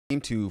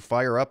To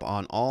fire up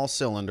on all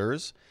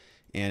cylinders,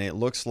 and it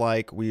looks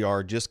like we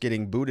are just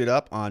getting booted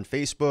up on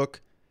Facebook,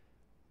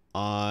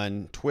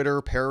 on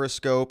Twitter,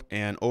 Periscope,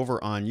 and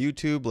over on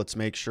YouTube. Let's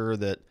make sure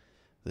that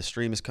the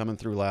stream is coming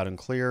through loud and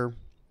clear.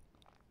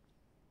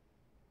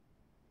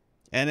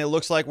 And it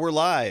looks like we're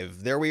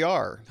live. There we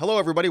are. Hello,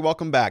 everybody.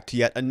 Welcome back to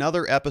yet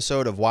another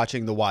episode of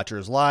Watching the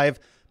Watchers Live.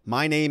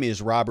 My name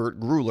is Robert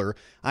Gruler.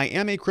 I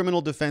am a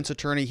criminal defense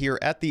attorney here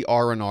at the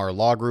R&R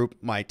Law Group.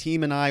 My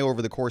team and I,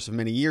 over the course of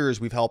many years,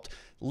 we've helped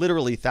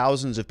literally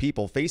thousands of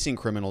people facing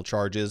criminal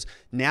charges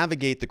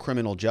navigate the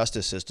criminal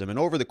justice system. And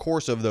over the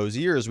course of those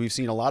years, we've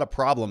seen a lot of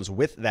problems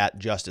with that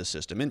justice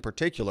system. In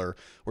particular,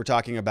 we're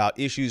talking about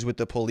issues with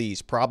the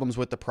police, problems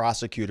with the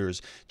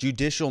prosecutors,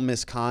 judicial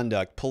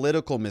misconduct,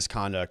 political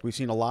misconduct. We've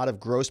seen a lot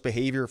of gross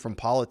behavior from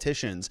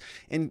politicians,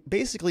 and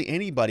basically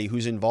anybody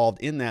who's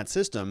involved in that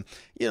system.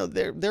 You know,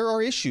 there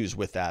are issues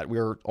with that.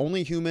 We're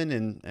only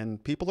human,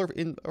 and people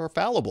are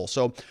fallible.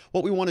 So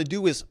what we want to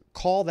do is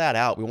call that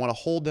out. We want to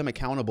hold them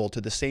accountable to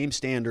the same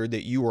standard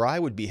that you or I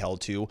would be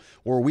held to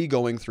were we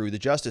going through the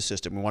justice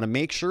system. We want to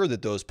make sure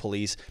that those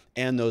police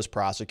and those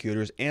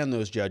prosecutors and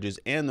those judges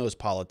and those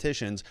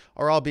politicians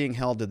are all being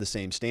held to the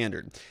same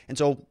standard. And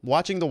so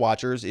Watching the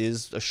Watchers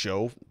is a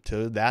show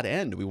to that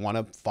end. We want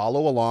to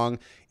follow along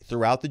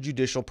throughout the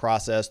judicial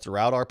process,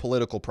 throughout our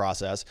political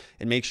process,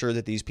 and make sure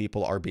that these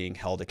people are being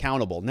held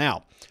accountable.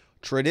 Now,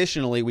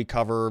 traditionally, we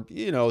cover,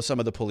 some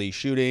of the police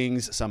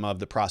shootings, some of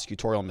the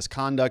prosecutorial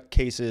misconduct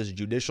cases,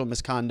 judicial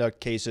misconduct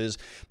cases.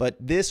 But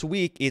this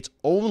week, it's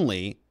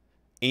only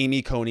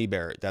Amy Coney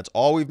Barrett. That's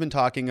all we've been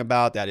talking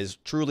about. That is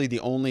truly the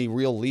only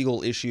real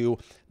legal issue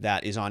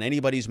that is on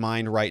anybody's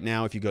mind right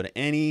now. If you go to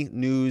any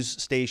news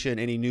station,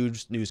 any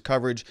news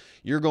coverage,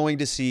 you're going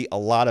to see a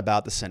lot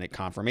about the Senate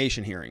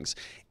confirmation hearings.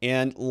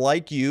 And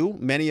like you,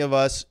 many of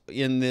us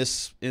in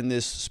this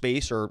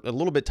space are a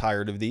little bit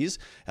tired of these.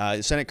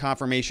 Senate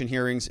confirmation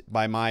hearings,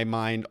 by my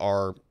mind,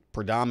 are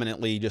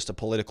predominantly just a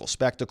political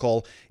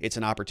spectacle. It's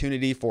an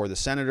opportunity for the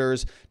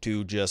senators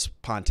to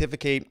just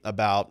pontificate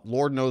about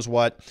Lord knows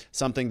what,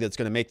 something that's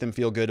going to make them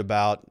feel good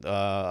about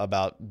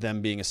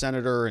them being a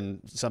senator,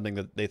 and something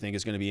that they think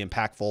is going to be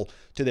impactful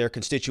to their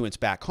constituents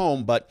back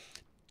home. But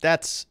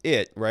that's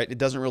it, right? It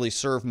doesn't really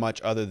serve much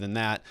other than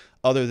that,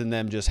 other than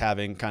them just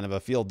having kind of a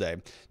field day.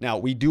 Now,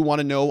 we do want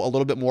to know a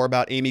little bit more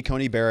about Amy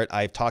Coney Barrett.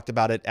 I've talked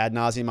about it ad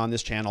nauseum on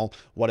this channel,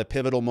 what a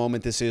pivotal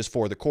moment this is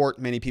for the court.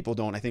 Many people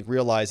don't, I think,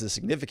 realize the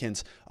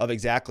significance of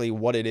exactly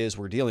what it is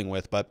we're dealing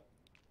with. But,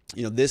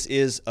 this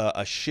is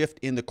a shift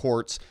in the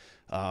court's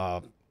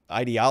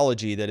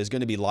ideology that is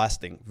going to be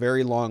lasting,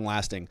 very long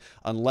lasting.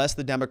 Unless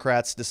the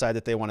Democrats decide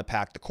that they want to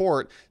pack the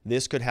court,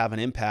 this could have an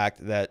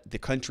impact that the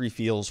country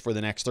feels for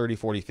the next 30,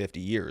 40, 50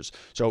 years.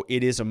 So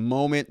it is a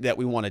moment that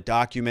we want to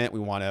document. We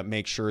want to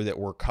make sure that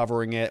we're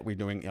covering it. We're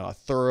doing a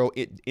thorough,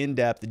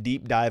 in-depth,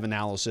 deep dive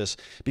analysis,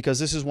 because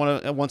this is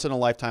a once in a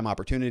lifetime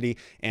opportunity,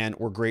 and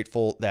we're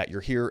grateful that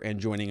you're here and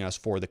joining us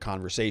for the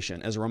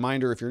conversation. As a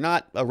reminder, if you're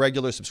not a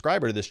regular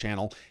subscriber to this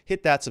channel,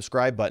 hit that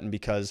subscribe button,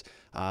 because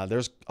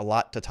there's a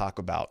lot to talk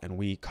about, and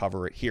we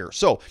cover it here.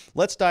 So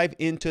let's dive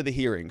into the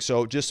hearing.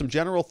 So just some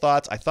general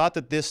thoughts. I thought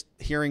that this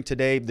hearing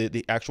today,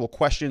 the actual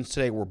questions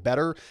today, were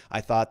better.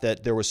 I thought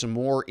that there was some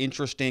more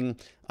interesting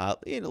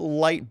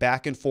light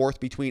back and forth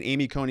between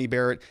Amy Coney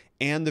Barrett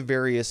and the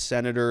various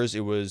senators. It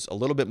was a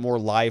little bit more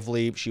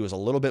lively. She was a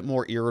little bit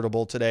more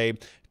irritable today.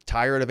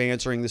 Tired of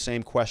answering the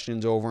same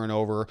questions over and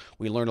over.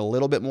 We learned a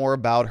little bit more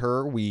about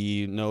her.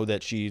 We know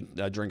that she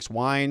drinks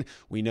wine.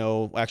 We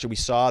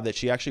saw that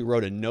she actually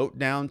wrote a note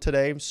down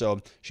today. So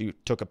she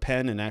took a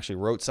pen and actually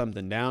wrote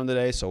something down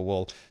today. So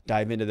we'll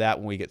dive into that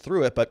when we get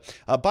through it. But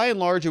by and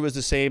large, it was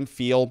the same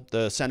feel.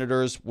 The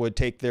senators would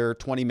take their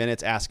 20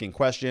 minutes asking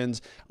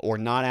questions, or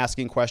not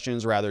asking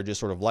questions, rather just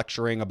sort of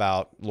lecturing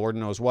about Lord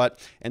knows what.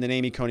 And then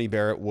Amy Coney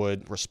Barrett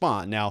would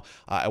respond. Now,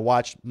 I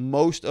watched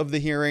most of the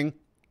hearing.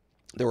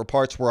 There were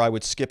parts where I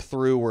would skip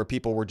through, where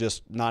people were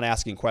just not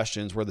asking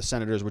questions, where the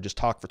senators would just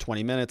talk for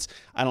 20 minutes.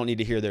 I don't need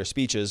to hear their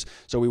speeches.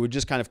 So we would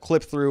just kind of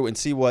clip through and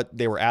see what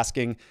they were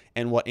asking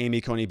and what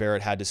Amy Coney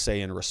Barrett had to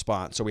say in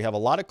response. So we have a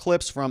lot of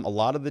clips from a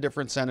lot of the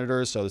different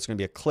senators. So it's going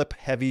to be a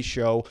clip-heavy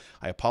show.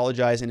 I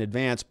apologize in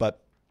advance,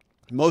 but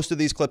most of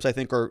these clips, I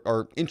think,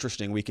 are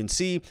interesting. We can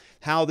see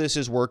how this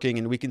is working,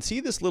 and we can see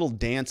this little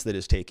dance that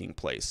is taking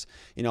place.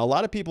 A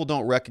lot of people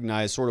don't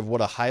recognize sort of what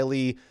a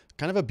highly,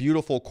 kind of a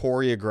beautiful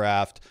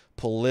choreographed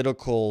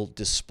political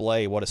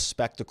display, what a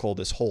spectacle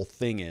this whole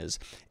thing is.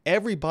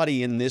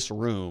 Everybody in this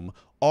room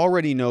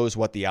already knows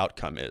what the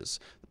outcome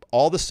is.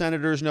 All the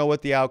senators know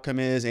what the outcome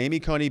is. Amy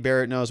Coney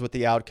Barrett knows what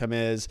the outcome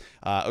is,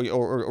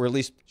 or at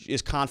least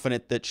is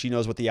confident that she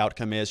knows what the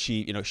outcome is.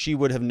 She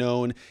would have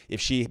known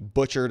if she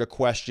butchered a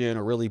question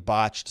or really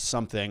botched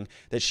something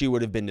that she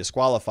would have been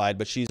disqualified.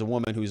 But she's a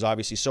woman who's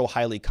obviously so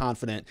highly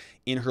confident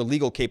in her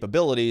legal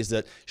capabilities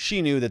that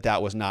she knew that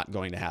that was not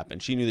going to happen.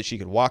 She knew that she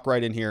could walk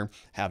right in here,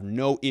 have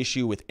no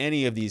issue with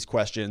any of these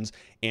questions,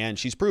 And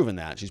she's proven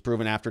that. She's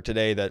proven after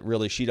today that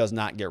really she does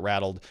not get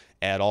rattled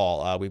at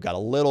all. We've got a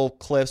little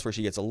clips where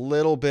she gets a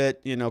little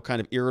bit,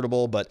 kind of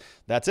irritable, but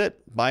that's it.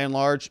 By and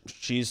large,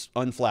 she's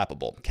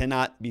unflappable,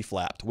 cannot be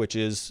flapped, which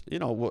is,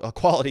 a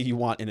quality you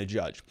want in a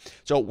judge.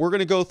 So we're going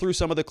to go through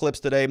some of the clips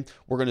today.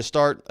 We're going to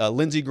start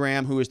Lindsey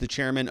Graham, who is the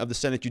chairman of the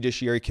Senate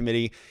Judiciary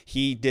Committee.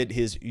 He did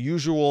his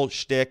usual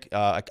shtick.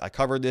 I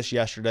covered this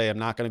yesterday. I'm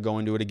not going to go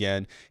into it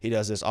again. He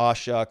does this, aw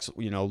shucks,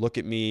 look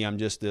at me. I'm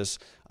just this,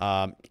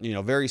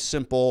 very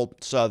simple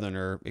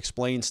Southerner,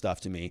 explain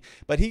stuff to me.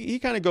 But he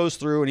kind of goes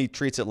through and he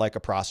treats it like a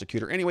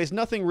prosecutor. Anyways,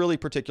 nothing really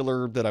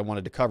particular that I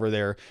wanted to cover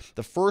there.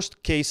 The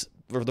first case,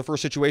 or the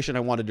first situation I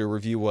wanted to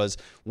review was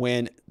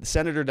when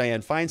Senator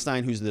Dianne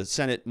Feinstein, who's the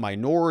Senate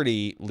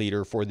minority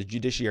leader for the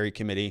Judiciary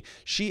Committee,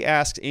 she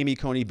asked Amy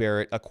Coney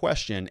Barrett a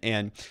question,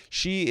 and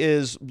she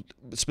is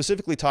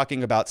specifically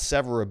talking about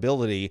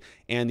severability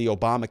and the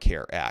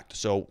Obamacare Act.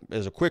 So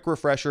as a quick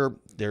refresher,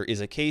 there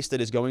is a case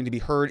that is going to be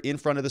heard in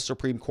front of the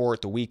Supreme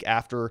Court the week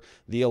after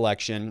the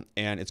election,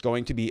 and it's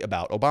going to be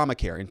about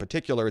Obamacare. In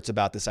particular, it's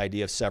about this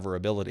idea of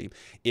severability.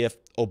 If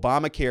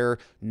Obamacare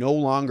no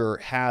longer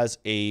has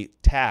a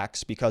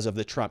tax because of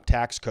the Trump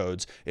tax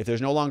codes, if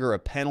there's no longer a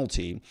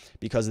penalty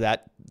because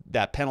that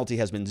penalty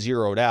has been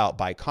zeroed out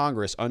by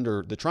Congress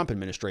under the Trump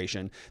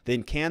administration,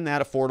 then can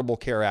that Affordable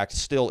Care Act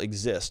still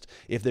exist?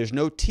 If there's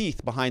no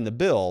teeth behind the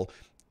bill,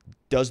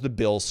 does the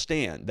bill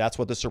stand? That's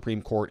what the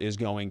Supreme Court is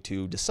going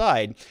to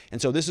decide.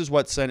 And so this is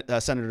what Senator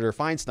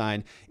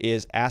Feinstein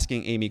is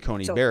asking Amy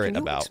Coney Barrett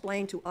about. Can you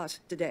explain to us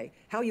today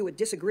how you would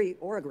disagree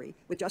or agree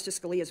with Justice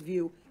Scalia's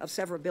view of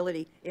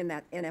severability in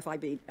that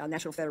NFIB,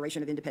 National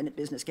Federation of Independent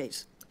Business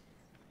case?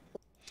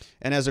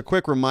 And as a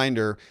quick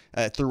reminder,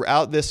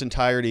 throughout this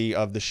entirety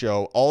of the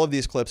show, all of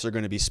these clips are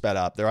going to be sped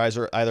up. They're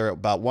either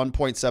about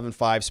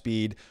 1.75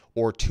 speed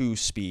or 2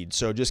 speed.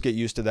 So just get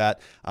used to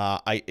that.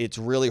 It's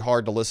really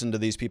hard to listen to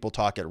these people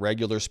talk at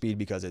regular speed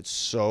because it's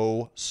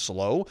so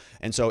slow.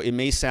 And so it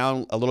may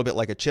sound a little bit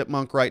like a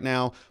chipmunk right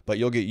now, but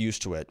you'll get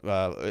used to it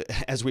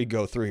as we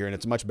go through here. And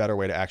it's a much better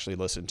way to actually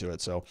listen to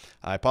it. So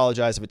I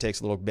apologize if it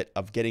takes a little bit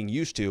of getting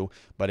used to,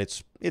 but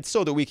it's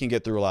so that we can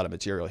get through a lot of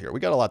material here. We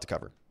got a lot to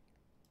cover.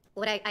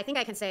 What I think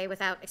I can say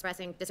without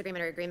expressing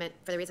disagreement or agreement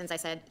for the reasons I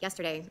said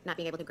yesterday, not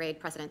being able to grade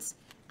precedents,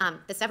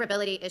 the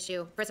severability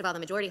issue, first of all, the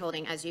majority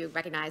holding, as you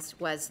recognized,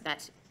 was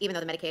that even though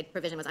the Medicaid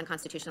provision was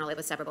unconstitutional, it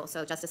was severable.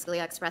 So Justice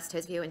Scalia expressed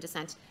his view in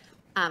dissent.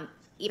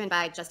 Even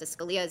by Justice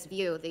Scalia's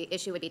view, the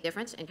issue would be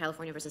different in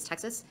California versus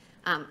Texas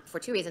for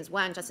 2 reasons.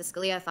 One, Justice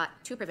Scalia thought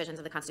 2 provisions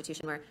of the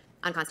Constitution were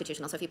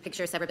unconstitutional. So if you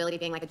picture severability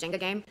being like a Jenga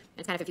game,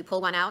 it's kind of if you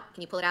pull one out,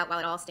 can you pull it out while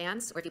it all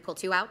stands? Or if you pull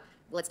 2 out,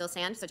 will it still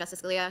stand? So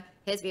Justice Scalia,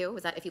 his view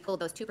was that if you pulled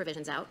those 2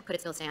 provisions out, could it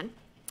still stand?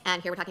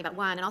 And here we're talking about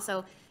 1. And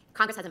also,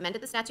 Congress has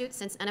amended the statute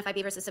since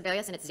NFIB versus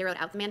Sebelius, and it's zeroed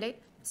out the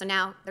mandate. So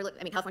now,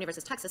 California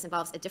versus Texas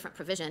involves a different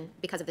provision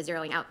because of the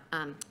zeroing out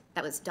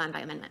that was done by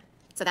amendment.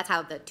 So that's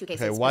how the 2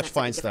 cases. Okay, watch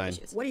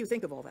Feinstein. What do you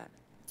think of all that?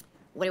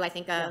 What do I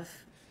think of?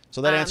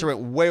 So that answer went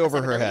way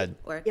over her head.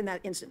 Or in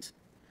that instance?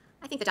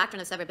 I think the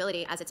doctrine of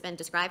severability, as it's been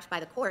described by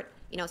the court,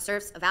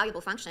 serves a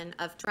valuable function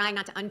of trying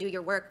not to undo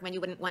your work when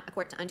you wouldn't want a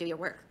court to undo your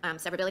work.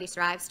 Severability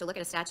strives to look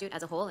at a statute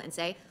as a whole and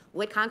say,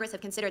 would Congress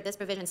have considered this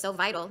provision so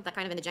vital that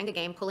kind of in the Jenga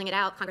game, pulling it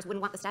out, Congress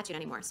wouldn't want the statute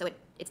anymore. So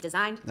it's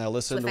designed now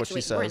listen to what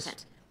she says.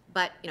 Intent.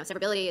 But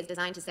severability is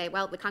designed to say,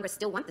 well, would Congress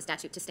still want the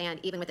statute to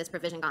stand even with this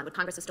provision gone? Would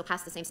Congress have still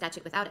passed the same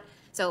statute without it?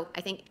 So I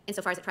think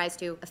insofar as it tries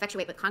to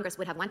effectuate what Congress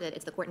would have wanted,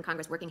 it's the court and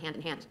Congress working hand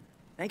in hand.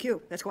 Thank you.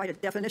 That's quite a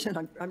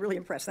definition. I'm really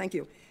impressed. Thank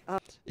you.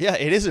 Yeah,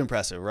 it is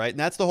impressive, right? And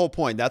that's the whole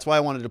point. That's why I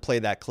wanted to play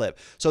that clip.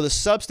 So the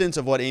substance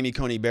of what Amy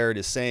Coney Barrett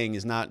is saying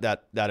is not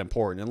that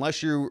important.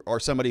 Unless you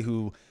are somebody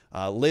who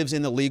lives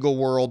in the legal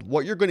world,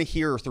 what you're going to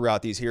hear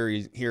throughout these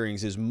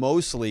hearings is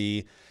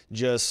mostly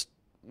just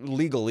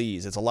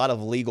legalese. It's a lot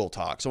of legal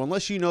talk. So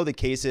unless you know the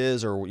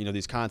cases or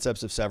these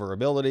concepts of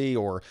severability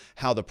or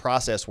how the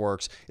process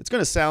works, it's going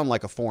to sound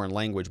like a foreign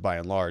language by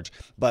and large.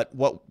 But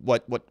what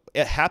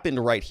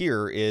happened right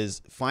here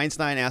is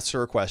Feinstein asks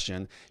her a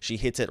question. She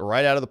hits it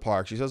right out of the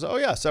park. She says, "Oh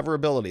yeah,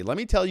 severability. Let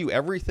me tell you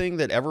everything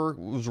that ever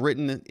was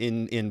written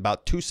in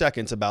about 2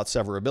 seconds about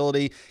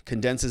severability."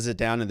 Condenses it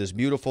down in this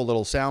beautiful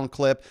little sound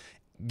clip,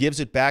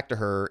 gives it back to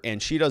her,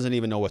 and she doesn't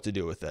even know what to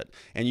do with it.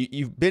 And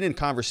you've been in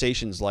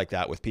conversations like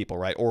that with people,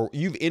 right? Or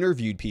you've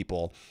interviewed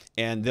people,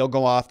 and they'll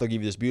go off, they'll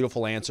give you this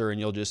beautiful answer, and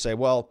you'll just say,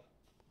 "Well,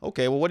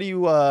 okay, well, what do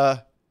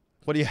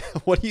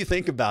you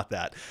think about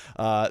that?"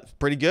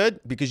 Pretty good,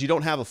 because you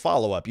don't have a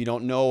follow-up. You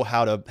don't know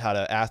how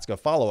to ask a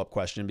follow-up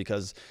question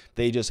because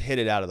they just hit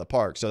it out of the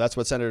park. So that's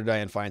what Senator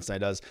Dianne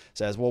Feinstein does.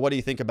 Says, "Well, what do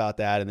you think about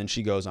that?" And then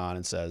she goes on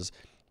and says,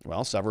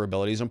 "Well,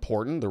 severability is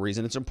important. The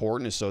reason it's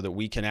important is so that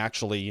we can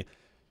actually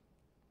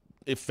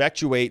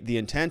effectuate the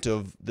intent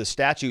of the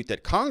statute that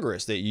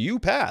you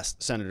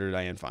passed, Senator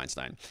Dianne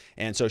Feinstein."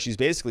 And so she's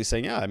basically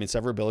saying, yeah,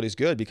 severability is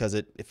good because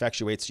it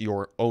effectuates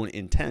your own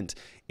intent.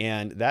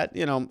 And that,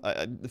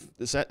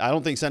 I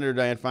don't think Senator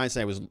Dianne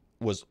Feinstein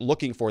was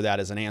looking for that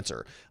as an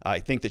answer. I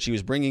think that she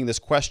was bringing this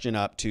question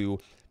up to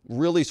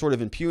really sort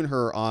of impugn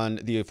her on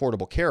the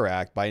Affordable Care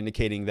Act by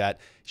indicating that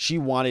she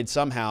wanted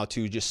somehow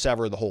to just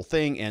sever the whole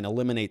thing and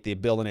eliminate the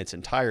bill in its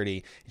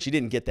entirety. And she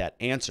didn't get that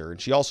answer. And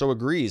she also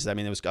agrees. I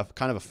mean, it was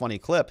kind of a funny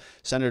clip.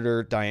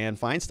 Senator Dianne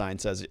Feinstein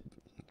says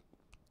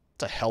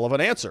it's a hell of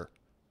an answer.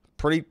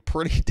 Pretty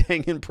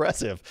dang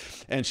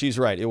impressive. And she's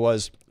right. It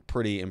was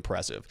pretty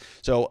impressive.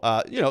 So,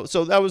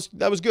 so that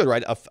was good,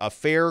 right? A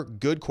fair,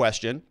 good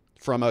question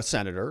from a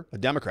senator, a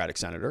Democratic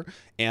senator,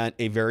 and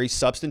a very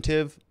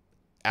substantive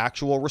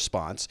actual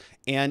response.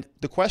 And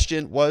the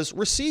question was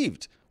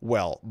received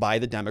well by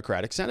the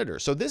Democratic senator.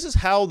 So this is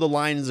how the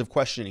lines of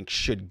questioning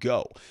should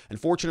go.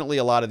 Unfortunately,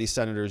 a lot of these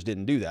senators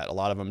didn't do that. A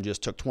lot of them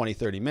just took 20,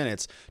 30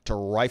 minutes to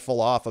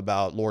rifle off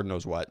about Lord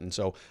knows what. And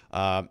so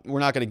we're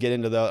not going to get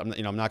into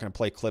I'm not going to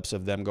play clips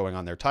of them going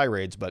on their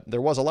tirades, but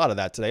there was a lot of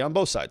that today on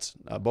both sides.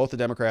 Both the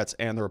Democrats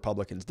and the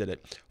Republicans did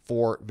it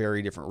for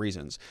very different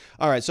reasons.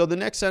 All right, so the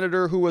next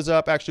senator who was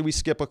up, actually we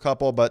skip a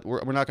couple, but we're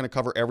not going to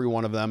cover every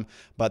one of them.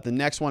 But the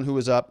next one who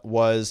was up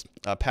was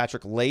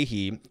Patrick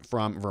Leahy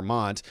from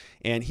Vermont.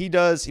 And we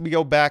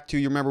go back to,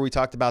 you remember we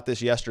talked about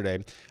this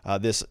yesterday,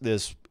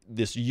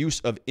 this use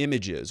of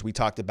images. We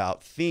talked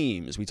about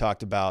themes. We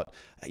talked about,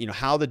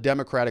 how the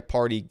Democratic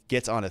Party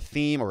gets on a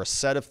theme or a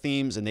set of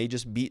themes, and they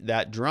just beat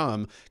that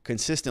drum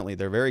consistently.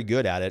 They're very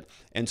good at it.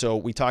 And so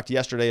we talked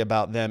yesterday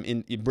about them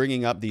in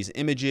bringing up these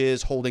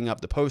images, holding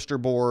up the poster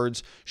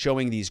boards,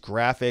 showing these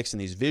graphics and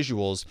these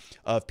visuals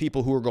of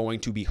people who are going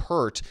to be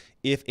hurt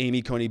if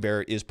Amy Coney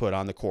Barrett is put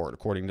on the court,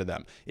 according to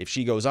them. If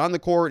she goes on the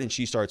court and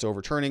she starts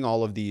overturning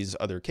all of these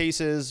other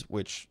cases,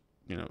 which,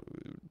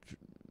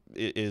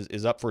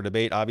 is up for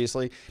debate,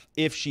 obviously.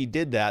 If she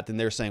did that, then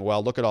they're saying,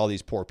 well, look at all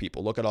these poor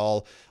people. Look at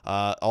all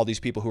these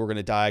people who are going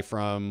to die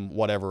from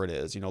whatever it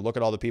is. Look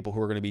at all the people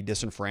who are going to be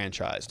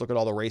disenfranchised. Look at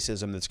all the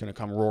racism that's going to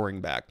come roaring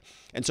back.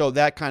 And so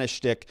that kind of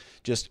shtick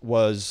just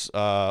was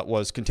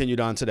continued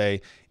on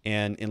today,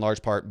 and in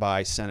large part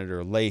by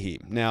Senator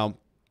Leahy. Now,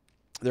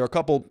 there are a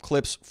couple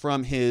clips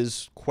from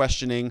his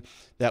questioning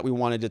that we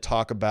wanted to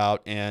talk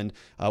about, and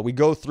we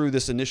go through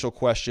this initial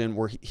question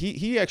where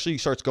he actually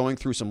starts going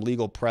through some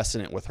legal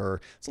precedent with her.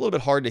 It's a little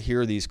bit hard to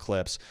hear these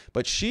clips,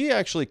 but she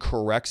actually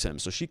corrects him.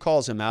 So she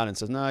calls him out and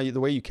says, no, the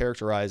way you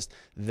characterized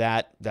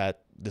that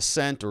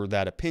dissent or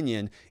that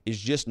opinion is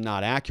just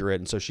not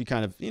accurate. And so she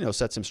kind of,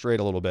 sets him straight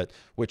a little bit,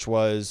 which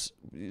was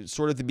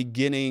sort of the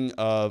beginning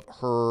of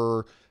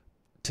her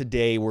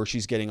today, where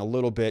she's getting a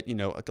little bit,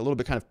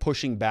 kind of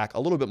pushing back a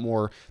little bit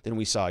more than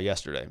we saw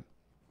yesterday.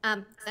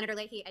 Senator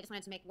Leahy, I just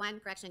wanted to make one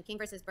correction. King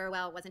versus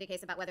Burwell wasn't a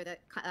case about whether the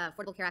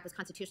Affordable Care Act was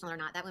constitutional or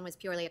not. That one was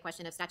purely a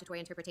question of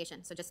statutory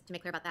interpretation. So just to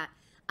make clear about that,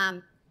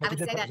 I would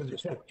say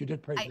that you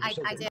did praise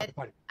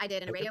I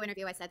did in a radio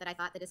interview. I said that I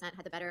thought the dissent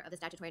had the better of the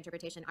statutory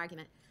interpretation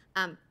argument.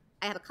 I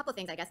have a couple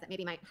things, I guess, that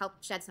maybe might help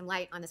shed some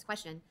light on this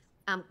question.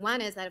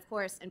 One is that, of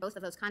course, in both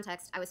of those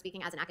contexts, I was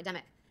speaking as an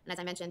academic, and as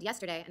I mentioned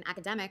yesterday, an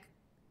academic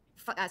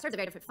serves a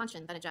very different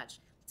function than a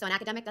judge. So an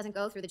academic doesn't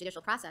go through the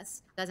judicial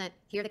process, doesn't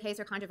hear the case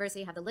or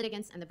controversy, have the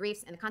litigants and the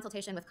briefs and the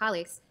consultation with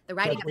colleagues, the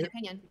writing of an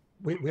opinion.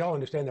 We all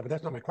understand that, but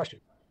that's not my question.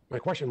 My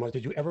question was,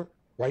 did you ever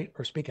write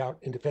or speak out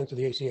in defense of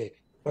the ACA,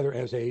 whether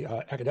as a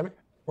academic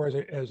or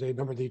as a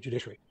member of the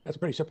judiciary? That's a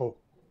pretty simple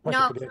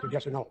question to be answered,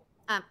 yes or no.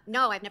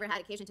 No, I've never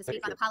had occasion to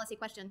speak on a policy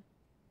question.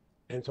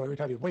 And so every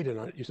time you weighed in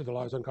on it, you said the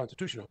law is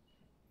unconstitutional.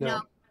 Now,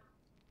 no.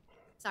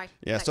 Sorry.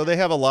 Yeah, so they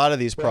have a lot of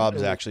these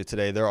problems actually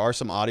today. There are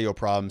some audio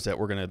problems that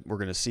we're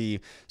gonna see.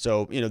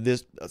 So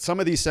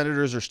some of these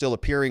senators are still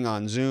appearing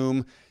on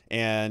Zoom,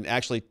 and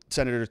actually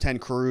Senator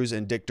Ted Cruz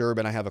and Dick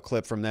Durbin, I have a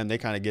clip from them. They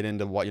kind of get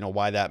into what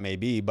why that may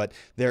be, but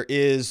there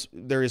is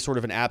sort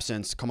of an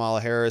absence.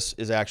 Kamala Harris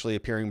is actually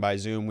appearing by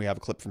Zoom. We have a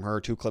clip from her,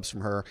 2 clips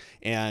from her,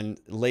 and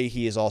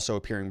Leahy is also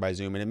appearing by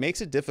Zoom, and it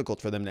makes it difficult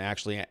for them to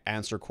actually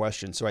answer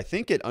questions. So I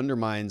think it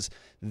undermines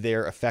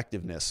their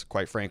effectiveness,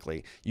 quite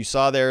frankly. You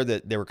saw there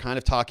that they were kind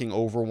of talking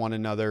over one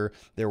another.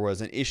 There was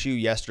an issue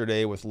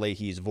yesterday with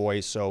Leahy's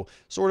voice, so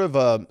sort of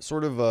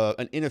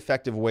an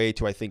ineffective way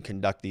to, I think,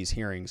 conduct these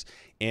hearings.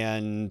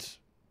 And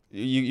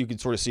you can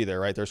sort of see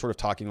there, right? They're sort of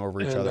talking over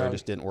each other. It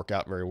just didn't work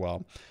out very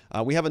well.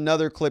 We have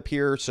another clip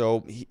here.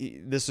 So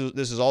this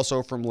is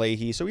also from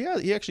Leahy. So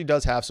he actually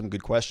does have some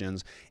good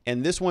questions.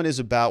 And this one is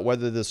about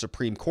whether the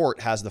Supreme Court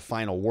has the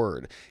final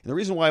word. And the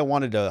reason why I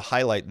wanted to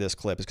highlight this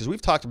clip is because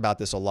we've talked about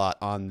this a lot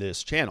on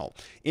this channel,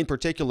 in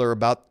particular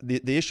about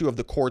the issue of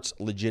the court's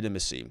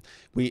legitimacy.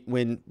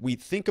 When we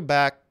think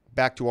back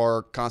to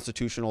our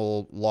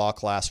constitutional law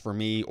class for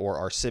me, or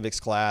our civics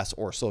class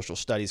or social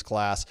studies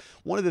class,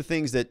 one of the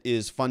things that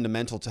is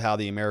fundamental to how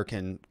the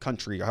American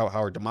country, or how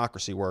our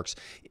democracy works,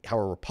 how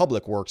our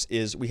republic works,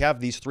 is we have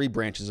these 3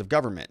 branches of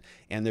government,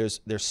 and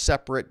they're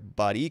separate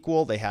but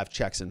equal. They have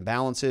checks and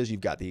balances.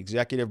 You've got the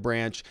executive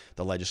branch,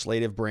 the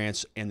legislative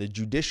branch, and the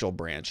judicial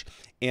branch.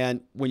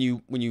 And when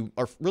you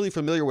are really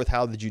familiar with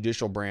how the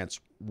judicial branch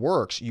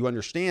works, you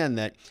understand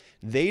that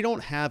they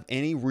don't have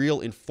any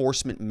real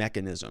enforcement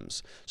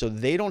mechanisms. So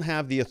they don't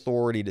have the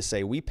authority to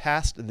say, we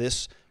passed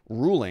this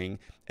ruling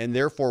and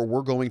therefore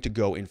we're going to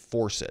go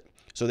enforce it.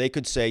 So they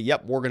could say,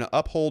 yep, we're going to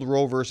uphold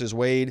Roe versus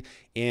Wade.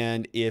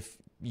 And if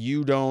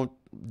you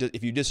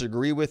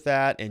disagree with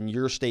that and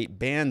your state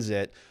bans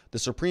it, the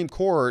Supreme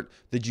Court,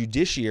 the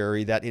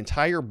judiciary, that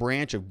entire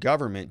branch of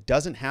government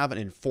doesn't have an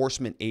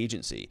enforcement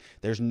agency.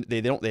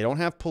 They don't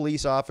have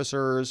police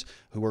officers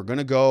who are going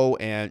to go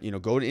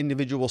and go to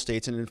individual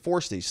states and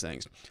enforce these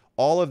things.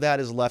 All of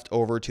that is left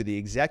over to the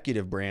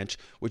executive branch,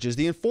 which is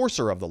the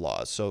enforcer of the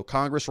laws. So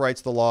Congress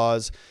writes the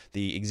laws,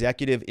 the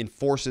executive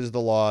enforces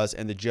the laws,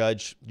 and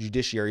the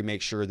judiciary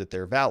makes sure that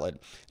they're valid.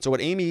 So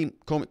what Amy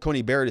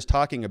Coney Barrett is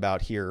talking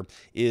about here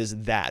is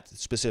that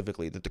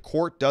specifically, that the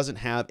court doesn't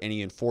have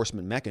any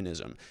enforcement mechanism.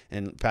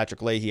 And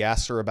Patrick Leahy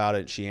asks her about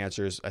it. She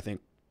answers, I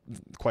think,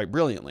 quite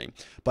brilliantly.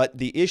 But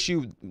the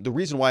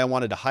reason why I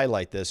wanted to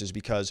highlight this is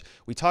because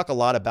we talk a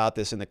lot about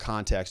this in the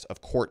context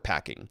of court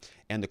packing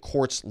and the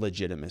court's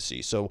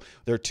legitimacy. So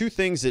there are two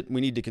things that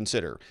we need to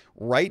consider.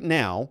 Right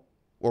now,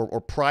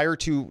 or prior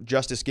to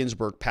Justice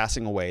Ginsburg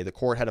passing away, the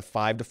court had a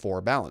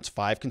 5-4 balance.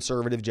 5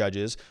 conservative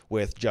judges,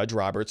 with Judge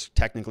Roberts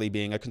technically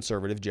being a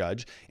conservative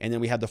judge, and then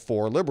we had the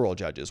 4 liberal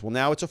judges. Well,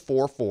 now it's a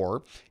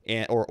 4-4,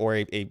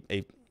 or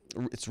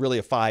it's really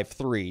a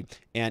 5-3,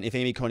 and if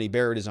Amy Coney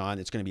Barrett is on,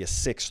 it's going to be a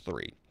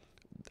 6-3.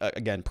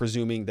 Again,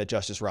 presuming that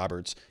Justice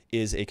Roberts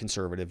is a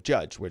conservative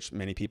judge, which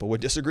many people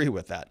would disagree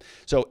with that.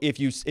 So if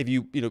you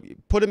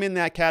put him in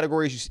that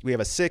category, we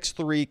have a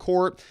 6-3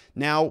 court.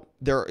 Now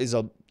there is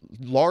a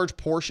large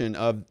portion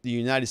of the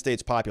United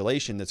States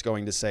population that's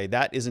going to say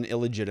that is an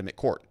illegitimate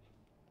court.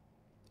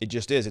 It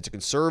just is. It's a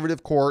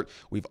conservative court.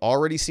 We've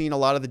already seen a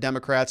lot of the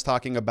Democrats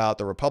talking about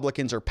the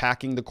Republicans are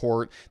packing the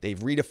court. They've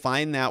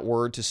redefined that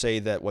word to say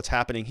that what's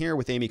happening here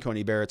with Amy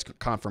Coney Barrett's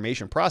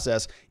confirmation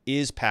process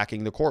is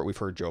packing the court. We've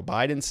heard Joe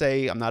Biden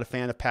say, I'm not a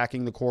fan of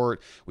packing the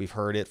court. We've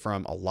heard it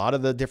from a lot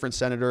of the different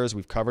senators.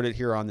 We've covered it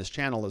here on this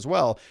channel as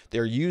well.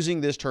 They're using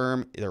this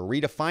term. They're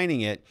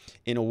redefining it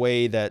in a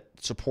way that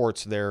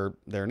supports their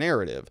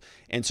narrative.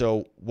 And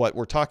so what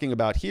we're talking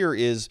about here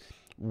is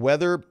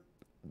whether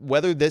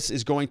this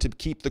is going to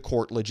keep the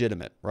court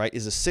legitimate, right?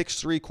 Is a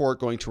 6-3 court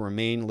going to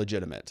remain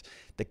legitimate?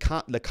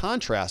 The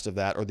contrast of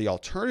that, or the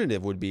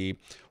alternative, would be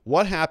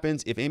what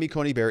happens if Amy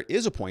Coney Barrett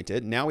is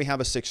appointed? Now we have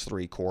a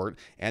 6-3 court,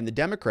 and the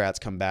Democrats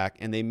come back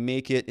and they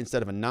make it,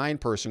 instead of a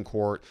 9-person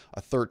court,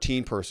 a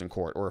 13-person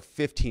court or a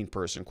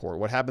 15-person court.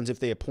 What happens if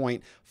they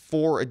appoint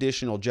 4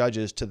 additional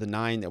judges to the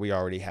 9 that we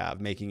already have,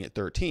 making it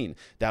 13?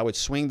 That would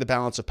swing the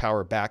balance of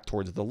power back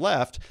towards the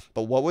left,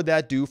 but what would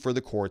that do for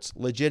the court's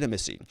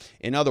legitimacy?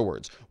 In other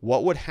words,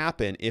 what would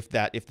happen if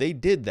they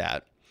did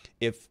that?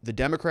 If the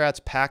Democrats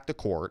packed the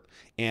court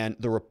and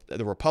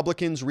the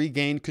Republicans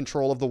regained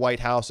control of the White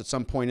House at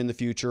some point in the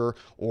future,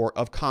 or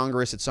of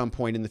Congress at some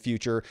point in the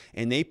future,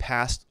 and they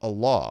passed a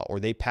law or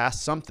they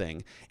passed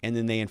something, and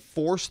then they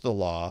enforced the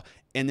law,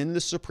 and then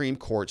the Supreme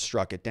Court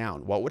struck it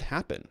down, what would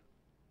happen?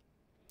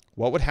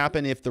 What would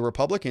happen if the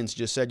Republicans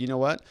just said, you know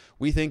what,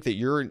 we think that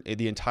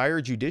the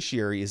entire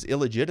judiciary is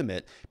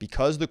illegitimate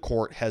because the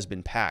court has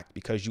been packed,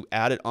 because you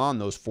added on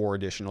those 4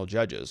 additional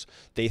judges.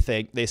 They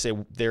say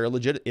they're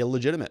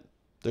illegitimate.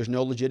 There's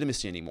no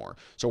legitimacy anymore.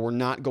 So we're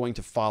not going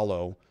to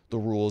follow the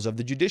rules of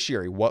the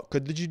judiciary. What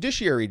could the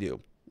judiciary do?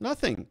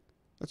 Nothing.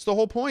 That's the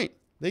whole point.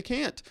 They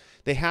can't.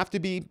 They have to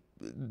be,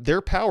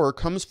 their power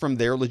comes from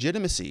their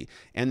legitimacy.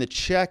 And the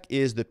check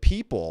is the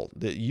people,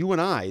 you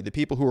and I, the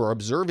people who are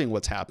observing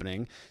what's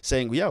happening,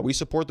 saying, yeah, we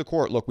support the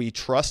court. Look, we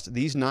trust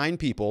these 9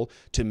 people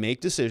to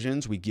make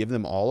decisions. We give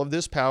them all of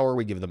this power.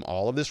 We give them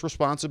all of this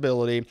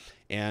responsibility.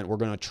 And we're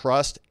going to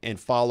trust and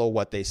follow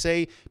what they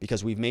say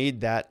because we've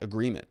made that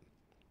agreement.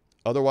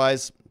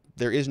 Otherwise,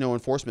 there is no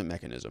enforcement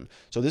mechanism.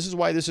 So this is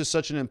why this is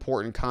such an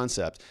important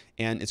concept,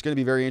 and it's going to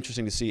be very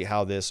interesting to see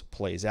how this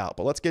plays out.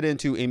 But let's get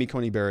into Amy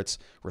Coney Barrett's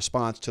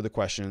response to the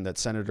question that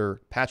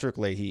Senator Patrick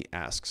Leahy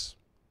asks.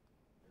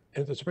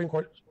 And the Supreme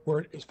Court's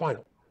word is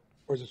final,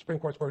 or is the Supreme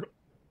Court's word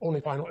only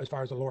final as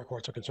far as the lower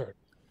courts are concerned?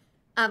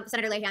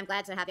 Senator Leahy, I'm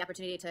glad to have the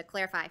opportunity to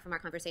clarify from our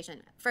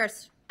conversation.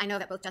 First, I know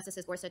that both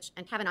Justices Gorsuch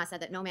and Kavanaugh said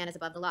that no man is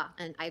above the law,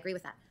 and I agree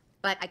with that.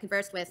 But I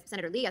conversed with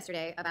Senator Lee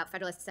yesterday about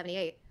Federalist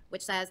 78,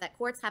 which says that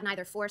courts have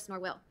neither force nor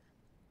will.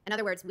 In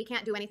other words, we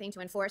can't do anything to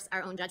enforce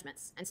our own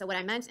judgments. And so what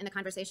I meant in the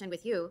conversation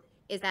with you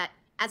is that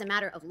as a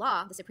matter of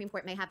law, the Supreme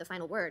Court may have the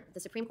final word. The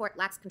Supreme Court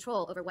lacks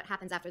control over what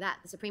happens after that.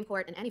 The Supreme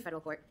Court in any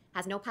federal court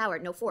has no power,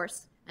 no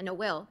force, and no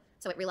will.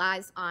 So it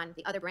relies on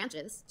the other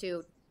branches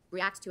to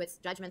react to its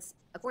judgments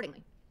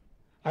accordingly.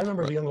 I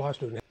remember as a young law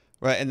student.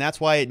 Right, and that's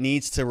why it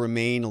needs to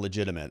remain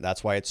legitimate.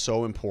 That's why it's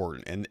so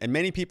important. And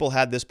many people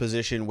had this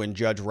position when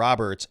Judge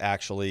Roberts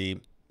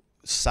actually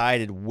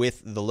sided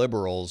with the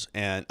liberals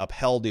and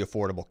upheld the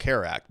Affordable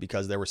Care Act,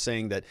 because they were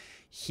saying that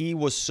he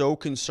was so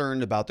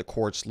concerned about the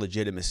court's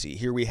legitimacy.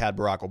 Here we had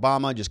Barack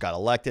Obama just got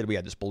elected. We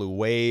had this blue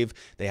wave.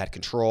 They had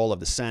control of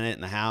the Senate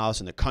and the House,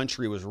 and the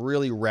country was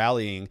really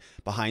rallying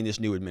behind this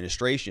new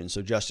administration.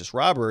 So Justice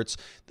Roberts,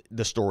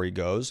 the story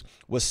goes,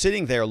 was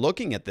sitting there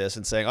looking at this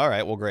and saying, all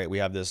right, well, great. We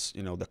have this,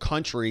 the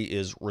country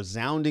is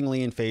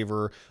resoundingly in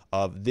favor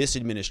of this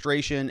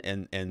administration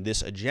and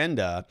this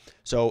agenda.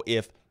 So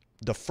if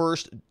the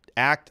first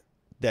act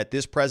that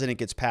this president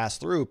gets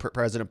passed through,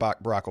 President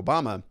Barack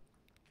Obama,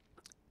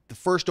 the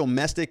first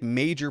domestic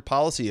major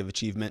policy of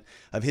achievement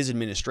of his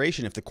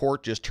administration, if the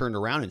court just turned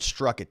around and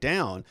struck it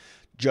down,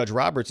 Judge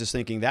Roberts is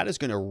thinking that is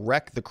going to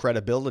wreck the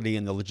credibility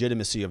and the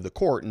legitimacy of the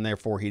court, and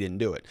therefore he didn't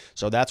do it.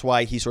 So that's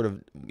why he sort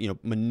of,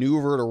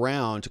 maneuvered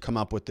around to come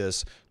up with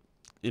this,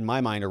 in my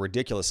mind, a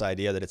ridiculous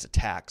idea that it's a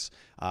tax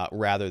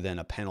rather than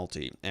a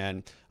penalty.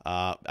 And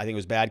I think it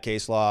was bad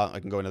case law. I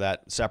can go into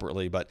that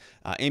separately, but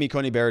Amy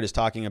Coney Barrett is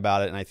talking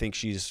about it, and I think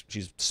she's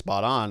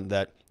spot on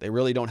that they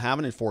really don't have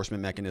an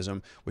enforcement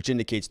mechanism, which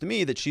indicates to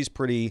me that she's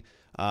pretty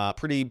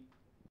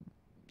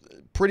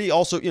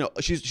also,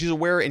 she's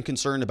aware and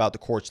concerned about the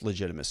court's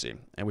legitimacy,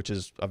 and which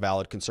is a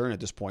valid concern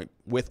at this point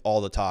with all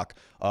the talk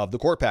of the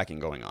court packing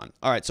going on.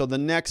 All right, so the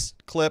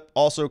next clip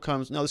also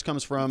comes, this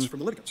comes from the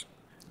litigants.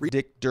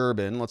 Dick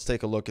Durbin. Let's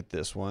take a look at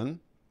this one.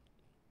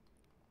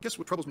 I guess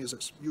what troubles me is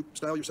this. You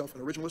style yourself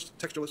an originalist,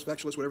 textualist,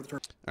 factualist, whatever the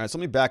term. All right, so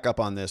let me back up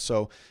on this.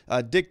 So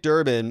Dick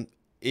Durbin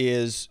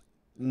is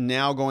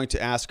now going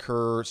to ask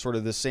her sort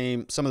of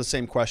some of the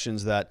same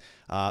questions that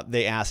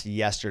they asked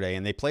yesterday,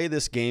 and they play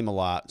this game a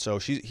lot. So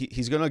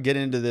he's going to get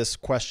into this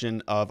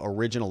question of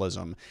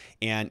originalism,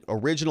 and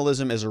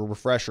originalism, as a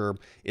refresher,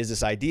 is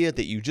this idea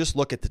that you just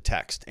look at the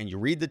text and you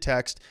read the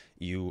text,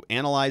 you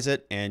analyze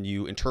it, and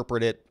you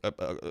interpret it,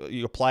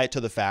 you apply it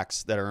to the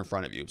facts that are in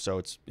front of you. So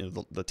it's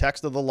the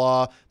text of the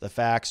law, the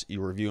facts,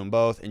 you review them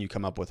both, and you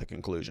come up with a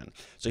conclusion.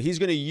 So he's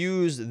going to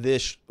use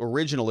this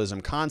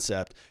originalism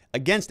concept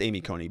against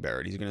Amy Coney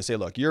Barrett. He's going to say,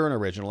 look, you're an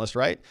originalist,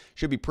 right?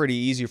 Should be pretty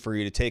easy for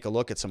you to take a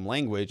look at some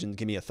language and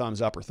give me a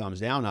thumbs up or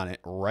thumbs down on it,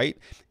 right?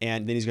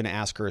 And then he's going to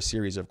ask her a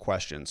series of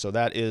questions. So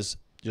that is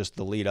just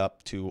the lead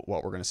up to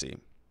what we're going to see.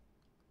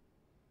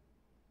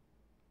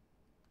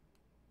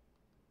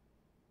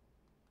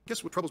 I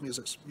guess what troubles me is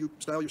this. You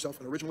style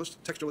yourself an originalist,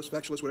 textualist,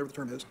 factualist, whatever the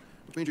term is,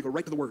 which means you go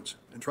right to the words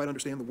and try to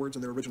understand the words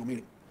and their original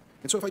meaning.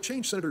 And so if I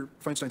change Senator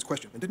Feinstein's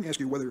question and didn't ask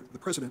you whether the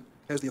president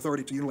has the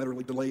authority to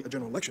unilaterally delay a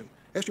general election,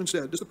 asked you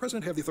instead, does the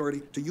president have the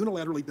authority to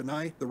unilaterally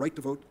deny the right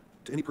to vote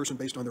to any person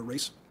based on their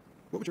race?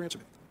 What would your answer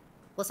be?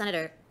 Well,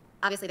 Senator,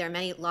 obviously there are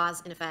many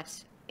laws in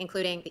effect,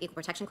 including the Equal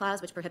Protection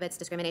Clause, which prohibits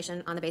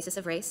discrimination on the basis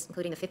of race,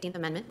 including the 15th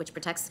Amendment, which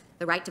protects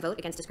the right to vote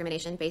against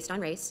discrimination based on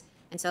race.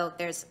 And so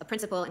there's a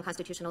principle in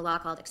constitutional law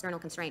called external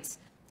constraints.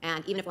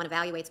 And even if one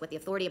evaluates what the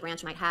authority a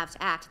branch might have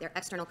to act, there are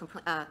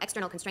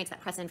external constraints that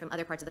press in from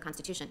other parts of the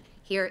Constitution.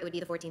 Here, it would be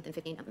the 14th and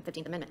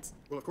 15th Amendments.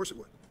 Well, of course it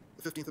would.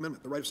 The 15th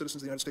Amendment, the right of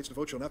citizens of the United States to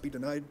vote shall not be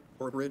denied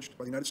or abridged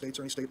by the United States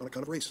or any state on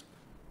account of race.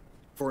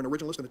 For an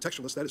originalist and a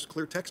textualist, that is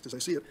clear text as I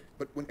see it.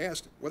 But when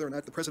asked whether or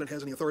not the president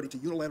has any authority to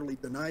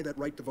unilaterally deny that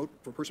right to vote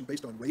for a person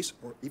based on race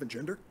or even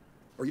gender,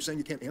 are you saying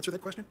you can't answer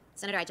that question?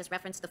 Senator, I just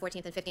referenced the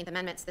 14th and 15th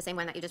Amendments, the same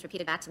one that you just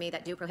repeated back to me,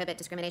 that do prohibit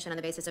discrimination on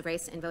the basis of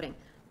race in voting.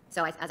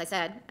 So as I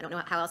said, I don't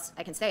know how else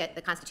I can say it,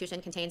 the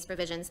Constitution contains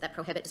provisions that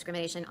prohibit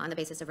discrimination on the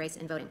basis of race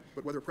in voting.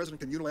 But whether a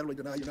president can unilaterally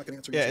deny, you're not going to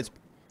answer. Yeah,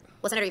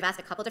 well, Senator, you've asked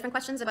a couple different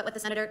questions about what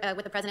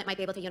the president might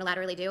be able to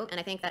unilaterally do, and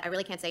I think that I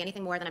really can't say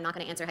anything more than I'm not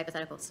going to answer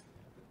hypotheticals.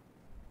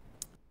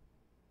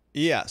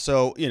 Yeah,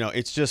 so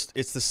it's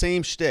the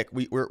same shtick.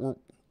 We're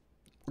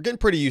getting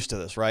pretty used to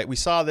this, right? We've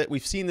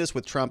seen this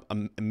with Trump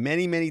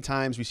many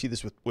times. We see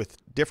this with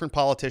different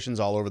politicians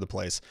all over the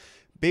place.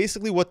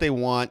 Basically, what they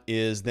want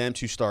is them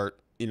to start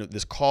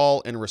this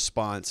call and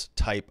response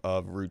type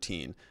of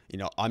routine.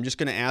 I'm just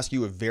going to ask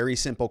you a very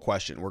simple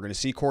question. We're going to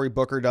see Cory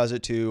Booker does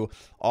it too.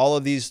 All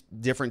of these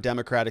different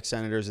Democratic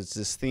senators, it's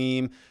this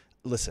theme.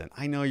 Listen,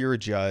 I know you're a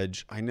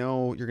judge. I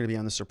know you're going to be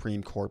on the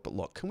Supreme Court, but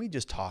look, can we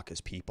just talk as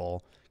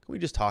people? Can we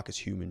just talk as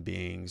human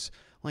beings?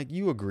 Like,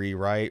 you agree,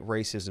 right?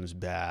 Racism's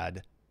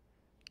bad.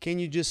 Can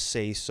you just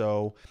say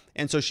so?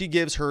 And so she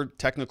gives her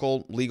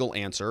technical legal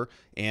answer,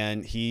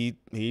 and he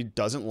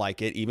doesn't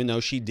like it, even though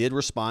she did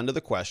respond to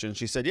the question.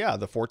 She said, yeah,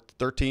 the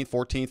 13th,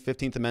 14th,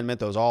 15th Amendment,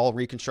 those all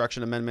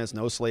Reconstruction amendments,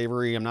 no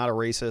slavery, I'm not a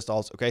racist,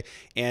 also, okay?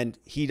 And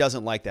he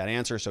doesn't like that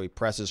answer, so he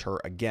presses her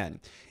again.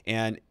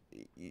 And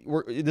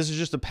this is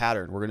just a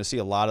pattern. We're going to see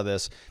a lot of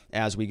this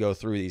as we go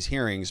through these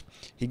hearings.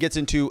 He gets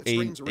into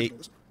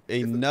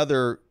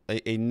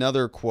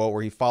another quote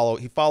where he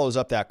follows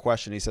up that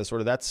question. He says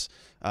sort of that's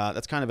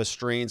kind of a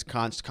strange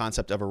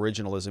concept of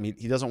originalism.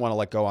 He doesn't want to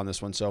let go on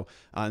this one. So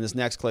in this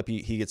next clip,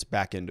 he gets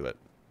back into it.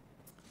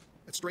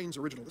 It strains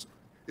originalism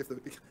if the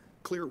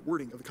clear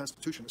wording of the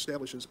Constitution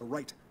establishes a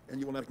right and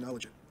you will not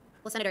acknowledge it.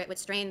 Well, Senator, it would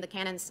strain the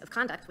canons of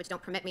conduct, which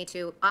don't permit me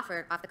to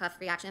offer off-the-cuff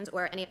reactions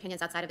or any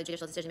opinions outside of the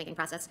judicial decision-making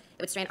process.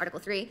 It would strain Article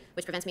 3,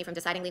 which prevents me from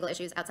deciding legal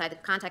issues outside the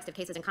context of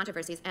cases and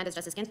controversies, and as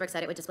Justice Ginsburg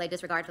said, it would display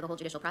disregard for the whole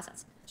judicial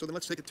process. So then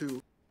let's take it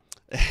to...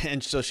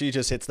 And so she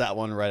just hits that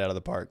one right out of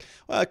the park.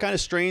 Well, it kind of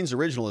strains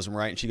originalism,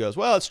 right? And she goes,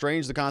 well, it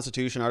strains the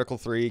Constitution, Article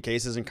 3,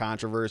 cases and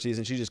controversies,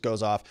 and she just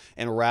goes off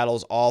and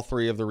rattles all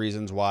three of the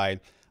reasons why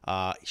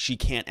she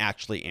can't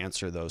actually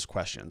answer those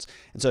questions.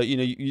 And so,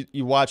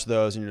 you watch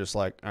those and you're just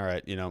like, all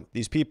right,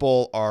 these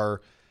people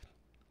are,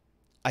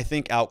 I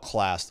think,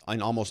 outclassed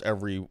in almost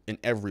every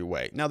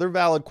way. Now, they're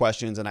valid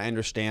questions and I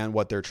understand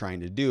what they're trying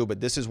to do, but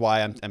this is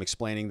why I'm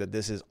explaining that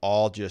this is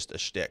all just a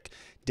shtick.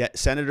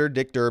 Senator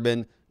Dick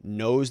Durbin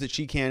knows that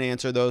she can't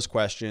answer those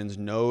questions,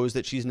 knows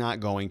that she's not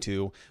going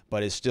to,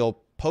 but is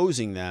still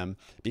posing them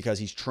because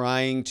he's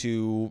trying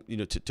to,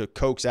 to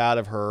coax out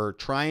of her,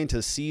 trying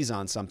to seize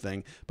on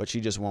something, but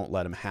she just won't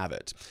let him have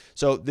it.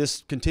 So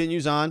this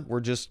continues on. We're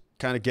just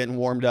kind of getting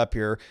warmed up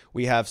here.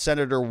 We have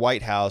Senator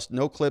Whitehouse,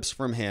 no clips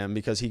from him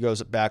because he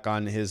goes back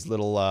on his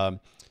little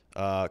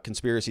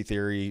conspiracy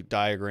theory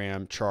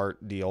diagram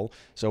chart deal.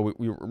 So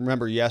we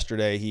remember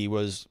yesterday he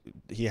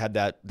had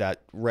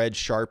that red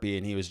Sharpie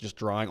and he was just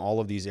drawing all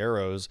of these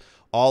arrows,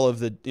 all of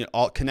the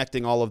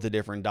connecting all of the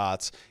different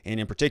dots, and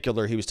in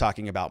particular he was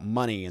talking about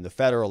money and the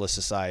Federalist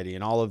Society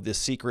and all of this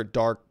secret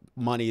dark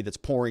money that's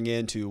pouring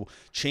in to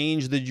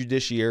change the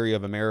judiciary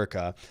of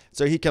America.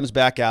 So he comes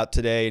back out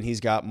today and he's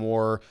got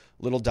more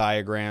little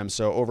diagrams.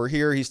 So over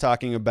here, he's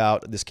talking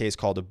about this case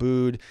called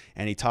Abood,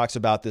 and he talks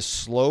about this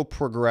slow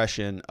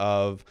progression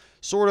of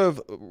sort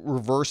of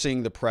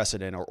reversing the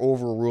precedent or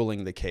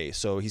overruling the case.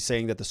 So he's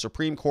saying that the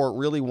Supreme Court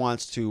really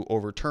wants to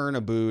overturn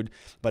Abood,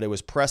 but it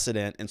was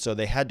precedent, and so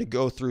they had to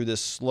go through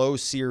this slow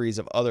series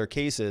of other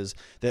cases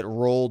that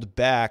rolled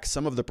back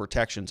some of the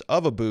protections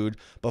of Abood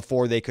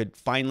before they could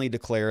finally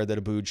declare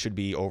that Abood should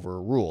be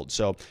overruled.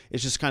 So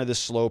it's just kind of this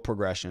slow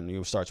progression.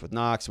 It starts with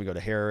Knox, we go to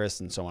Harris,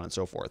 and so on and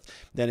so forth.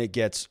 Then it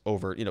gets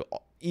over,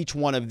 each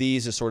one of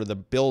these is sort of the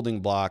building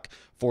block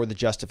for the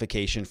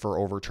justification for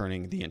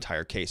overturning the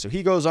entire case. So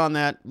he goes on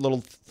that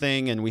little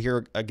thing, and we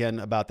hear again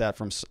about that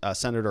from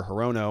Senator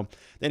Hirono.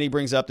 Then he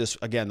brings up this,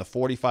 again, the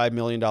 $45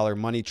 million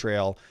money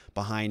trail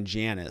behind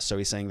Janus. So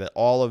he's saying that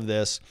all of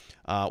this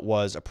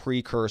was a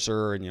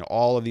precursor, and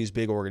all of these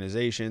big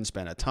organizations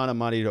spent a ton of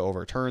money to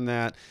overturn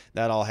that.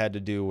 That all had to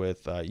do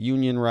with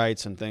union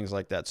rights and things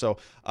like that. So,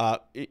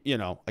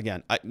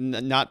 again,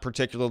 not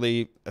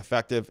particularly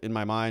effective in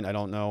my mind. I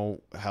don't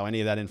know how any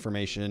of that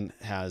information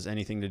has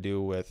anything to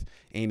do with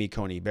Amy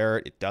Coney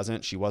Barrett. It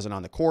doesn't. She wasn't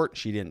on the court.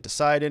 She didn't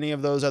decide any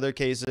of those other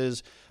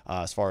cases.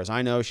 As far as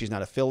I know, she's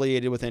not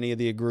affiliated with any of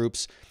the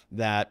groups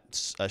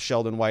that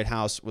Sheldon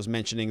Whitehouse was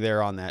mentioning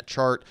there on that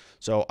chart.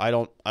 So I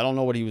don't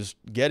know what he was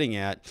getting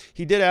at.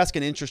 He did ask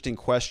an interesting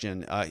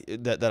question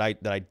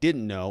that I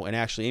didn't know, and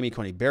actually Amy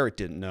Coney Barrett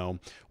didn't know,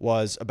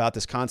 was about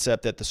this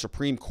concept that the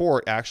Supreme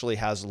Court actually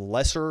has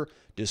lesser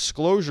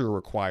disclosure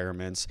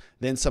requirements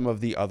than some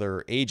of the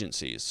other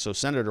agencies. So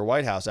Senator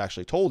Whitehouse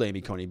actually told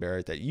Amy Coney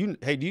Barrett that,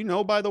 hey, do you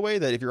know, by the way,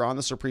 that if you're on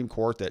the Supreme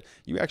Court that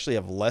you actually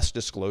have less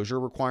disclosure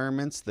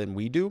requirements than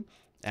we do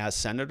as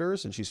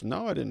senators? And she said,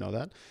 no, I didn't know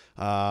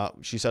that.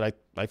 She said,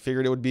 I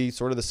figured it would be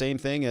sort of the same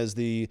thing as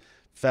the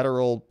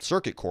federal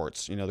circuit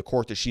courts, the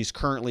court that she's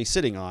currently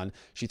sitting on.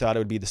 She thought it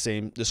would be the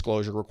same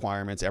disclosure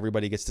requirements.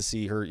 Everybody gets to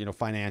see her,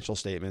 financial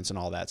statements and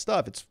all that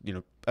stuff. It's,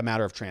 a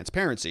matter of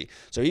transparency.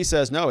 So he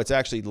says, no, it's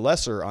actually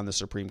lesser on the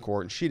Supreme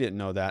Court, and she didn't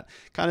know that.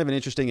 Kind of an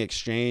interesting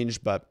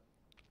exchange, but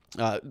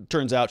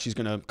turns out she's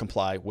going to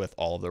comply with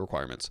all of the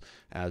requirements,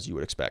 as you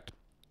would expect.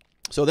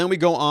 So then we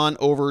go on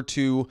over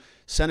to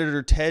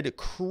Senator Ted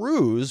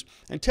Cruz.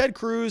 And Ted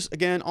Cruz,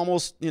 again,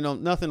 almost,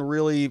 nothing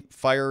really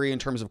fiery in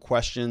terms of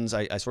questions.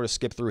 I sort of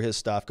skip through his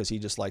stuff because he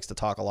just likes to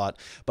talk a lot.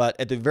 But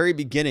at the very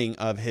beginning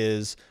of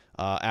his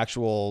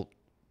actual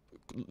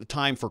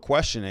time for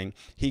questioning,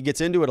 he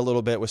gets into it a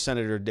little bit with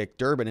Senator Dick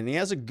Durbin, and he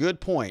has a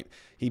good point.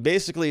 He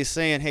basically is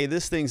saying, hey,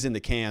 this thing's in the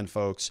can,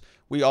 folks.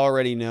 We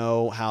already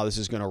know how this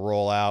is going to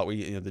roll out.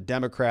 The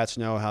Democrats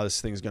know how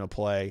this thing's going to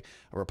play.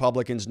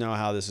 Republicans know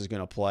how this is going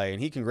to play.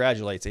 And he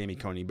congratulates Amy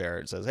Coney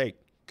Barrett, says, hey,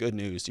 good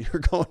news,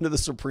 you're going to the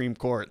Supreme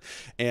Court.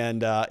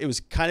 And it was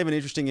kind of an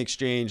interesting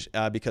exchange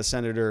because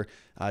Senator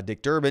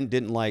Dick Durbin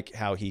didn't like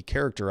how he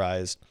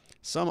characterized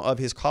some of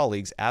his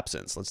colleagues'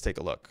 absence. Let's take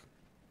a look.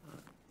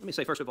 Let me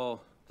say, first of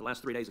all, the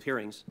last 3 days of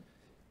hearings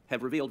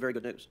have revealed very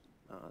good news.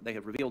 They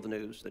have revealed the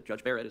news that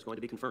Judge Barrett is going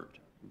to be confirmed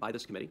by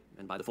this committee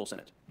and by the full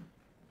Senate.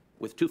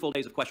 With 2 full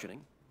days of questioning,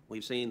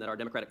 we've seen that our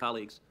Democratic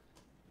colleagues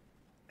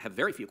have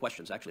very few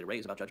questions actually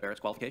raised about Judge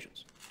Barrett's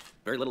qualifications.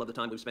 Very little of the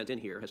time we've spent in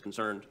here has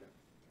concerned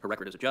her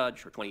record as a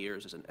judge, her 20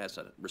 years as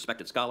a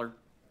respected scholar.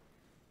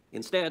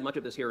 Instead, much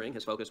of this hearing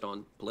has focused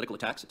on political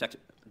attacks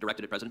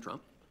directed at President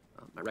Trump.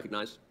 I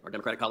recognize our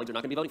Democratic colleagues are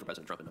not going to be voting for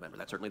President Trump in November.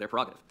 That's certainly their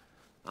prerogative.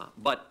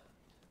 But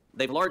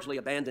they've largely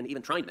abandoned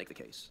even trying to make the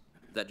case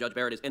that Judge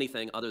Barrett is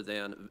anything other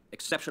than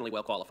exceptionally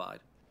well qualified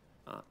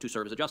to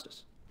serve as a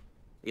justice.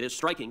 It is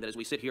striking that as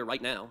we sit here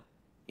right now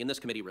in this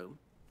committee room,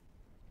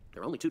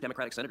 there are only 2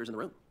 Democratic senators in the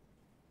room.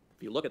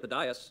 If you look at the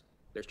dais,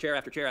 there's chair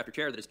after chair after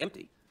chair that is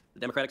empty. The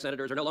Democratic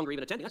senators are no longer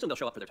even attending. I assume they'll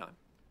show up for their time.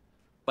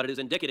 But it is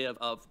indicative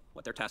of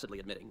what they're tacitly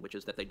admitting, which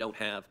is that they don't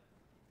have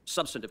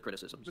substantive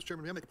criticisms. Mr.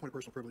 Chairman, may I make a point of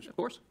personal privilege? Of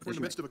course. We're in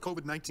the midst of a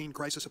COVID-19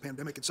 crisis, a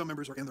pandemic, and some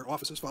members are in their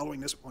offices following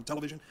this on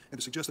television, and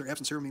to suggest their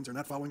absence here means they're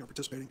not following or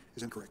participating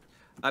is incorrect.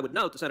 I would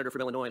note the senator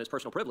from Illinois in his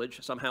personal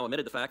privilege somehow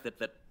omitted the fact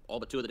that all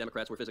but 2 of the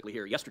Democrats were physically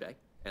here yesterday,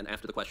 and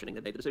after the questioning,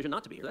 they made the decision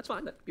not to be here. That's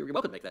fine. You're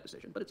welcome to make that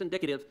decision. But it's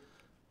indicative,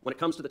 when it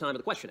comes to the time of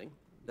the questioning,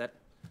 that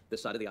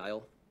this side of the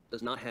aisle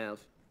does not have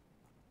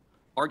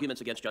arguments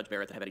against Judge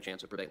Barrett that have any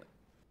chance of prevailing.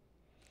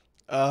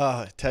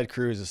 Ted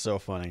Cruz is so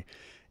funny.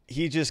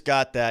 he just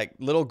got that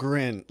little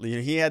grin.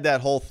 He had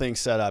that whole thing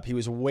set up. He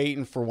was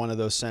waiting for one of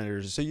those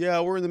senators to say, yeah,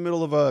 we're in the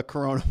middle of a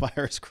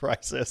coronavirus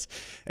crisis.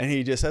 And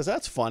he just says,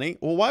 that's funny.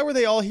 Well, why were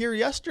they all here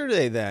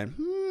yesterday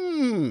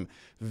then?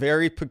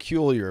 Very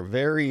peculiar,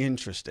 very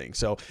interesting.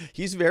 So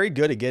he's very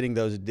good at getting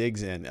those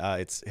digs in.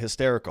 It's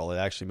hysterical. It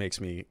actually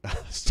makes me,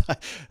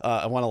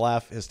 I want to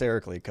laugh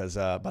hysterically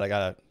but I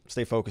got to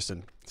stay focused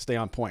and stay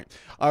on point.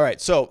 All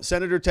right. So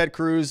Senator Ted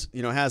Cruz,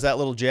 has that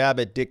little jab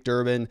at Dick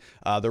Durbin.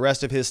 The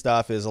rest of his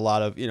stuff is a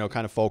lot of,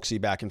 kind of folksy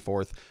back and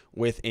forth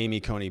with Amy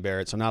Coney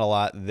Barrett. So not a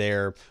lot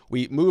there.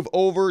 We move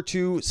over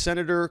to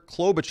Senator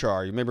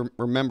Klobuchar. You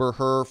remember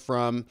her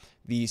from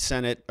the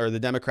Senate or the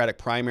Democratic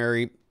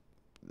primary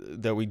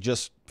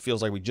that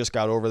feels like we just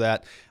got over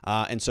that.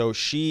 And so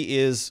she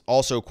is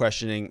also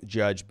questioning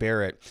Judge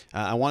Barrett.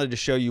 I wanted to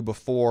show you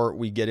before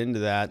we get into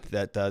that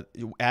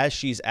as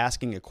she's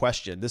asking a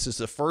question, this is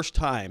the first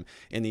time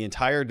in the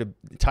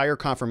entire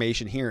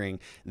confirmation hearing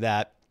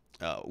that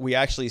we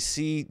actually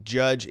see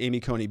Judge Amy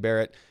Coney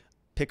Barrett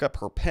pick up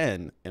her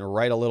pen and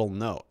write a little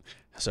note.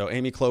 So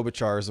Amy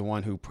Klobuchar is the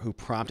one who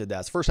prompted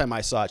that. It's the first time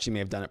I saw it. She may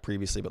have done it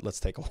previously, but let's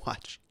take a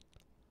watch.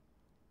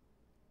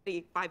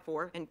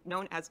 5-4 and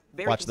known as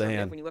very Watch the conservative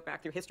hand. when you look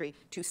back through history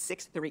to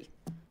 6-3,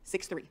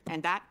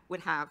 and that would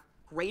have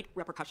great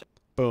repercussions.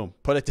 Boom,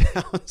 put it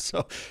down.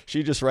 So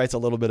she just writes a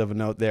little bit of a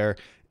note there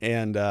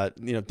and,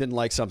 didn't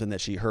like something that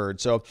she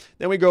heard. So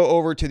then we go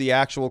over to the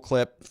actual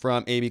clip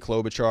from Amy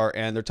Klobuchar,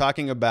 and they're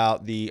talking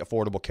about the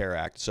Affordable Care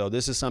Act. So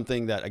this is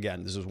something that,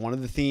 again, this is one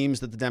of the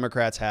themes that the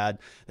Democrats had,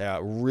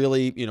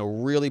 really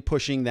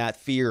pushing that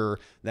fear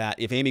that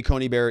if Amy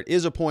Coney Barrett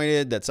is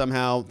appointed, that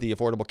somehow the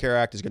Affordable Care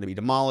Act is going to be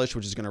demolished,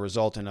 which is going to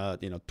result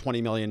in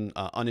 20 million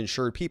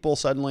uninsured people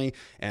suddenly,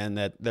 and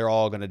that they're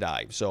all going to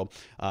die. So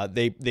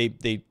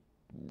they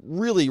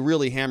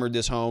really hammered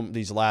this home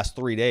these last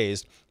 3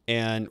 days,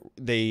 and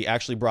they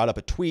actually brought up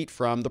a tweet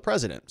from the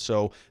president.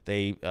 So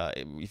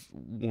when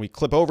we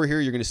clip over here,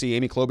 you're going to see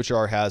Amy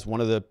Klobuchar has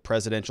one of the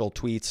presidential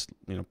tweets,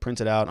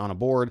 printed out on a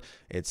board.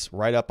 It's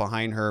right up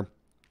behind her,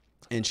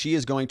 and she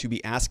is going to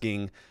be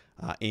asking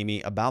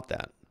Amy about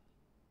that.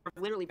 There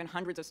have literally been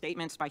hundreds of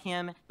statements by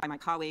him, by my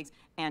colleagues,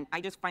 and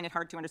I just find it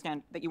hard to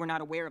understand that you were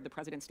not aware of the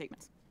president's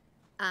statements.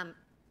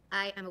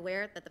 I am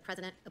aware that the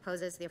president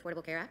opposes the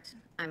Affordable Care Act.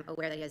 I'm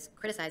aware that he has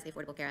criticized the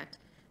Affordable Care Act.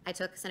 I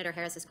took Senator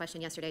Harris's question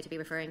yesterday to be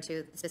referring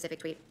to the specific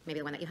tweet, maybe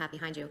the one that you have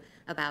behind you,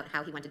 about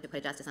how he wanted to put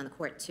a justice on the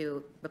court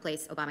to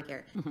replace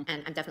Obamacare.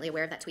 And I'm definitely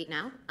aware of that tweet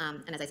now.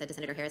 And as I said to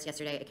Senator Harris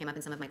yesterday, it came up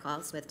in some of my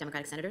calls with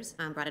Democratic senators,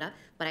 brought it up.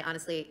 But I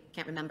honestly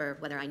can't remember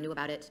whether I knew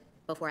about it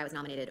before I was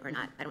nominated or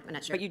not. I'm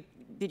not sure. But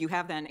did you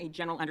have then a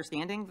general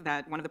understanding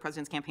that one of the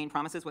president's campaign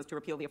promises was to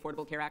repeal the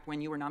Affordable Care Act when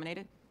you were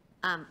nominated?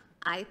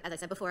 As I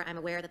said before, I'm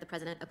aware that the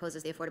president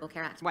opposes the Affordable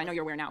Care Act. Well, I know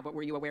you're aware now, but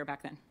were you aware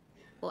back then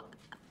Well,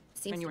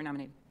 when you were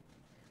nominated?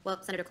 Well,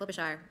 Senator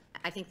Klobuchar,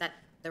 I think that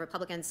the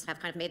Republicans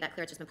have kind of made that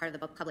clear. It's just been part of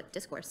the public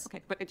discourse.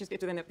 Okay, but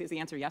then is the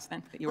answer yes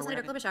then? That you were Well,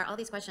 Senator aware of it? Klobuchar, all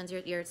these questions,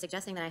 you're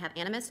suggesting that I have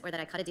animus or that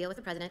I cut a deal with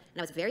the president,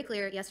 and I was very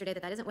clear yesterday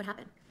that that isn't what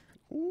happened.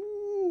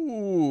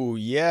 Ooh,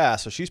 yeah.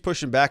 So she's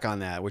pushing back on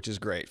that, which is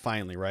great.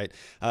 Finally, right?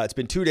 It's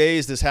been 2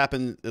 days. This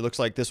happened. It looks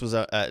like this was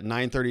at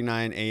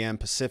 9:39 a.m.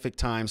 Pacific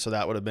time. So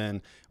that would have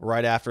been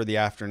right after the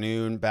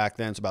afternoon back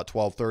then. It's about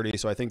 12:30.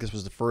 So I think this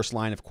was the first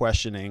line of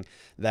questioning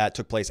that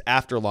took place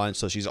after lunch.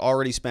 So she's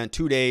already spent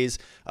 2 days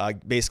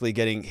basically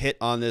getting hit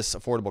on this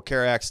Affordable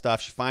Care Act stuff.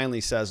 She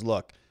finally says,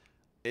 look,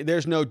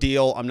 there's no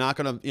deal. I'm not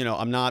going to,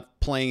 I'm not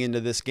playing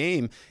into this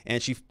game.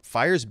 And she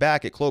fires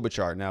back at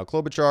Klobuchar. Now,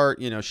 Klobuchar,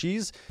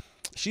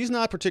 she's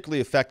not particularly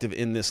effective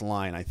in this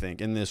line, I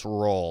think, in this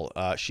role.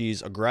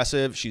 She's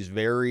aggressive. She's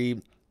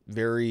very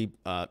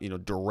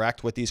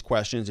direct with these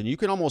questions, and you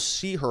can almost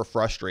see her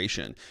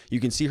frustration. You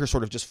can see her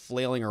sort of just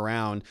flailing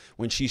around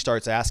when she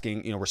starts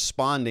asking,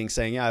 responding,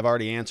 saying, yeah, I've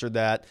already answered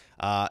that.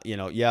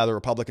 Yeah, the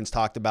Republicans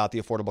talked about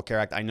the Affordable Care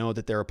Act. I know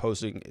that they're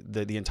opposing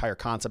the entire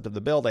concept of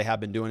the bill. They have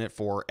been doing it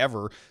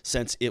forever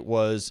since it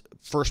was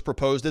first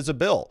proposed as a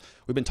bill.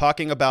 We've been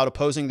talking about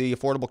opposing the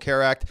Affordable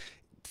Care Act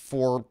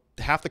for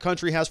half the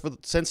country has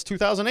since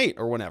 2008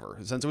 or whenever,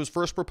 since it was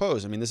first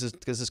proposed. I mean, this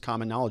is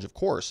common knowledge, of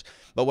course.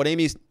 But what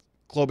Amy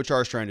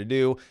Klobuchar is trying to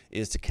do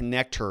is to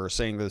connect her,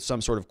 saying there's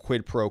some sort of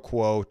quid pro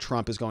quo.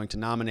 Trump is going to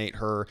nominate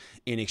her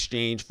in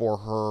exchange for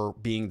her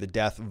being the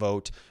death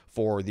vote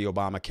for the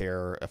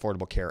Obamacare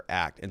Affordable Care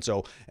Act. And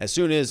so as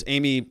soon as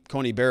Amy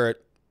Coney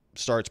Barrett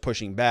starts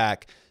pushing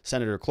back,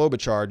 Senator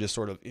Klobuchar just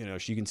sort of,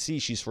 you can see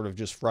she's sort of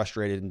just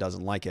frustrated and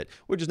doesn't like it,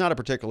 which is not a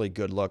particularly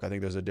good look. I think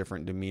there's a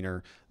different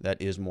demeanor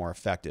that is more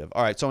effective.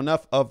 All right, so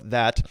enough of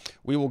that.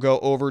 We will go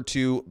over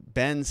to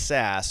Ben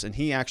Sasse, and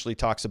he actually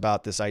talks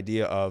about this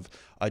idea of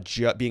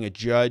being a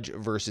judge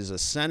versus a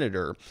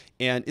senator.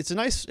 And it's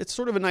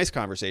sort of a nice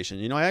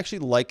conversation. I actually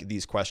like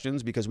these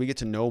questions because we get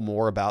to know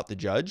more about the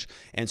judge.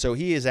 And so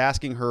he is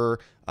asking her,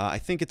 I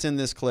think it's in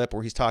this clip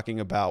where he's talking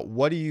about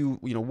what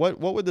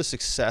would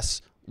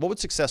success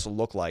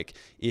look like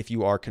if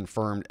you are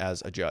confirmed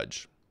as a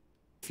judge?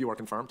 If you are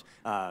confirmed,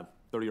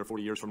 30 or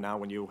 40 years from now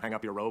when you hang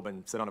up your robe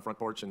and sit on a front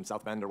porch in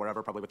South Bend or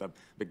wherever, probably with a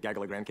big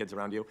gaggle of grandkids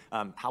around you,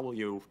 how will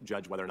you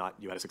judge whether or not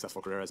you had a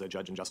successful career as a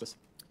judge and justice?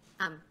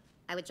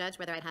 I would judge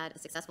whether I'd had a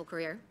successful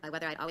career,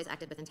 whether I'd always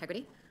acted with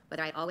integrity,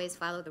 whether I'd always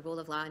followed the rule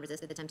of law and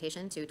resisted the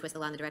temptation to twist the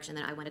law in the direction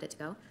that I wanted it to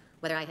go,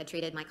 whether I had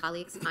treated my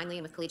colleagues kindly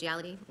and with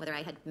collegiality, whether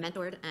I had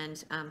mentored,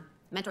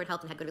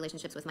 helped, and had good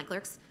relationships with my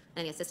clerks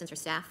and any assistants or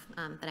staff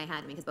that I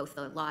had, because both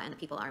the law and the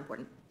people are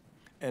important.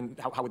 And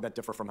how would that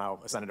differ from how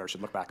a senator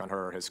should look back on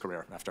her or his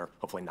career after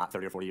hopefully not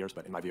 30 or 40 years,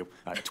 but in my view,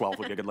 12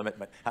 would be a good limit.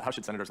 But how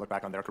should senators look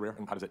back on their career,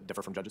 and how does it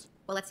differ from judges?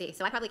 Well, let's see.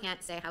 So I probably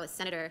can't say how a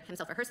senator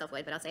himself or herself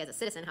would, but I'll say as a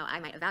citizen how I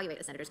might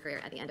evaluate a senator's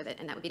career at the end of it,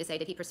 and that would be to say,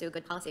 did he pursue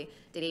good policy?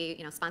 Did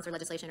he, sponsor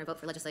legislation or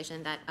vote for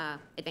legislation that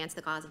advanced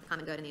the cause of the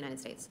common good in the United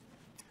States?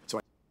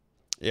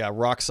 Yeah,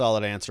 rock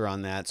solid answer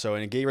on that. So,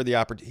 and it gave her the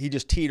opportunity. He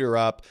just teed her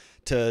up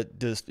to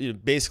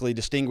basically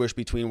distinguish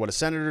between what a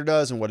senator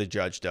does and what a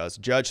judge does.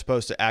 A judge is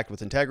supposed to act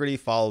with integrity,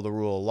 follow the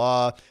rule of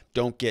law,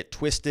 don't get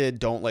twisted,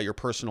 don't let your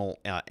personal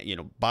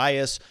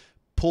bias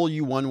pull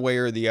you one way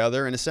or the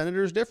other. And a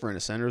senator is different.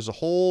 A senator is a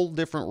whole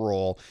different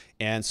role.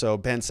 And so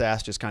Ben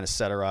Sasse just kind of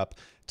set her up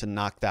to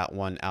knock that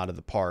one out of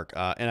the park.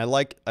 And I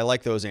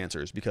like those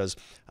answers because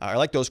I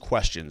like those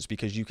questions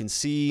because you can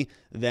see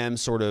them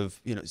sort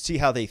of, see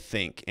how they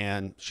think.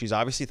 And she's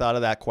obviously thought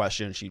of that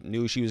question. She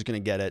knew she was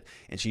going to get it.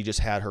 And she just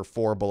had her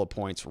 4 bullet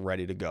points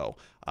ready to go.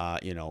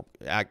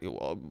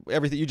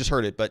 Everything, you just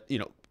heard it, but,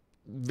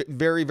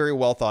 very, very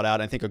well thought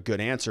out. I think a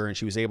good answer, and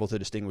she was able to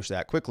distinguish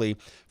that quickly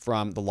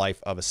from the life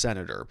of a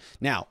senator.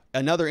 Now,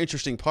 another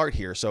interesting part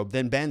here. So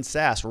then Ben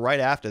Sasse, right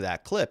after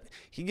that clip,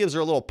 he gives her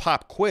a little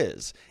pop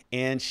quiz,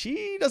 and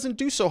she doesn't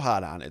do so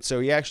hot on it. So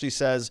he actually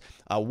says,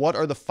 what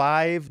are the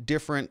 5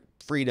 different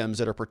freedoms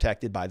that are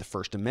protected by the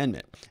First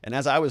Amendment? And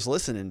as I was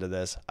listening to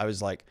this, I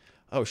was like,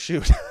 oh,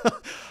 shoot.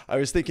 I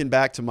was thinking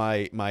back to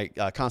my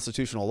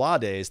constitutional law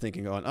days,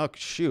 thinking, oh,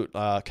 shoot,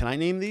 can I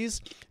name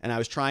these? And I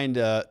was trying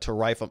to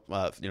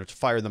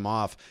fire them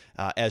off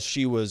as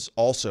she was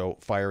also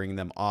firing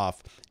them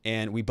off.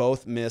 And we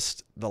both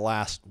missed the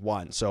last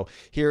one. So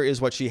here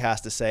is what she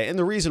has to say. And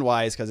the reason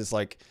why is because it's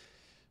like,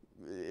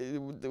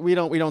 we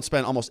don't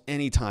spend almost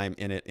any time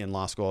in it in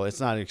law school. It's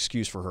not an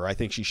excuse for her. I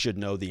think she should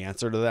know the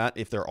answer to that.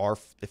 If there are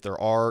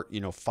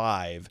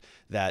 5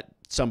 that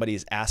somebody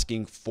is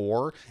asking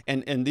for,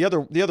 and the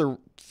other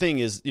thing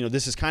is,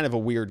 this is kind of a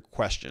weird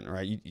question,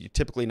 right? You're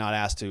typically not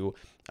asked to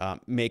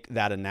make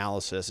that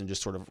analysis and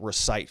just sort of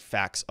recite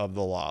facts of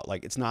the law.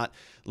 Like the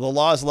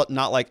law is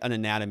not like an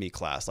anatomy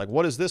class. Like,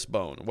 what is this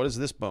bone? What is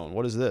this bone?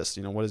 What is this?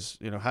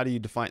 How do you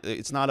define?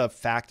 It's not a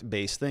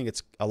fact-based thing.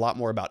 It's a lot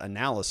more about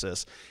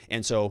analysis.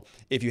 And so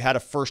if you had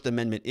a First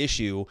Amendment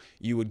issue,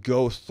 you would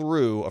go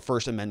through a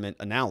First Amendment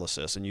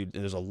analysis, and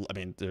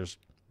there's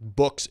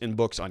books and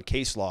books on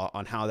case law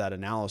on how that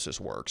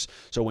analysis works.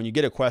 So when you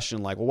get a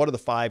question like, well, what are the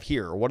 5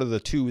 here? Or what are the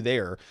 2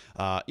 there?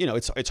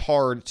 It's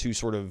hard to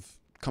sort of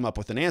come up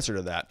with an answer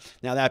to that.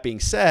 Now, that being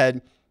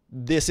said,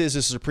 this is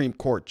a Supreme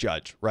Court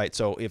judge, right?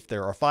 So if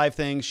there are 5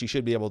 things, she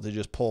should be able to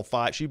just pull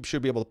 5. She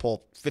should be able to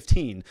pull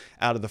 15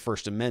 out of the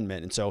First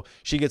Amendment. And so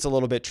she gets a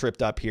little bit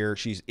tripped up here.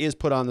 She is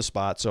put on the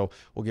spot. So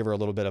we'll give her a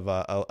little bit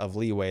of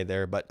leeway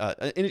there. But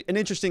an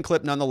interesting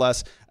clip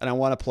nonetheless. And I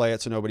want to play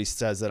it so nobody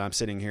says that I'm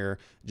sitting here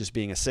just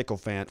being a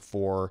sycophant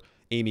for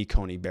Amy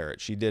Coney Barrett.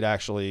 She did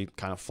actually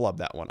kind of flub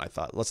that one, I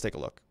thought. Let's take a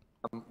look.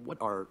 What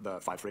are the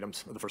 5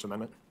 freedoms of the First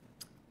Amendment?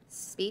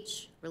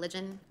 Speech,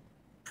 religion,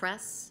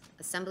 press,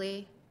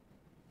 assembly.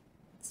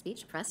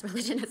 Speech, press,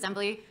 religion,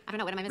 assembly. I don't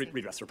know. What am I missing?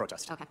 Redress or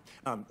protest. Okay.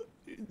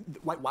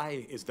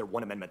 Why is there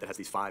one amendment that has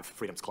these 5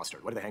 freedoms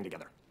clustered? Why do they hang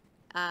together?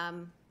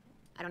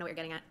 I don't know what you're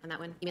getting at on that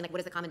one. You mean like what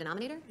is the common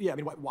denominator? Yeah, I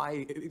mean,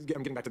 why? I'm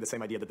getting back to the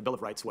same idea that the Bill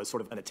of Rights was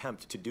sort of an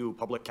attempt to do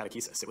public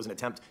catechesis. It was an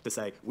attempt to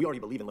say, we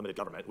already believe in limited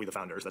government, we the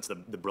founders. That's the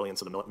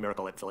brilliance of the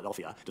miracle at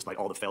Philadelphia, despite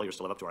all the failures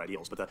to live up to our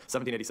ideals. But the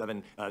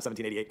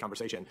 1788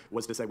 conversation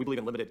was to say, we believe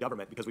in limited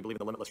government because we believe in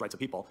the limitless rights of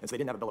people. And so they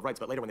didn't have a Bill of Rights,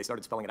 but later when they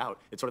started spelling it out,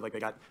 it's sort of like they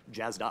got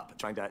jazzed up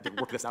trying to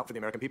work this out for the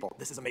American people.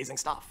 This is amazing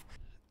stuff.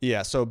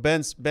 Yeah, so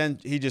Ben,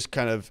 he just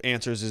kind of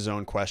answers his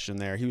own question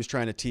there. He was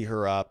trying to tee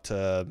her up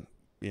to,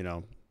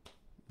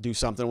 do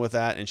something with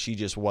that, and she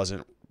just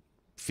wasn't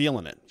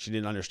feeling it. She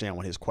didn't understand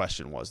what his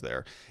question was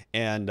there.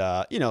 And,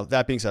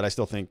 that being said, I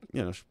still think,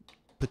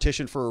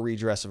 petition for a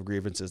redress of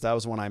grievances. That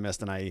was one I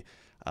missed, and I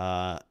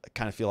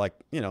kind of feel like,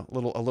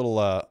 a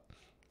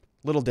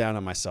little down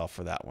on myself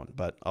for that one,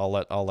 but I'll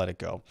let it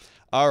go.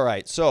 All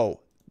right,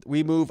 so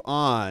we move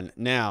on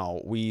now.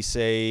 We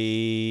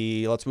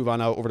say, let's move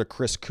on over to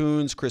Chris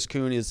Coons. Chris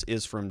Coons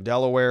is from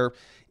Delaware,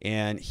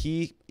 and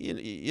he's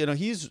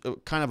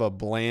kind of a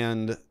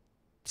bland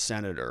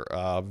senator,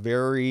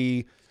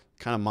 very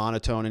kind of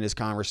monotone in his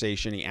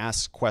conversation. He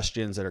asks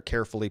questions that are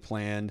carefully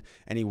planned,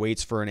 and he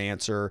waits for an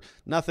answer.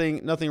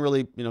 Nothing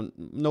really,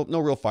 no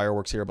real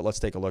fireworks here, but let's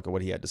take a look at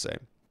what he had to say.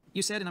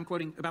 You said, and I'm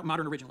quoting, about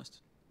modern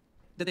originalists,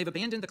 that they've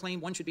abandoned the claim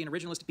one should be an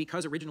originalist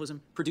because originalism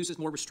produces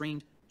more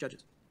restrained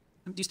judges.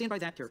 Do you stand by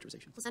that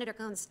characterization? Well, Senator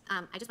Coons,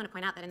 I just want to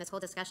point out that in this whole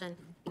discussion,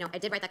 I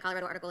did write that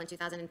Colorado article in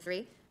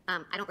 2003,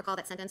 I don't recall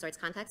that sentence or its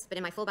context, but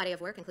in my full body of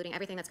work, including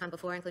everything that's come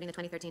before, including the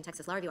 2013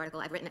 Texas Law Review article,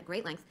 I've written at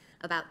great length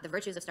about the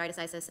virtues of stare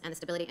decisis and the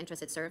stability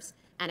interest it serves.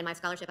 And in my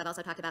scholarship, I've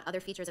also talked about other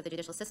features of the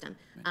judicial system.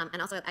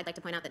 And also, I'd like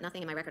to point out that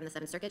nothing in my record in the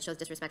Seventh Circuit shows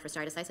disrespect for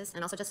stare decisis.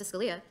 And also, Justice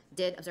Scalia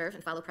did observe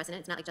and follow precedent.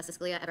 It's not like Justice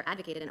Scalia ever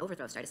advocated an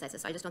overthrow of stare decisis.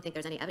 So I just don't think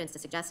there's any evidence to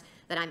suggest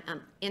that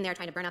I'm in there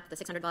trying to burn up the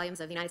 600 volumes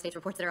of United States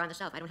reports that are on the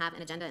shelf. I don't have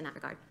an agenda in that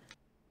regard.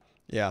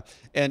 Yeah,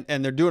 and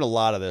they're doing a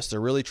lot of this.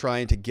 They're really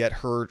trying to get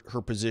her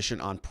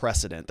position on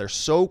precedent. They're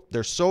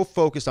so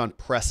focused on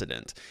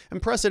precedent. And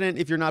precedent,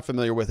 if you're not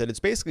familiar with it, it's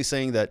basically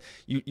saying that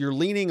you're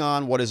leaning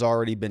on what has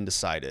already been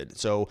decided.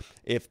 So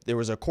if there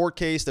was a court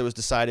case that was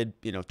decided,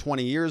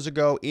 20 years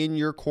ago in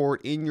your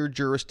court, in your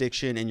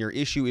jurisdiction, and your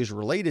issue is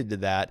related to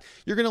that,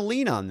 you're going to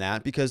lean on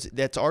that because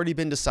that's already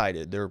been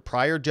decided. There are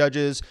prior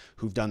judges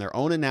who've done their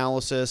own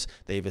analysis.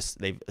 They've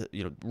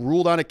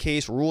ruled on a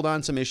case, ruled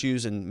on some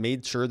issues, and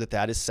made sure that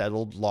that is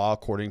settled law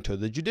according to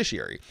the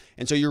judiciary.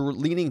 And so you're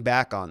leaning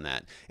back on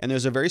that. And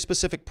there's a very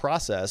specific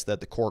process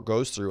that the court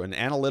goes through, an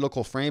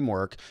analytical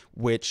framework,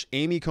 which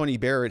Amy Coney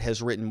Barrett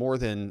has written more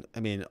than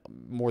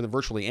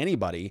virtually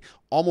anybody.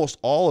 Almost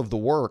all of the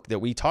work that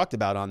we talked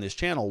about on this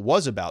channel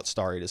was about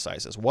stare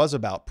decisis, was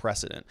about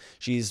precedent.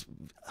 She's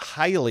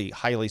highly,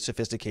 highly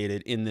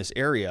sophisticated in this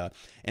area.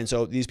 And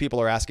so these people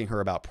are asking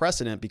her about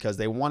precedent because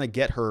they want to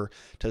get her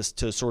to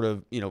sort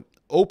of,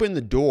 open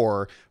the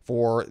door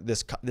for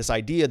this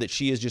idea that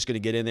she is just going to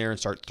get in there and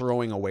start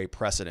throwing away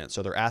precedent.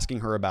 So they're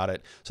asking her about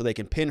it so they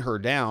can pin her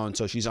down.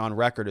 So she's on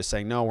record as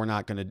saying, no, we're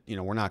not going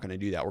to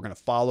do that. We're going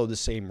to follow the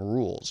same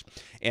rules.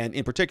 And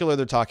in particular,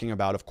 they're talking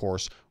about, of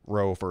course,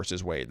 Roe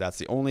versus Wade. That's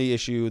the only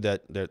issue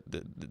that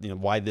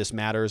why this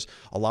matters.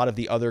 A lot of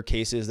the other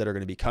cases that are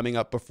going to be coming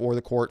up before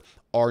the court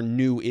are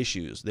new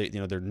issues.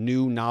 They're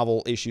new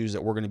novel issues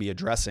that we're going to be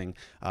addressing,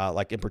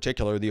 like in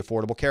particular the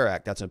Affordable Care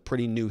Act. That's a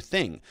pretty new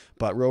thing.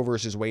 But Roe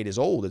versus Wade is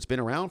old. It's been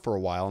around for a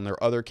while, and there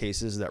are other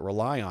cases that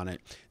rely on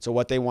it. So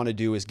what they want to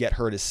do is get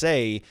her to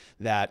say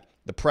that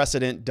the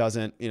precedent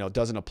doesn't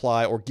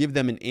apply, or give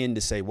them an in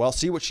to say, well,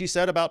 see what she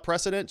said about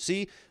precedent?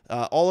 See,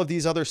 all of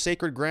these other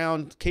sacred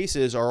ground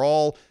cases they're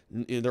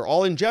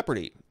all in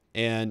jeopardy.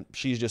 And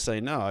she's just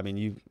saying, no,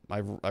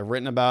 I've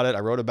written about it. I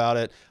wrote about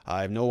it.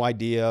 I have no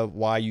idea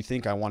why you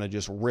think I want to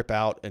just rip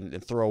out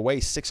and throw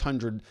away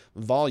 600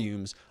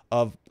 volumes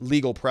of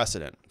legal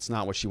precedent. It's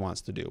not what she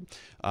wants to do.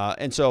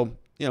 And so,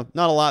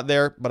 not a lot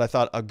there, but I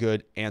thought a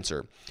good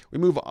answer. We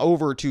move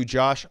over to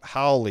Josh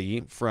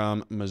Hawley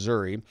from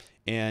Missouri,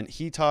 and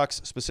he talks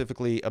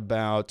specifically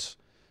about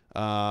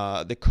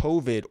the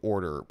COVID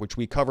order, which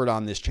we covered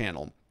on this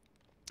channel.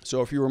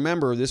 So if you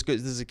remember, this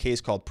is a case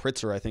called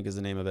Pritzker, I think is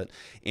the name of it.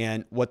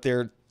 And what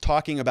they're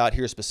talking about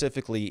here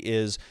specifically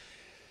is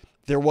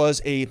there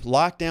was a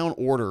lockdown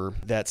order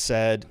that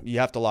said you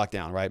have to lock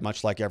down, right?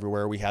 Much like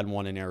everywhere, we had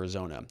one in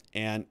Arizona.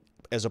 And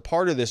as a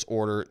part of this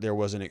order, there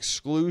was an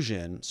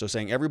exclusion. So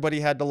saying everybody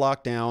had to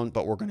lock down,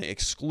 but we're going to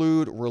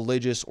exclude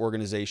religious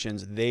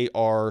organizations. They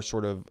are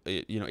sort of,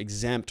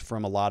 exempt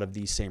from a lot of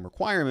these same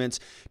requirements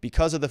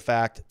because of the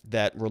fact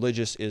that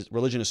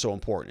religion is so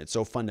important. It's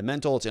so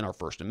fundamental. It's in our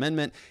First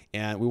Amendment,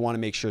 and we want to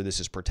make sure this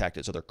is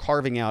protected. So they're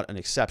carving out an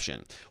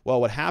exception.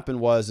 Well, what happened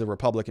was the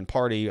Republican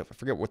Party, I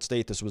forget what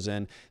state this was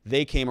in,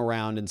 they came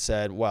around and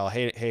said, well,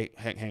 hey,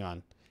 hang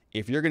on.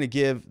 If you're going to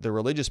give the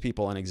religious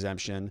people an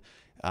exemption,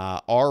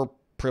 our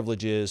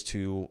privileges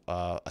to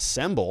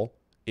assemble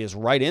is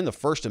right in the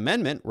First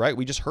Amendment, right?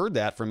 We just heard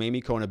that from Amy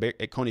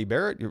Coney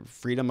Barrett,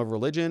 freedom of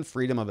religion,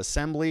 freedom of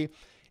assembly.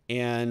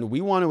 And we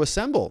want to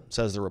assemble,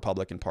 says the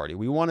Republican Party.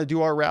 We want to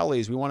do our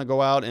rallies. We want to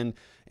go out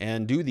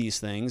and do these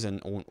things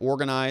and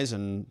organize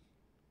and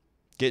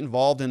get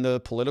involved in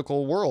the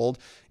political world.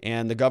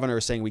 And the governor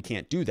is saying we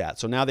can't do that.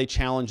 So now they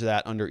challenge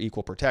that under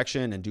equal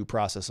protection and due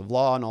process of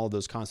law and all of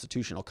those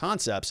constitutional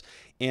concepts.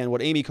 And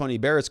what Amy Coney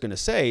Barrett's going to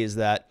say is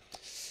that,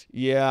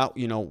 yeah,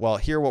 well,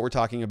 here what we're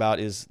talking about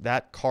is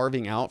that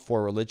carving out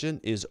for religion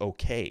is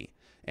okay.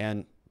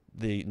 And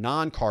the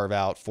non-carve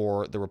out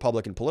for the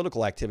Republican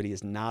political activity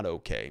is not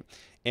okay.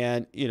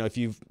 And, if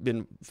you've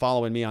been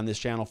following me on this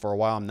channel for a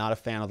while, I'm not a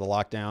fan of the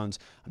lockdowns.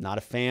 I'm not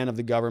a fan of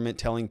the government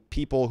telling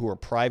people who are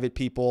private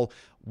people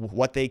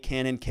what they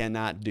can and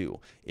cannot do.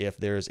 If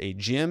there's a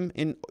gym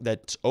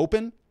that's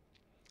open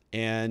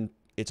and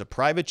it's a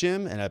private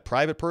gym and a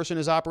private person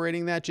is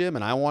operating that gym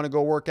and I want to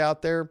go work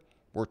out there,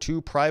 we're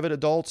two private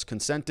adults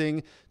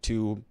consenting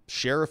to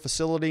share a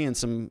facility and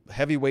some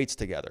heavy weights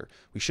together.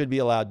 We should be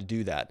allowed to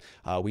do that.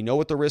 We know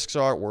what the risks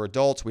are. We're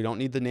adults. We don't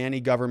need the nanny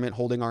government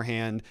holding our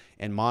hand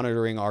and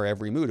monitoring our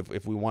every move.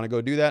 If we want to go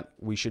do that,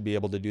 we should be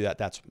able to do that.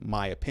 That's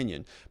my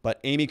opinion.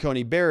 But Amy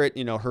Coney Barrett,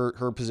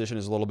 her position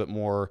is a little bit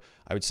more,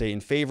 I would say, in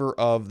favor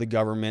of the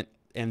government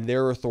and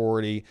their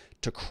authority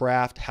to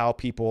craft how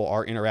people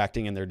are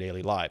interacting in their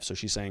daily lives. So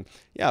she's saying,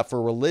 yeah, for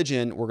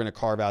religion, we're going to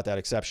carve out that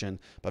exception,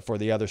 but for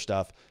the other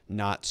stuff,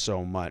 not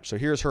so much. So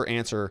here's her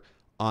answer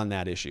on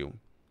that issue.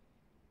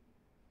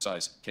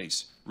 exercise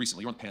case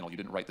recently. You're on the panel. You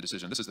didn't write the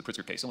decision. This is the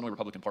Pritzker case. Illinois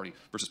Republican Party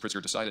versus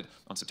Pritzker, decided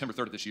on September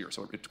 3rd of this year,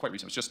 so it's quite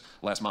recent. It was just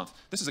last month.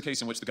 This is a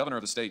case in which the governor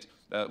of the state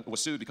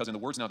was sued because, in the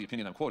words now of the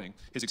opinion I'm quoting,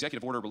 his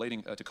executive order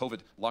relating to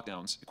COVID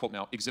lockdowns, quote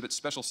now, exhibits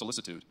special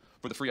solicitude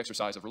for the free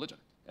exercise of religion.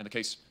 And the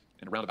case,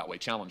 in a roundabout way,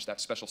 challenged that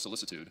special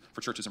solicitude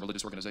for churches and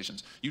religious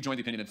organizations. You joined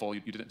the opinion in full.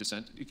 You didn't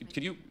dissent.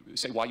 Can you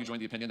say why you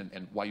joined the opinion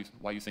and why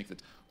you think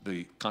that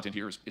the content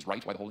here is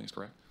right, why the holding is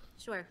correct?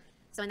 Sure.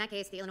 So in that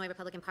case, the Illinois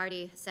Republican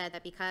Party said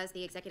that because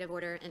the executive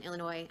order in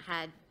Illinois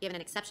had given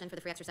an exception for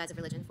the free exercise of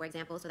religion, for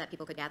example, so that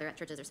people could gather at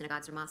churches or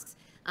synagogues or mosques,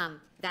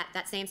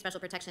 that same special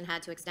protection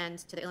had to extend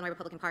to the Illinois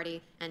Republican Party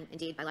and,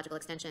 indeed, by logical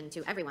extension,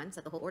 to everyone, so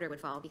that the whole order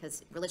would fall,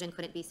 because religion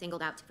couldn't be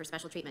singled out for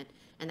special treatment,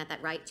 and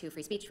that right to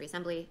free speech, free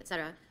assembly, et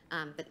cetera,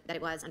 that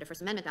it was, under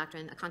First Amendment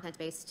doctrine, a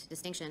content-based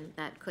distinction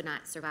that could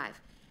not survive.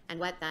 And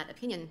what that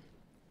opinion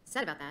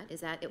said about that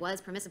is that it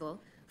was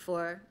permissible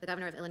for the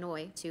governor of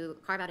Illinois to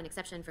carve out an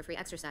exception for free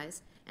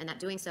exercise, and that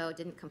doing so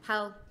didn't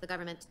compel the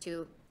government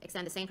to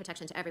extend the same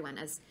protection to everyone.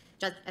 As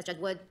Judge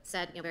Wood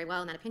said, very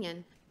well in that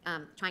opinion,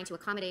 trying to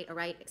accommodate a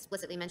right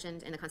explicitly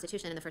mentioned in the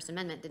Constitution and the First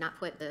Amendment did not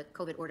put the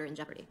COVID order in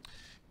jeopardy.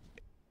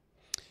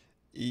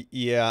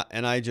 Yeah,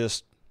 and I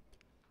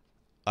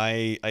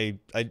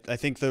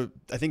think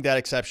that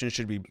exception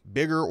should be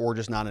bigger, or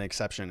just not an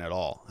exception at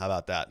all. How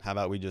about that? How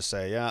about we just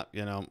say, yeah,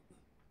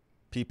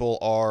 people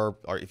are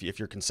if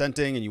you're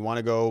consenting and you want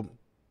to go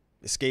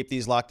escape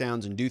these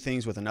lockdowns and do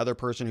things with another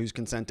person who's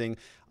consenting,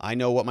 I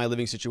know what my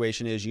living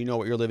situation is. You know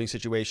what your living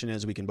situation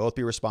is. We can both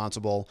be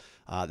responsible.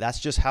 That's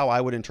just how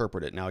I would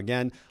interpret it. Now,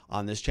 again,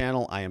 on this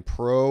channel, I am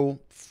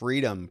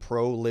pro-freedom,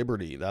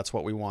 pro-liberty. That's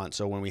what we want.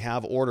 So when we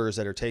have orders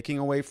that are taking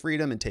away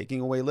freedom and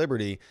taking away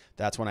liberty,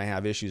 that's when I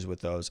have issues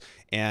with those.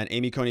 And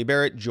Amy Coney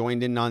Barrett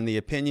joined in on the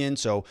opinion.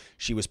 So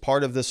she was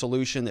part of the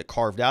solution that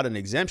carved out an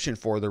exemption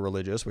for the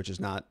religious, which is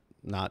not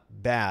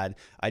bad.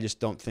 I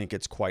just don't think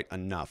it's quite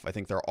enough. I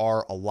think there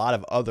are a lot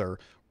of other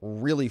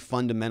really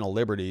fundamental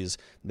liberties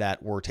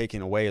that were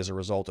taken away as a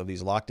result of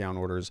these lockdown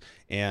orders,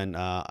 and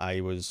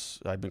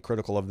I've been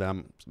critical of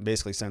them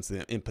basically since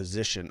the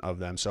imposition of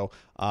them. So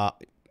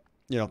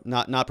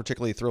not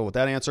particularly thrilled with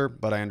that answer,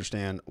 but I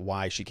understand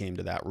why she came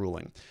to that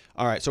ruling.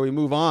 All right, so we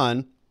move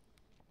on.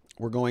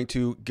 We're going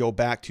to go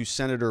back to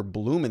Senator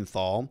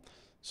Blumenthal.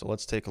 So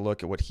let's take a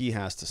look at what he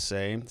has to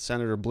say.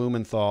 Senator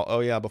Blumenthal. Oh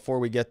yeah, before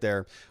we get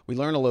there, we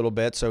learn a little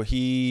bit. So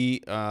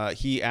he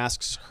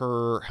asks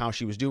her how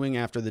she was doing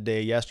after the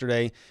day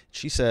yesterday.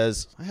 She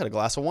says, "I had a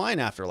glass of wine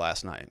after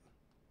last night."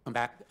 Come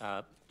back,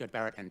 Judge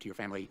Barrett, and to your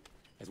family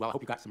as well. I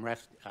hope you got some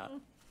rest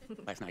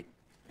last night.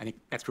 I think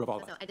that's true of all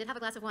of us. So I did have a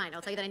glass of wine.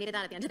 I'll tell you that I needed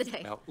that at the end of the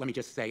day. Well, let me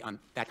just say, on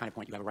that kind of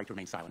point, you have a right to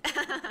remain silent.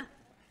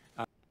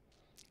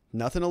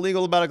 Nothing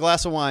illegal about a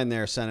glass of wine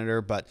there,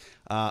 Senator, but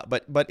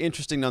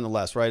interesting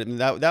nonetheless, right? I mean,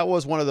 that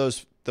was one of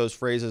those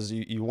phrases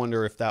you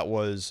wonder if that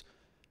was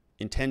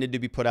intended to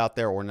be put out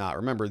there or not.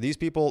 Remember, these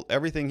people,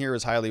 everything here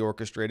is highly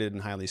orchestrated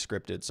and highly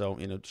scripted. So,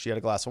 she had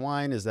a glass of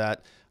wine. Is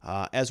that,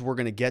 as we're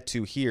going to get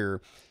to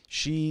here,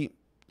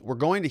 we're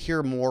going to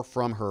hear more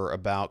from her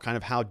about kind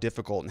of how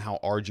difficult and how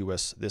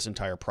arduous this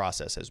entire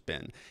process has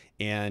been.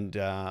 And,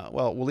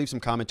 we'll leave some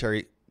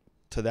commentary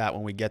to that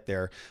when we get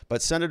there.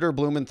 But Senator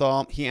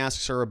Blumenthal, he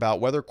asks her about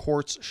whether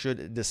courts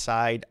should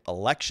decide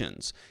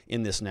elections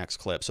in this next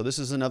clip. So this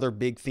is another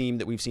big theme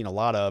that we've seen a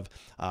lot of.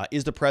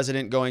 Is the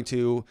president going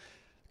to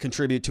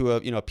contribute to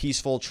a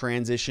peaceful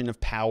transition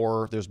of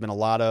power? There's been a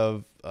lot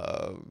of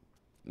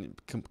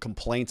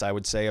complaints, I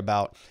would say,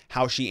 about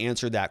how she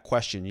answered that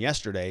question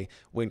yesterday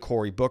when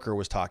Cory Booker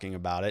was talking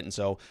about it. And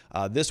so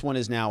this one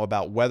is now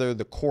about whether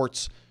the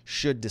courts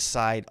should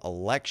decide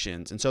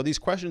elections. And so these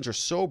questions are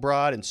so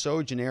broad and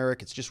so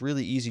generic, it's just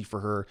really easy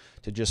for her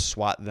to just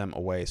swat them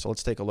away. So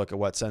let's take a look at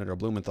what Senator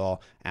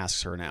Blumenthal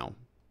asks her now.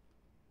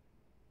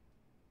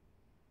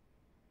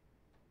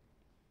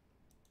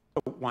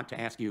 I want to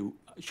ask you,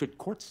 should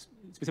courts,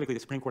 specifically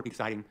the Supreme Court, be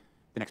deciding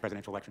the next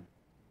presidential election?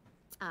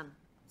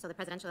 So the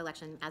presidential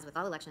election, as with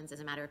all elections, is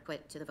a matter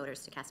put to the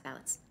voters to cast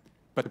ballots.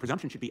 But the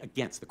presumption should be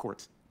against the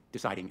courts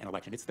deciding an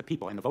election. It's the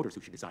people and the voters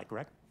who should decide,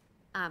 correct?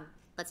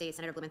 Let's see,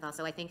 Senator Blumenthal.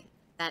 So I think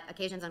that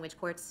occasions on which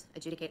courts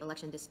adjudicate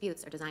election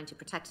disputes are designed to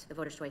protect the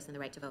voter's choice and the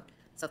right to vote.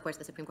 So, of course,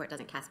 the Supreme Court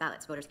doesn't cast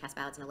ballots. Voters cast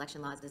ballots, and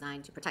election law is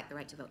designed to protect the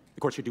right to vote.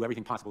 The courts should do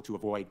everything possible to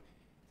avoid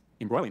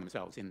embroiling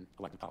themselves in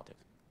elected politics.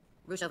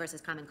 Russo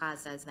versus Common Cause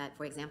says that,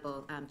 for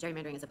example,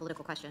 gerrymandering is a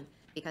political question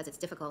because it's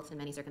difficult in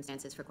many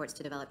circumstances for courts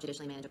to develop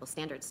judicially manageable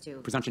standards to...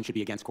 Presumption should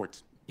be against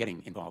courts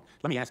getting involved.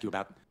 Let me ask you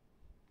about...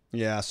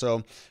 Yeah,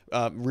 so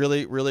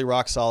really, really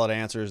rock solid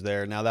answers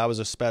there. Now, that was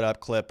a sped up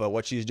clip, but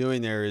what she's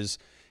doing there is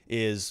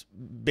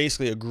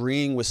basically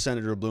agreeing with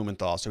Senator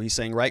Blumenthal. So he's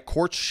saying, right,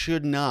 courts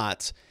should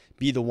not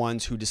be the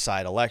ones who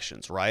decide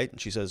elections, right?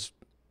 And she says,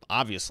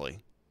 obviously.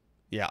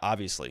 Yeah,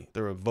 obviously.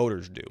 The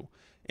voters do.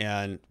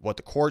 And what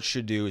the courts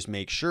should do is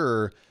make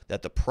sure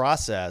that the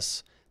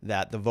process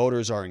that the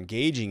voters are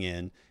engaging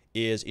in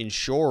is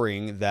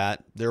ensuring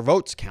that their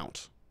votes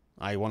count.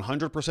 I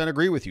 100%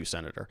 agree with you,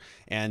 Senator.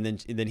 And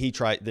then he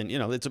tried, then, you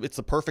know, it's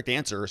the perfect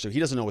answer. So he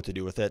doesn't know what to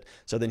do with it.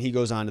 So then he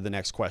goes on to the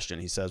next question.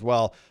 He says,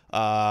 well,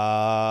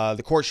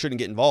 the court shouldn't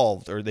get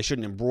involved, or they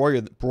shouldn't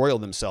embroil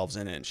themselves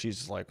in it. And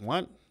she's like,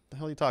 what the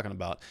hell are you talking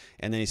about?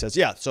 And then he says,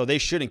 yeah, so they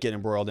shouldn't get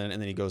embroiled in it.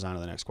 And then he goes on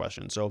to the next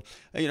question. So,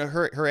 you know,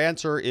 her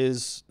answer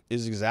is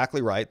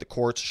exactly right. The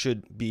courts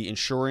should be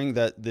ensuring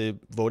that the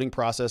voting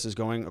process is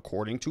going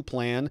according to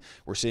plan.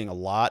 We're seeing a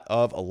lot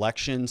of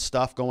election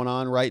stuff going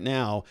on right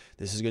now.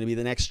 This is going to be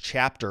the next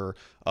chapter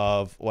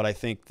of what I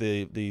think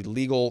the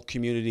legal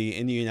community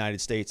in the United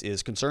States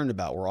is concerned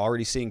about. We're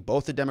already seeing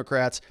both the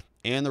Democrats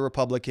and the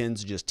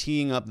Republicans just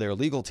teeing up their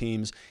legal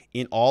teams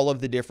in all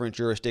of the different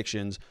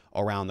jurisdictions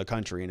around the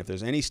country. And if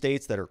there's any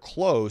states that are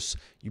close,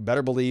 you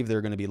better believe there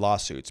are going to be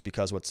lawsuits,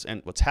 because what's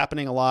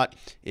happening a lot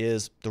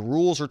is the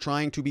rules are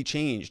trying to be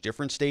changed.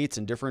 Different states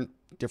and different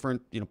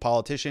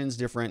politicians,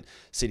 different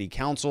city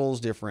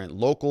councils, different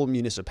local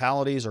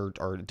municipalities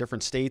or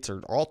different states are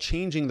all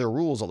changing their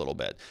rules a little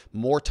bit.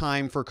 More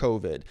time for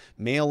COVID,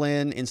 mail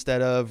in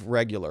instead of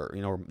regular,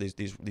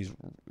 these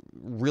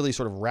really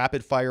sort of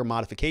rapid fire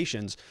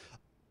modifications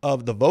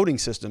of the voting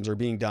systems are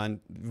being done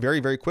very,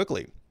 very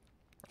quickly.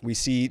 We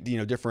see,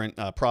 different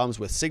problems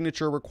with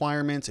signature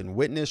requirements and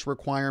witness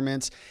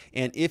requirements.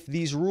 And if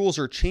these rules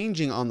are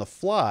changing on the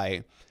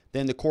fly,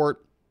 then the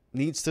court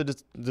needs to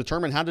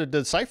determine how to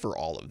decipher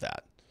all of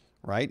that,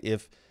 right?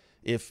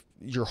 If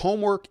your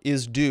homework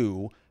is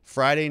due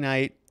Friday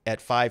night at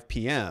 5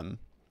 p.m.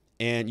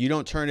 and you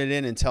don't turn it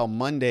in until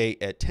Monday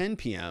at 10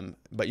 p.m.,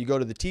 but you go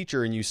to the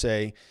teacher and you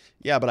say,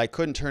 yeah, but I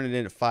couldn't turn it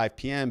in at 5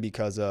 p.m.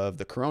 because of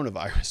the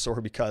coronavirus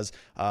or because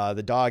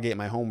the dog ate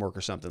my homework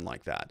or something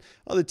like that.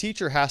 Well, the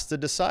teacher has to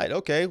decide,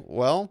 okay,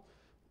 well,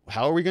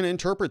 how are we going to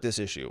interpret this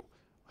issue?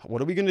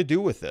 What are we going to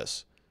do with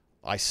this?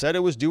 I said it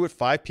was due at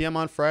 5 p.m.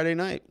 on Friday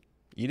night.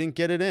 You didn't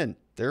get it in.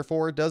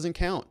 Therefore, it doesn't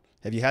count.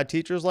 Have you had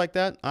teachers like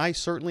that? I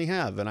certainly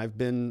have. And I've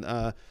been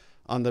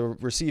on the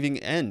receiving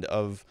end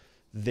of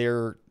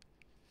their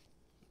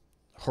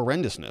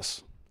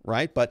horrendousness,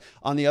 right? But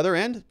on the other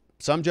end,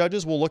 some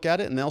judges will look at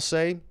it and they'll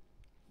say,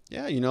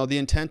 yeah, the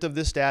intent of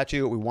this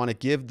statute, we want to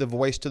give the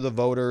voice to the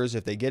voters.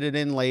 If they get it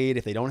in late,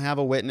 if they don't have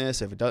a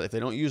witness, if they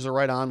don't use the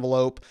right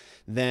envelope,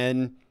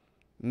 then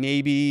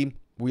maybe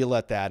we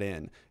let that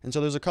in. And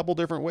so there's a couple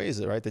different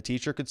ways, right? The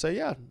teacher could say,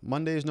 yeah,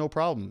 Monday is no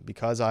problem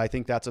because I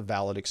think that's a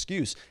valid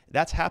excuse.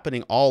 That's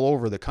happening all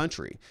over the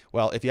country.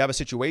 Well, if you have a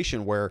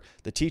situation where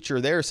the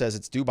teacher there says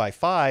it's due by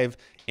 5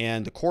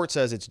 and the court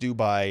says it's due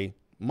by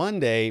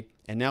Monday,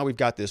 and now we've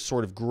got this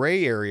sort of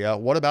gray area.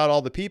 What about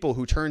all the people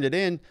who turned it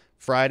in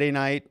Friday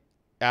night,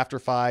 after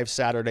 5,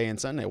 Saturday, and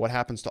Sunday? What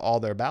happens to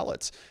all their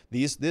ballots?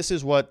 This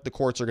is what the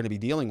courts are going to be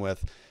dealing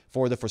with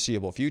for the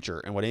foreseeable future.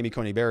 And what Amy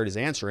Coney Barrett is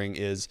answering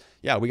is,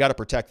 yeah, we got to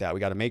protect that. We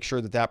got to make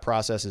sure that that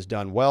process is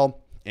done well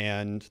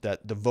and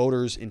that the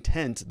voters'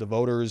 intent, the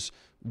voters'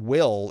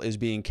 will is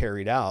being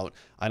carried out.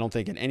 I don't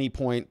think at any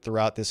point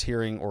throughout this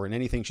hearing or in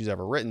anything she's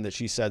ever written that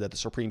she said that the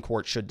Supreme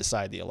Court should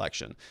decide the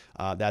election.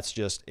 That's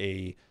just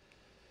a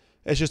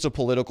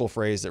political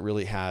phrase that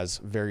really has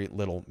very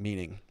little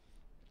meaning.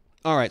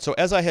 All right, so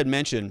as I had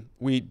mentioned,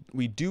 we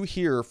do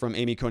hear from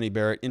Amy Coney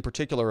Barrett in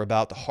particular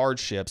about the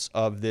hardships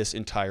of this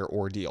entire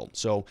ordeal.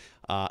 So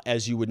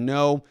as you would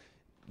know,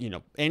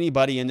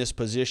 anybody in this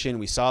position,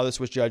 we saw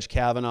this with Judge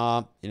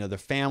Kavanaugh, the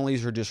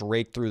families are just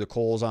raked through the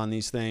coals on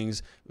these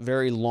things.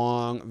 Very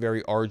long,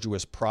 very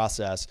arduous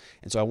process.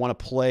 And so I want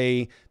to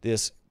play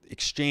this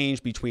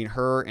exchange between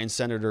her and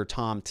Senator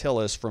Thom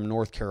Tillis from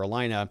North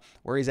Carolina,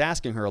 where he's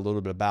asking her a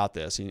little bit about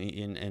this.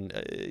 And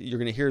you're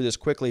going to hear this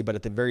quickly, but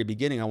at the very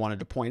beginning, I wanted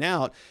to point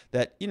out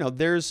that,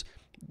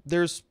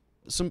 there's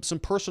some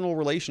personal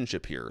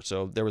relationship here.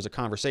 So there was a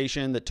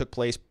conversation that took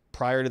place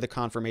prior to the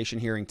confirmation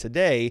hearing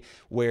today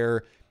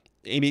where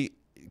Amy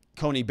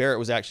Coney Barrett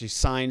was actually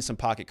signed some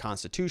pocket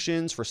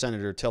constitutions for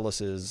Senator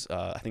Tillis's,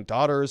 I think,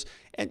 daughters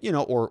and,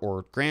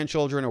 or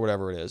grandchildren or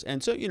whatever it is.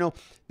 And so,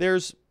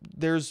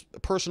 there's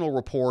personal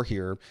rapport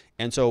here.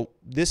 And so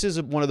this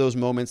is one of those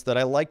moments that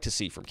I like to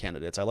see from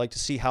candidates. I like to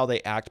see how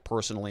they act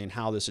personally and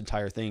how this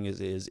entire thing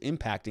is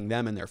impacting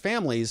them and their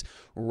families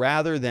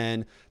rather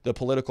than the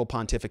political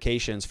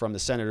pontifications from the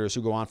senators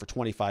who go on for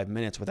 25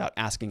 minutes without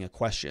asking a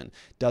question.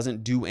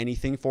 Doesn't do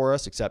anything for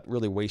us except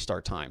really waste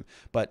our time.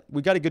 But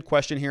we got a good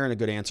question here and a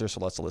good answer, so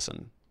let's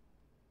listen.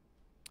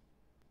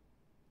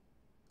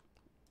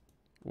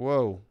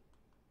 Whoa.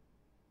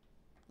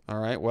 All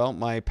right, well,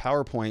 my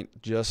PowerPoint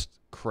just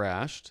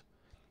crashed,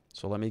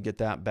 so let me get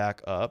that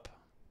back up.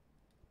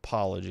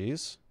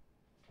 Apologies.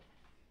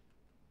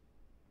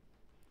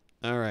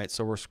 All right,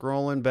 so we're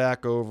scrolling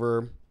back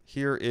over.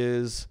 Here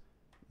is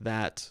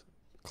that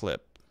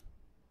clip.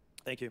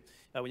 Thank you.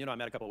 Well, I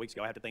met a couple of weeks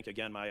ago. I have to thank you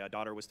again. My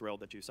daughter was thrilled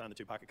that you signed the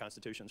 2 pocket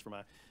constitutions for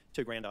my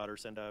 2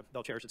 granddaughters, and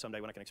they'll cherish it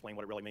someday when I can explain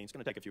what it really means. It's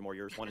going to take a few more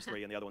years. One is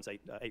 3, and the other one's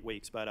 8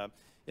 weeks. But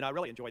I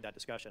really enjoyed that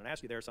discussion. And I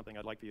ask you there's something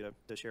I'd like for you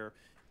to share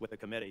with the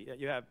committee.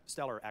 You have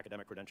stellar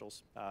academic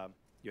credentials.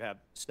 You have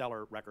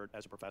stellar record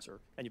as a professor,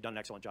 and you've done an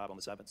excellent job on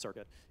the 7th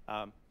Circuit.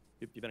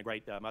 you've been a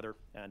great mother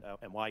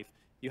and wife.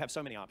 You have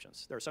so many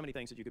options. There are so many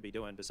things that you could be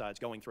doing besides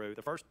going through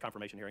the first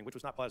confirmation hearing, which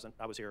was not pleasant.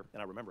 I was here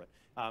and I remember it.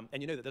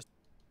 And you knew that this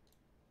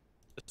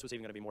was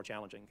even going to be more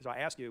challenging. So I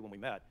asked you when we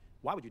met,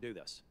 why would you do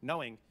this,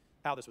 knowing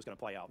how this was going to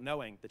play out,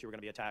 knowing that you were going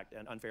to be attacked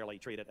and unfairly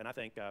treated, and I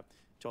think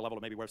to a level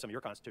of maybe where some of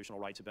your constitutional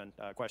rights have been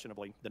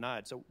questionably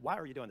denied. So why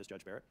are you doing this,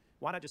 Judge Barrett?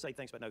 Why not just say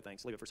thanks but no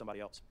thanks, leave it for somebody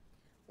else?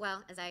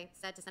 Well, as I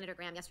said to Senator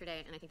Graham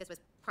yesterday, and I think this was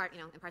part,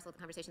 and parcel of the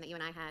conversation that you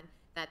and I had,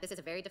 that this is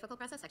a very difficult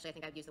process. Actually, I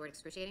think I would use the word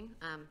excruciating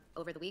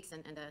over the weeks,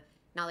 and the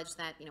knowledge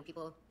that,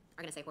 people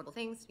are going to say horrible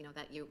things,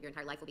 that your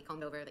entire life will be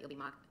combed over, that you'll be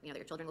mocked, that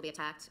your children will be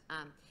attacked.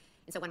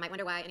 And so one might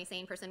wonder why any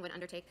sane person would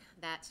undertake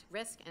that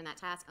risk and that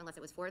task unless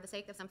it was for the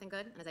sake of something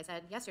good. And as I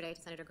said yesterday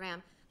to Senator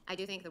Graham, I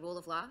do think the rule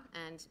of law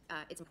and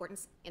its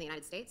importance in the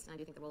United States, and I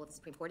do think the role of the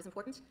Supreme Court is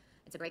important.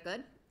 It's a great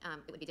good.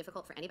 It would be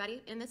difficult for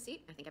anybody in this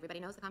seat. I think everybody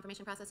knows the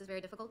confirmation process is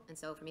very difficult. And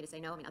so for me to say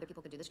no, other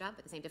people could do this job,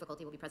 but the same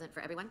difficulty will be present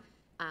for everyone.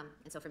 And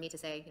so for me to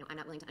say, I'm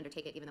not willing to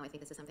undertake it, even though I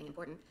think this is something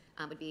important,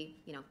 would be,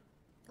 a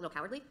little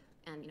cowardly.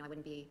 And, I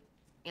wouldn't be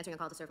answering a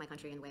call to serve my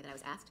country in the way that I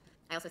was asked.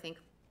 I also think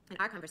in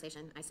our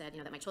conversation, I said,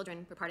 that my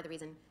children were part of the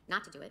reason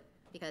not to do it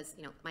because,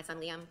 my son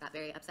Liam got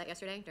very upset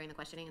yesterday during the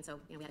questioning, and so,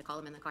 we had to call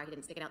him in the car. He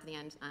didn't stick it out to the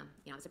end.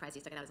 I was surprised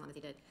he stuck it out as long as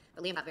he did.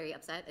 But Liam got very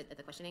upset at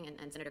the questioning,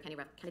 and Senator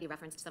Kennedy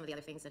referenced some of the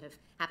other things that have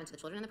happened to the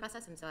children in the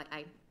process, and so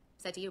I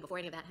said to you before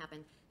any of that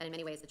happened that in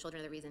many ways the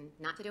children are the reason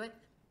not to do it,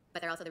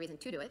 but they're also the reason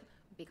to do it,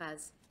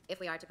 because if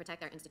we are to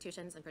protect our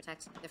institutions and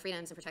protect the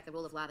freedoms and protect the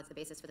rule of law that's the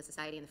basis for the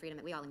society and the freedom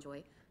that we all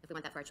enjoy, if we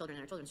want that for our children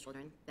and our children's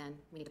children, then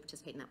we need to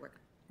participate in that work.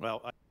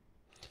 Well,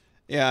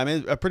 yeah, I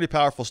mean, a pretty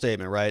powerful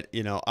statement, right?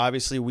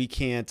 Obviously we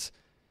can't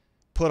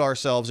put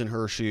ourselves in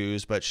her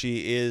shoes, but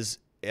she is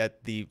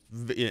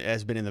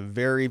has been in the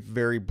very,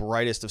 very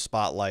brightest of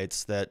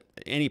spotlights that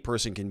any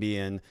person can be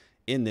in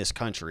this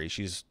country.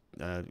 She's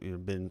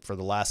been for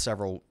the last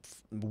several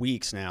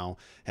weeks now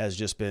has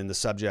just been the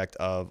subject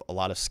of a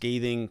lot of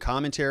scathing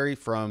commentary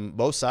from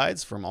both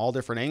sides, from all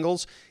different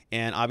angles.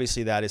 And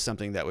obviously that is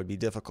something that would be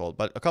difficult.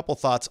 But a couple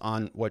thoughts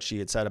on what she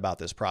had said about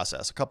this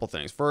process. A couple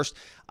things. First,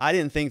 I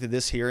didn't think that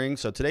this hearing,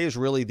 so today is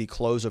really the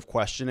close of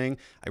questioning.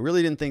 I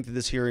really didn't think that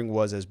this hearing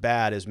was as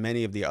bad as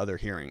many of the other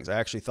hearings. I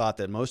actually thought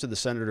that most of the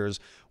senators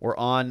were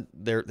on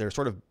their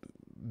sort of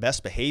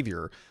best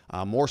behavior,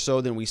 more so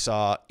than we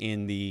saw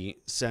in the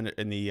Senate,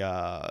 in the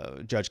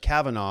Judge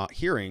Kavanaugh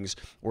hearings,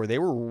 where they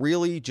were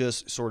really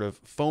just sort of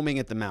foaming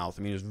at the mouth.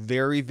 I mean, it was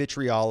very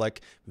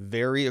vitriolic,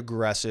 very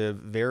aggressive,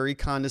 very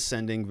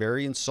condescending,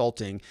 very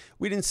insulting.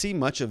 We didn't see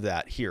much of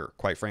that here,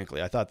 quite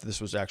frankly. I thought that this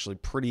was actually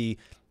pretty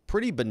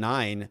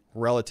benign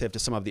relative to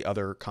some of the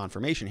other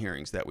confirmation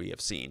hearings that we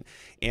have seen.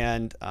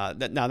 And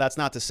now that's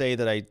not to say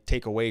that I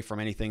take away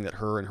from anything that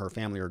her and her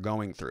family are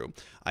going through.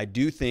 I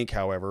do think,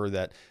 however,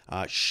 that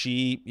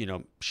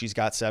she's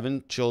got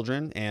 7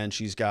 children and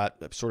she's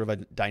got sort of a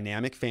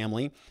dynamic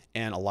family,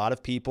 and a lot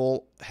of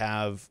people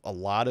have a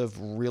lot of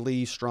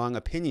really strong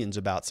opinions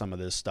about some of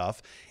this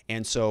stuff.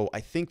 And so I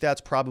think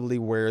that's probably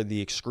where the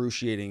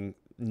excruciating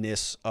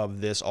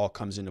of this all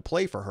comes into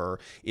play for her,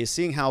 is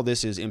seeing how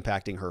this is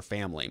impacting her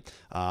family.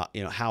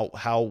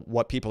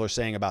 What people are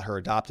saying about her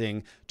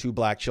adopting 2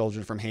 black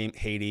children from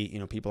Haiti.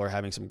 People are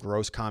having some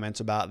gross comments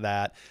about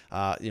that.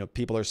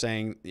 People are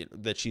saying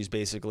that she's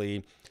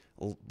basically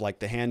like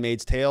The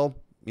Handmaid's Tale.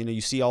 You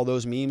see all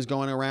those memes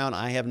going around.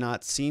 I have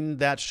not seen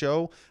that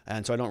show,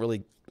 and so I don't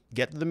really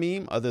get the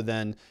meme, other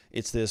than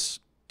it's this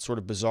sort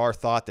of bizarre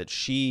thought that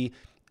she,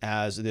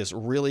 as this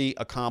really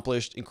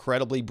accomplished,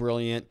 incredibly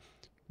brilliant,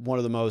 one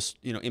of the most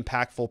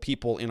impactful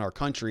people in our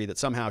country, that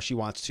somehow she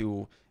wants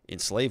to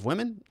enslave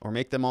women or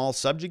make them all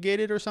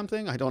subjugated or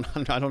something. I don't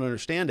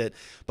understand it,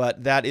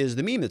 but that is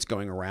the meme that's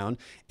going around,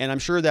 and I'm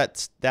sure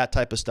that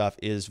type of stuff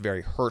is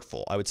very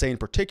hurtful. I would say in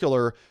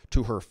particular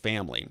to her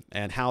family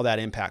and how that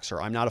impacts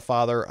her. I'm not a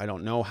father. I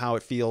don't know how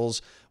it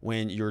feels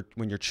when your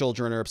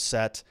children are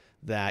upset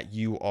that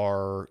you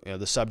are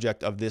the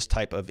subject of this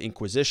type of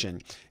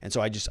inquisition. And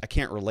so I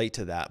can't relate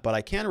to that, but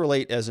I can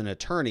relate as an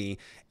attorney.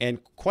 And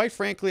quite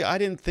frankly, I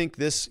didn't think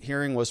this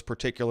hearing was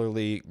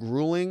particularly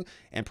grueling,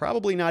 and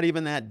probably not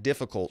even that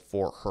difficult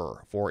for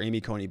her, for Amy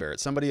Coney Barrett,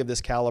 somebody of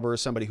this caliber,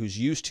 somebody who's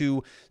used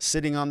to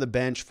sitting on the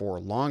bench for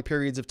long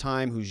periods of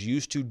time, who's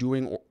used to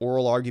doing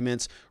oral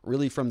arguments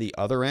really from the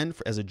other end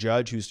as a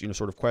judge who's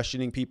sort of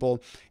questioning people,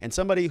 and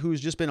somebody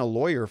who's just been a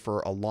lawyer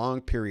for a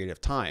long period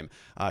of time.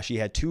 She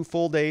had 2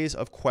 full days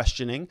of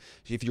questioning.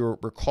 If you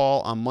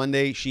recall, on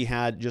Monday she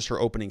had just her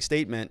opening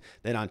statement.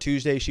 Then on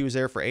Tuesday she was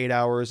there for 8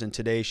 hours, and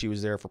today she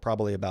was there for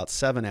probably about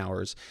 7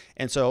 hours.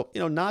 And so,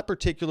 not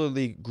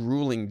particularly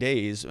grueling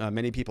days.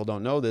 Many people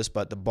don't know this,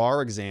 but the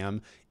bar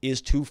exam is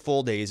 2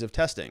 full days of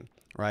testing.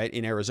 right?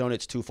 In Arizona,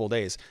 it's 2 full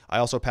days. I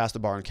also passed the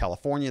bar in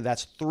California.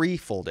 That's 3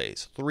 full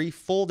days, 3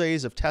 full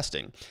days of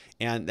testing.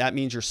 And that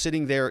means you're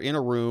sitting there in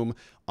a room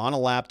on a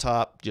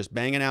laptop, just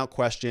banging out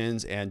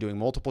questions and doing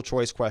multiple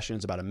choice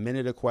questions, about a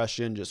minute a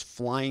question, just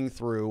flying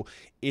through.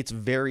 It's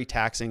very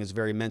taxing. It's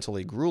very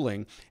mentally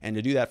grueling. And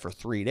to do that for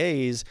 3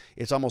 days,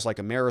 it's almost like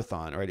a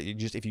marathon, right?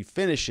 If you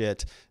finish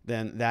it,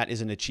 then that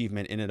is an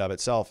achievement in and of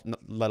itself,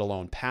 let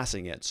alone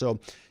passing it. So,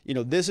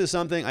 this is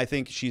something I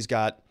think she's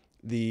got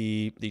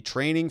the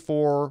training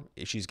for,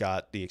 she's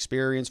got the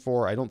experience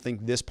for. I don't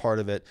think this part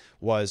of it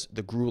was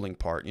the grueling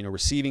part,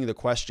 receiving the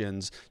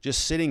questions,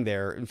 just sitting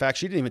there. In fact,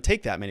 she didn't even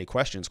take that many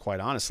questions, quite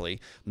honestly.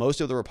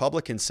 Most of the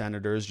Republican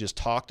senators just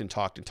talked and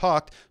talked and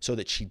talked so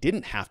that she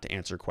didn't have to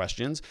answer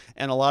questions.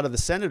 And a lot of the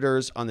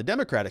senators on the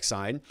Democratic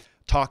side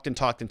talked and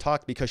talked and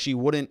talked because she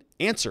wouldn't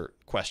answer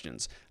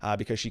questions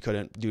because she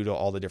couldn't due to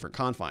all the different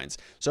confines.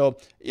 So,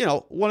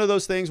 one of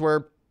those things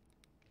where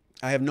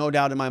I have no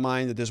doubt in my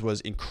mind that this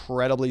was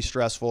incredibly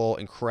stressful,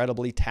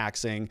 incredibly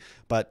taxing,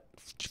 but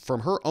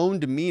from her own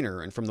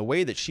demeanor and from the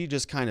way that she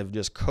just kind of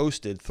just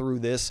coasted through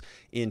this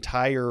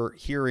entire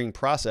hearing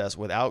process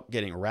without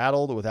getting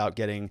rattled, without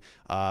getting,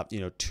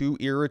 too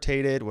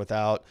irritated,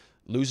 without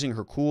losing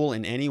her cool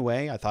in any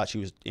way. I thought she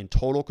was in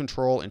total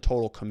control and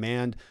total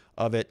command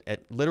of it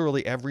at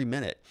literally every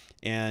minute.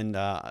 And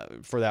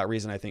for that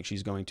reason, I think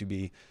she's going to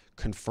be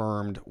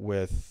confirmed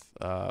with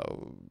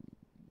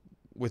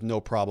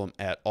no problem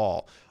at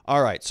all.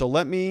 All right, so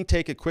let me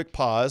take a quick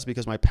pause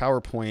because my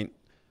PowerPoint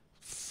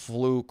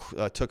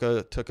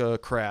took a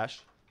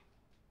crash.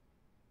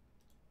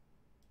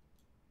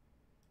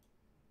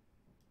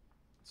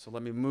 So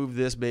let me move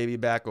this baby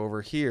back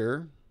over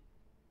here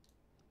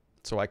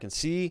so I can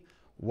see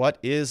what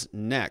is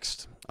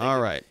next. All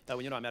right.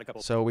 I'm at a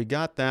couple. So we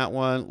got that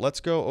one. Let's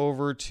go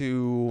over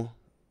to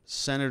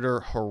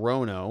Senator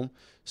Hirono.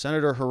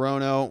 Senator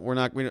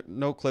Hirono,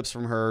 no clips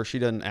from her. She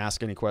doesn't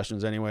ask any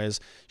questions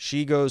anyways.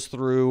 She goes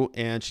through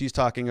and she's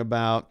talking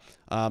about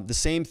the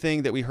same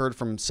thing that we heard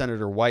from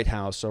Senator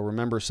Whitehouse. So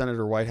remember,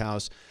 Senator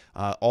Whitehouse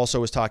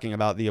also was talking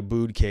about the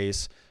Abood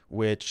case,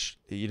 which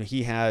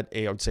he had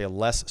I would say a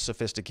less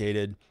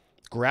sophisticated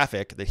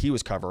graphic that he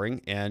was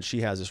covering, and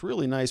she has this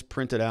really nice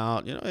printed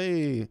out,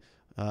 hey,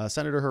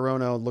 Senator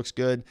Hirono looks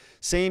good.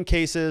 Same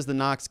cases, the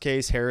Knox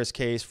case, Harris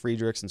case,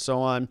 Friedrichs, and so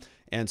on.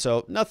 And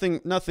so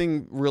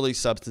nothing really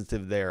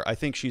substantive there. I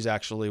think she's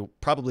actually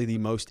probably the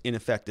most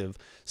ineffective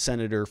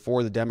senator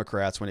for the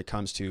Democrats when it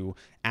comes to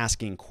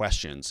asking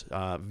questions.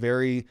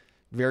 Very,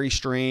 very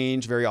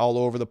strange, very all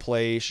over the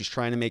place. She's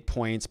trying to make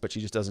points, but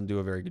she just doesn't do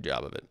a very good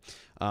job of it.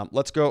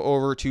 Let's go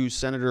over to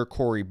Senator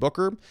Cory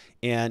Booker.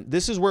 And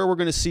this is where we're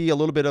going to see a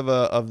little bit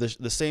of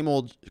the same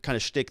old kind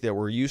of shtick that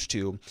we're used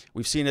to.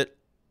 We've seen it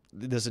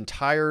this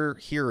entire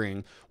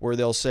hearing where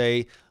they'll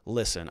say,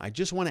 listen, I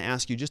just want to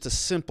ask you just a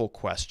simple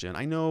question.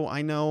 I know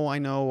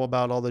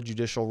about all the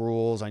judicial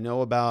rules. I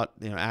know about,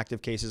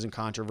 active cases and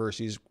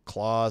controversies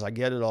clause. I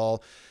get it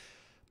all.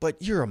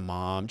 But you're a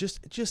mom.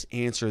 Just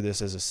answer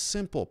this as a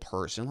simple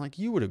person. Like,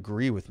 you would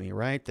agree with me,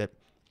 right? That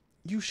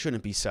you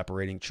shouldn't be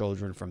separating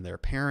children from their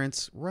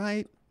parents,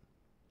 right?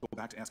 Go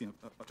back to asking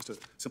just a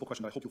simple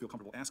question that I hope you'll feel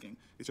comfortable asking.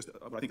 It's just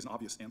what I think is an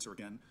obvious answer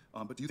again.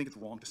 But do you think it's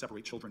wrong to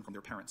separate children from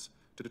their parents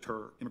to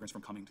deter immigrants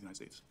from coming to the United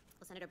States?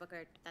 Well, Senator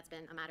Booker, that's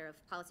been a matter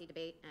of policy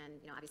debate, and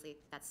obviously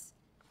that's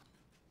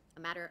a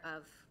matter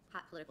of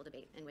hot political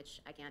debate in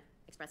which I can't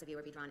express a view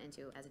or be drawn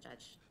into as a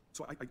judge.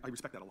 So I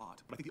respect that a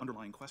lot, but I think the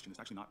underlying question is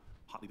actually not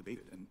hotly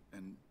debated,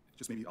 and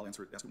just maybe I'll ask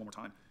it one more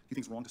time. Do you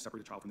think it's wrong to separate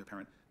a child from their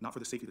parent, not for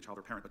the safety of the child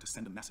or parent, but to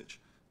send a message?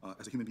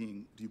 As a human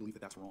being, do you believe that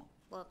that's wrong?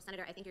 Well,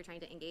 Senator, I think you're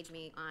trying to engage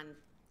me on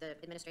the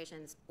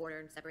administration's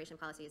border separation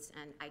policies,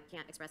 and I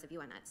can't express a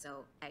view on that.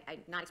 So I'm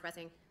not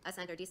expressing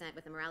assent or dissent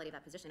with the morality of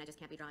that position. I just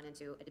can't be drawn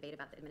into a debate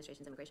about the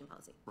administration's immigration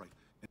policy. Right.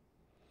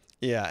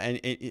 Yeah,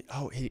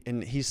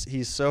 and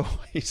he's so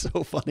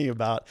funny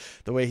about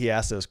the way he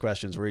asks those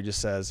questions, where he just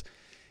says,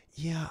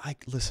 yeah,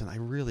 listen, I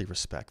really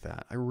respect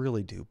that. I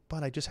really do.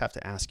 But I just have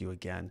to ask you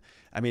again.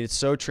 I mean, it's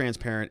so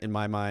transparent in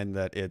my mind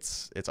that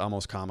it's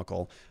almost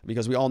comical,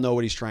 because we all know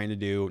what he's trying to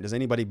do. Does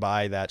anybody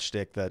buy that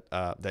shtick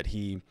that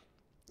he's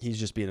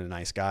just being a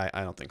nice guy?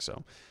 I don't think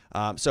so.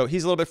 So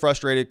he's a little bit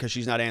frustrated because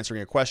she's not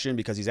answering a question,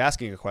 because he's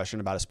asking a question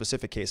about a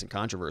specific case and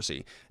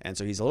controversy. And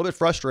so he's a little bit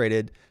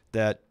frustrated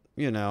that,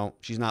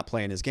 she's not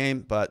playing his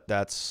game, but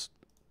that's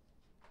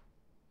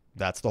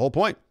the whole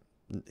point.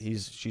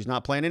 She's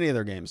not playing any of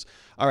their games.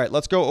 All right,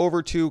 let's go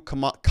over to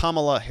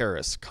Kamala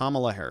Harris.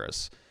 Kamala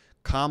Harris.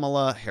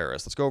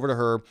 Let's go over to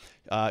her.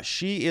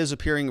 She is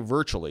appearing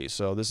virtually,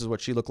 so this is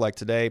what she looked like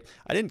today.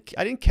 I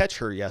didn't catch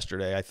her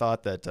yesterday. I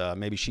thought that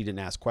maybe she didn't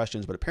ask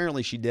questions, but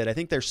apparently she did. I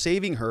think they're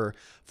saving her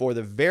for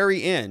the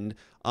very end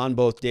on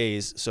both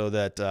days, so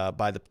that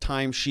by the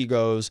time she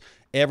goes,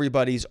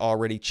 everybody's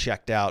already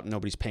checked out.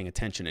 Nobody's paying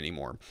attention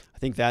anymore. I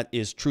think that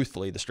is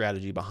truthfully the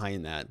strategy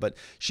behind that. But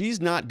she's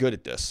not good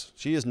at this.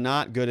 She is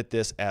not good at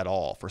this at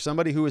all. For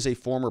somebody who is a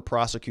former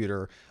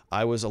prosecutor,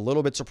 I was a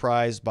little bit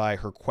surprised by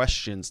her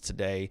questions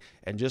today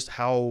and just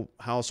how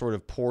sort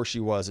of poor she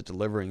was at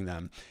delivering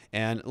them.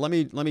 And let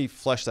me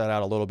flesh that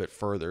out a little bit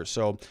further.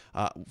 So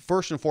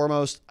first and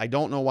foremost, I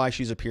don't know why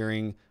she's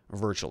appearing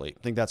virtually.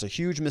 I think that's a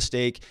huge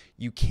mistake.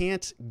 You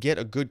can't get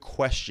a good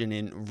question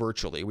in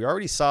virtually. We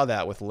already saw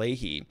that with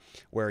Leahy,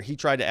 where he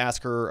tried to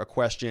ask her a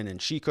question and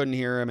she couldn't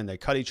hear him and they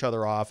cut each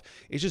other off.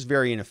 It's just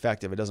very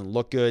ineffective. It doesn't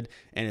look good,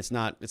 and it's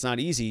not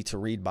easy to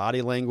read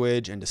body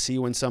language and to see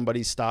when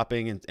somebody's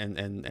stopping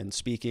and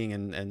speaking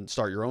and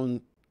start your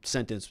own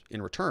sentence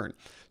in return.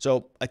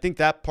 So I think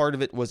that part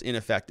of it was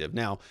ineffective.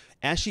 Now,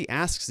 as she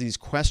asks these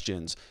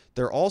questions,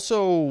 they're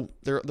also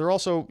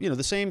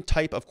the same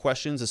type of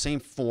questions, the same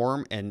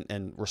form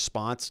and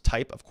response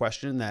type of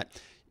question that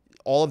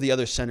all of the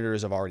other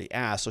senators have already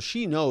asked. So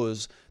she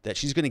knows that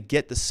she's going to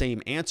get the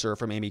same answer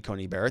from Amy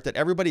Coney Barrett that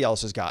everybody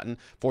else has gotten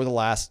for the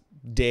last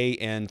day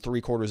and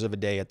 3/4 of a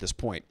day at this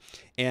point.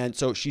 And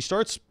so she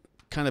starts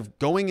kind of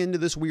going into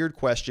this weird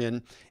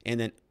question, and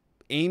then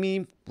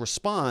Amy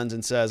responds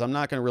and says, I'm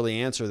not going to really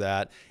answer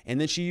that. And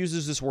then she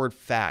uses this word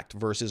fact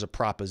versus a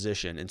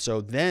proposition. And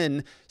so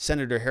then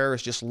Senator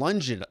Harris just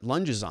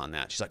lunges on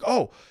that. She's like,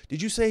 oh,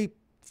 did you say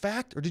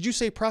fact or did you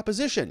say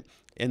proposition?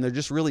 And they're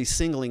just really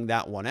singling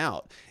that one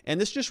out. And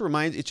this just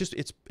reminds,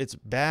 it's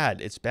bad.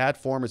 It's bad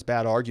form. It's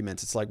bad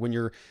arguments. It's like when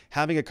you're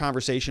having a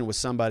conversation with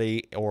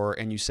somebody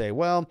and you say,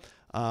 well,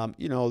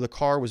 the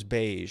car was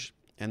beige.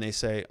 And they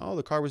say, oh,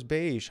 the car was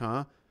beige,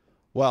 huh?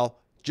 Well,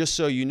 just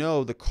so you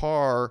know, the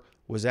car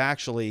was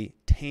actually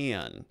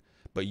tan,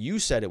 but you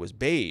said it was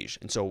beige.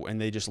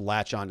 And they just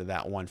latch onto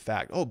that one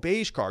fact. Oh,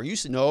 beige car. You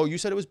said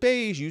it was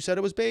beige. You said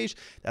it was beige.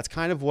 That's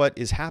kind of what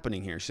is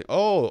happening here. So,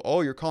 oh,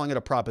 you're calling it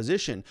a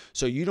proposition.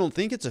 So you don't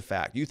think it's a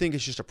fact. You think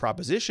it's just a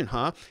proposition,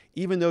 huh?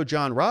 Even though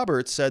John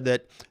Roberts said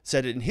it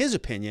in his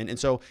opinion. And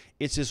so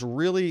it's this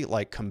really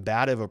like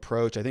combative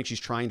approach. I think she's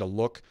trying to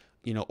look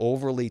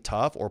overly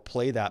tough or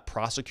play that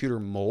prosecutor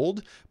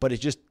mold, but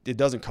it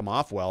doesn't come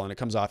off well, and it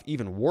comes off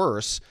even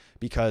worse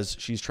because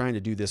she's trying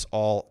to do this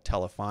all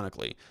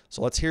telephonically.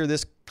 So let's hear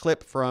this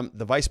clip from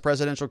the vice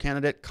presidential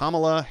candidate,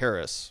 Kamala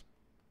Harris.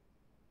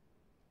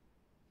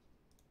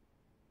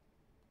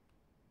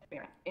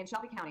 In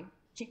Shelby County,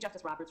 Chief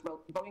Justice Roberts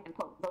wrote, voting, and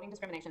quote, voting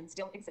discrimination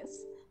still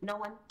exists. No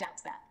one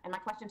doubts that. And my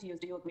question to you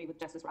is, do you agree with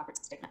Justice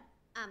Roberts' statement?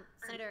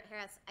 Senator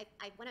Harris,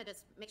 I want to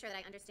just make sure that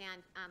I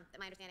understand that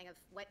my understanding of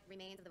what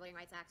remains of the Voting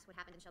Rights Act, what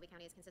happened in Shelby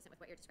County, is consistent with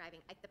what you're describing.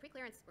 The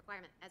preclearance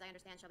requirement, as I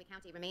understand Shelby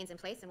County, remains in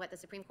place, and what the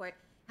Supreme Court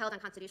held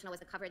unconstitutional was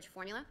the coverage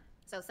formula.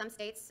 So some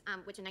states,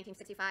 which in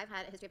 1965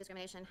 had a history of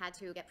discrimination, had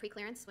to get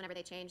preclearance whenever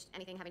they changed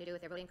anything having to do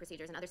with their voting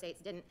procedures, and other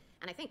states didn't.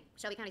 And I think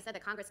Shelby County said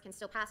that Congress can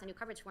still pass a new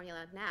coverage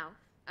formula now,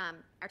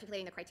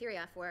 articulating the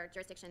criteria for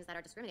jurisdictions that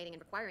are discriminating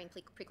and requiring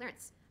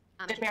preclearance.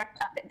 Judge Barrett,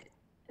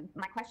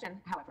 my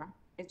question, however,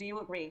 is do you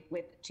agree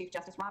with Chief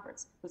Justice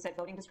Roberts, who said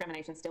voting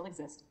discrimination still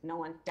exists? No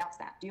one doubts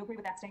that. Do you agree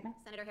with that statement?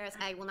 Senator Harris,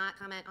 I will not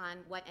comment on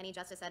what any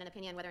justice said in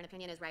opinion, whether an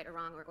opinion is right or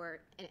wrong,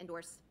 or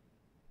endorse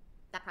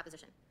that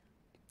proposition.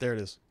 There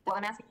it is. Well,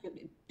 I'm asking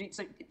you,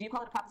 do you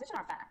call it a proposition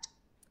or a fact?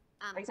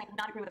 Are you saying you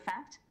not agree with a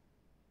fact?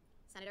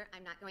 Senator,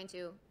 I'm not going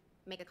to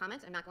make a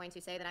comment. I'm not going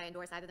to say that I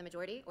endorse either the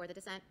majority or the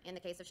dissent in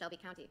the case of Shelby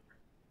County.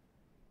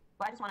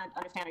 Well, I just want to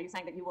understand, are you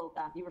saying that you will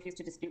you refuse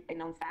to dispute a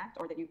known fact,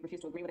 or that you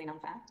refuse to agree with a known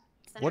fact?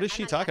 Senator, what is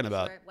she talking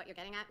about? Sure what you're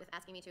getting at with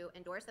asking me to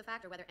endorse the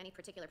fact or whether any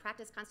particular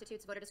practice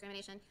constitutes voter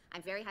discrimination.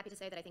 I'm very happy to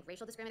say that I think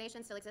racial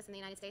discrimination still exists in the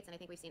United States, and I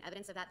think we've seen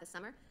evidence of that this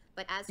summer.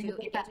 But as do you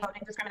believe that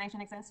voting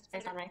discrimination exists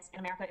based on race in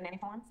America in any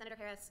form? Senator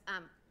Harris,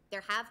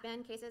 there have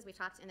been cases. We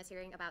talked in this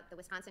hearing about the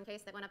Wisconsin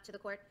case that went up to the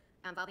court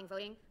involving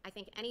voting. I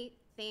think any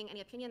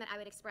opinion that I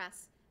would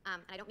express,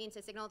 and I don't mean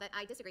to signal that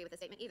I disagree with the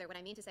statement either. What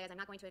I mean to say is I'm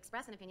not going to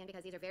express an opinion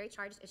because these are very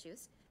charged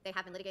issues. They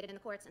have been litigated in the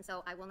courts, and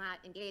so I will not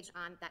engage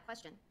on that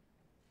question.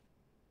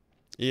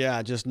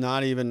 Yeah, just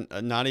not even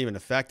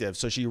effective.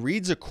 So she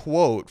reads a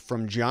quote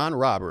from John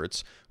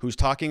Roberts, who's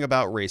talking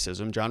about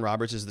racism. John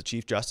Roberts is the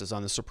Chief Justice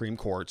on the Supreme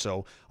Court.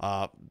 So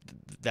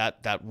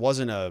that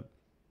wasn't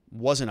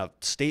a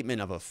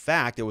statement of a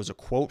fact. It was a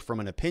quote from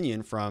an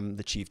opinion from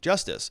the Chief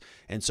Justice.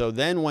 And so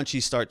then when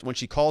she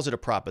calls it a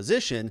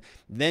proposition,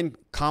 then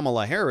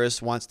Kamala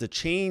Harris wants to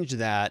change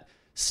that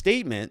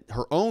statement,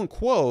 her own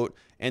quote,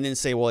 and then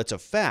say, well, it's a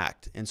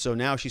fact. And so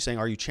now she's saying,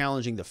 are you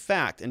challenging the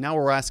fact? And now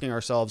we're asking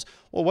ourselves,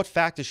 well, what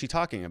fact is she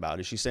talking about?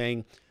 Is she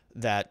saying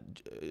that,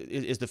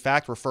 is the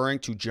fact referring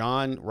to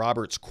John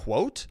Roberts'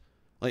 quote?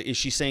 Like, is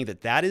she saying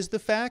that is the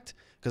fact?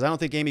 Because I don't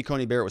think Amy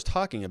Coney Barrett was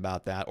talking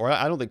about that, or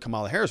I don't think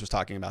Kamala Harris was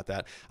talking about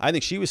that. I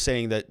think she was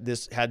saying that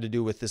this had to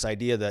do with this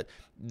idea that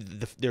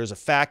there's a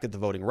fact that the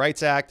Voting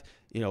Rights Act,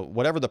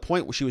 whatever the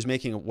point she was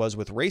making was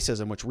with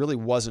racism, which really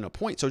wasn't a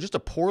point. So just a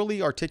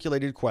poorly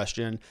articulated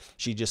question.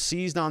 She just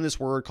seized on this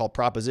word called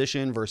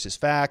proposition versus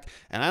fact,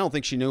 and I don't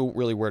think she knew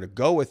really where to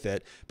go with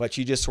it, but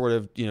she just sort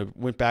of,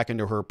 went back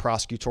into her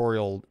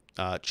prosecutorial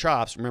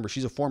chops. Remember,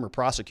 she's a former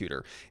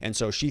prosecutor, and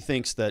so she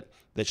thinks that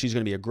she's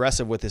going to be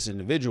aggressive with this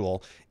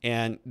individual,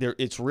 and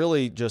it's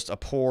really just a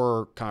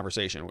poor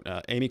conversation.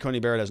 Amy Coney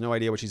Barrett has no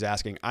idea what she's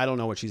asking. I don't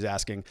know what she's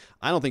asking.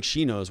 I don't think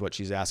she knows what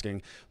she's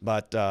asking,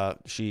 but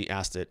she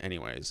asked it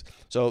anyways.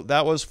 So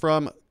that was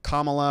from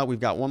Kamala. We've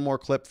got one more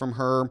clip from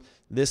her.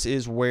 This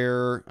is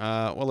where,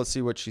 well, let's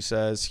see what she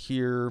says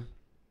here.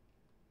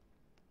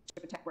 To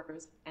protect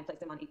workers and place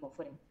them on equal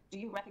footing. Do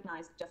you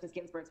recognize Justice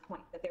Ginsburg's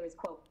point that there is,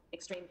 quote,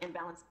 extreme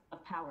imbalance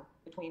of power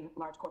between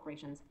large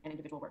corporations and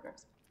individual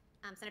workers?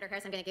 Senator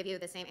Harris, I'm going to give you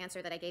the same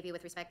answer that I gave you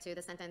with respect to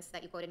the sentence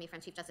that you quoted me from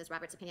Chief Justice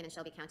Roberts' opinion in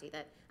Shelby County,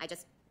 that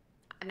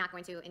I'm not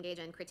going to engage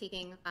in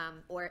critiquing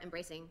or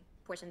embracing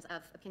portions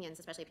of opinions,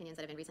 especially opinions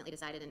that have been recently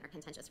decided and are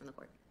contentious from the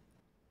court.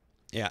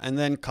 Yeah, and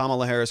then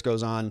Kamala Harris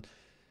goes on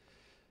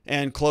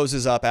and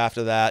closes up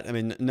after that. I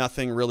mean,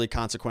 nothing really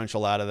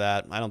consequential out of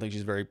that. I don't think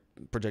she's very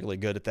particularly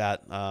good at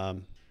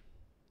that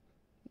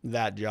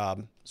that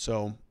job.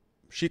 So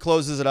she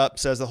closes it up,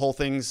 says the whole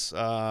thing's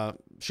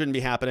shouldn't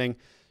be happening.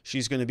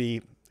 She's going to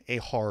be a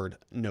hard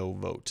no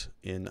vote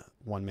in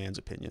one man's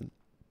opinion.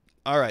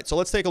 All right, so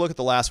let's take a look at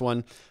the last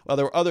one. Well,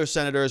 there were other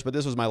senators, but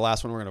this was my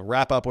last one. We're going to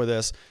wrap up with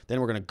this.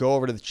 Then we're going to go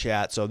over to the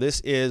chat. So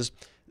this is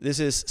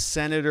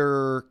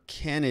Senator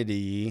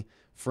Kennedy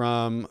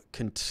from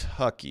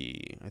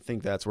Kentucky. I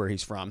think that's where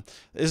he's from.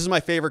 This is my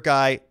favorite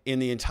guy in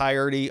the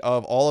entirety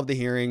of all of the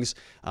hearings,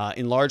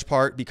 in large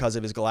part because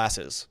of his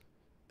glasses.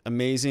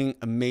 Amazing,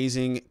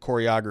 amazing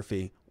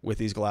choreography with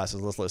these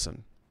glasses. Let's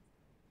listen.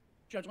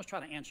 Judge, let's try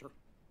to answer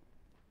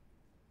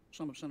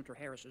some of Senator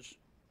Harris's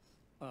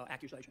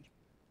accusations.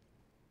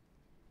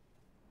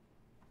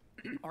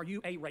 Are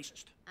you a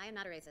racist? I am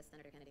not a racist,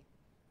 Senator Kennedy.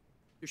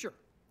 You're sure?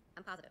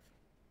 I'm positive.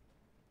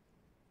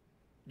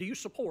 Do you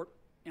support,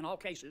 in all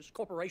cases,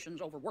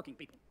 corporations over working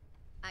people?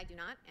 I do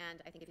not,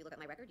 and I think if you look at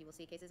my record, you will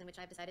see cases in which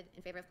I've decided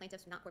in favor of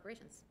plaintiffs, not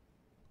corporations.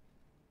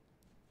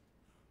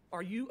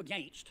 Are you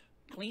against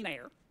clean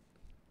air,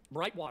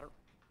 bright water,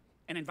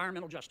 and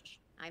environmental justice?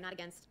 I'm not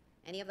against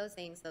any of those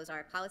things. Those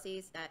are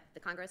policies that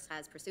the Congress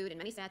has pursued in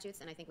many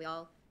statutes, and I think we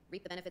all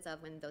reap the benefits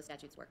of when those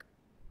statutes work.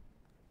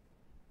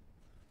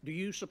 Do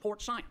you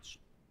support science?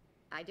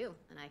 I do,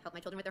 and I help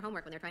my children with their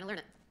homework when they're trying to learn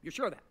it. You're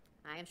sure of that?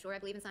 I am sure I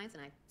believe in science,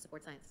 and I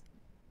support science.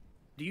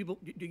 Do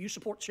you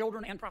support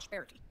children and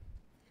prosperity?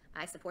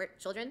 I support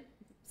children,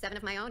 7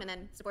 of my own, and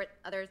then support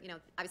others. You know,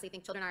 obviously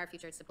think children are our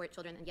future, support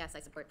children, and yes, I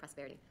support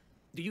prosperity.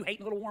 Do you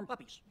hate little warm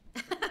puppies?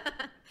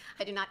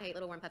 I do not hate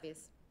little warm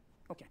puppies.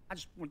 Okay, I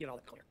just want to get all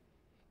that clear.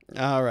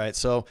 All right,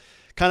 so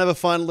kind of a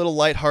fun little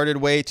lighthearted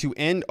way to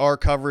end our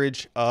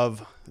coverage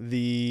of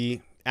the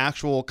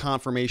actual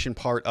confirmation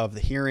part of the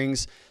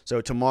hearings.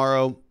 So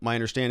tomorrow, my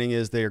understanding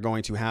is they are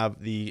going to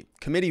have the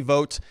committee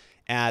vote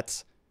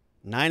at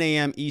 9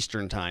 a.m.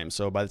 Eastern time.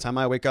 So by the time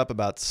I wake up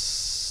about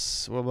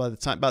 6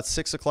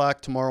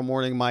 o'clock tomorrow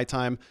morning, my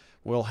time,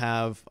 we'll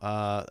have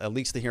at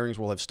least the hearings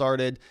will have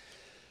started.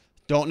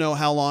 Don't know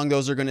how long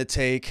those are going to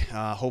take.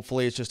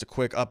 Hopefully it's just a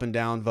quick up and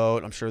down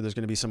vote. I'm sure there's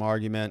going to be some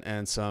argument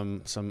and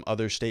some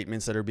other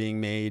statements that are being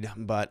made,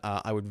 but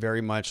I would very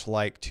much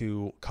like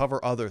to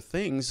cover other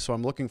things. So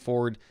I'm looking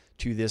forward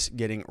to this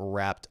getting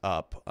wrapped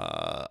up.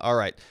 All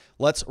right,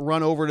 let's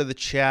run over to the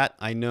chat.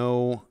 I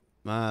know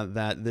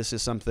that this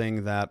is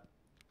something that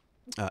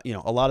you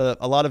know, a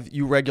lot of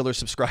you regular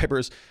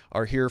subscribers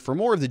are here for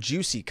more of the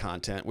juicy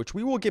content, which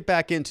we will get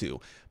back into,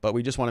 but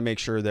we just want to make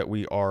sure that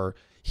we are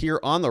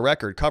here on the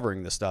record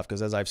covering this stuff, because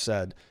as I've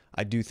said,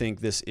 I do think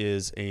this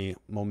is a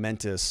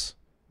momentous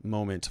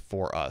moment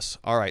for us.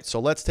 All right, so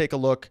let's take a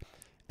look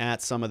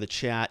at some of the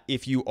chat.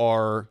 If you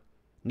are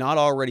not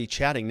already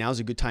chatting,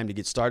 now's a good time to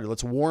get started.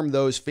 Let's warm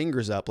those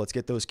fingers up. Let's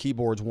get those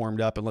keyboards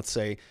warmed up, and let's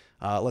say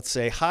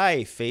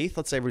hi, Faith.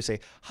 Let's everybody say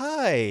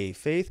hi,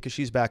 Faith, because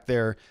she's back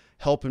there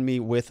helping me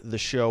with the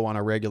show on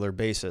a regular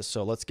basis.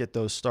 So let's get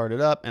those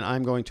started up, and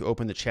I'm going to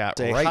open the chat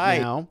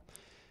right now.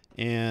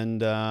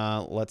 And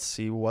let's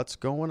see what's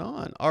going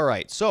on. All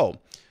right, so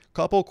a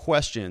couple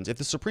questions. If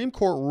the Supreme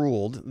Court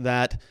ruled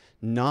that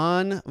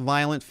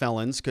non-violent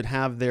felons could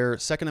have their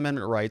Second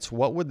Amendment rights,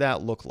 what would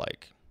that look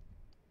like?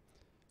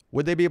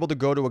 Would they be able to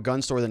go to a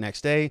gun store the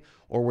next day,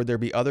 or would there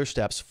be other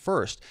steps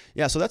first?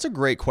 Yeah, so that's a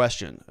great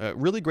question, a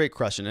really great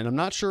question. And I'm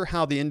not sure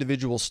how the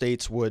individual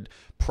states would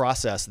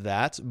process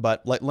that,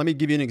 but let me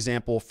give you an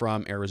example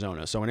from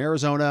Arizona. So in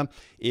Arizona,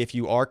 if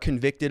you are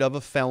convicted of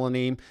a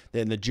felony,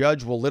 then the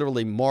judge will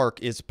literally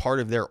mark as part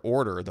of their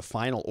order, the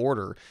final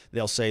order,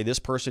 they'll say this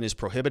person is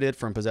prohibited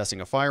from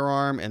possessing a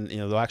firearm, and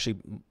they'll actually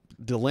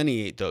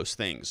delineate those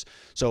things.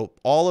 So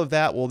all of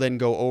that will then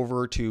go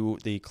over to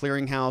the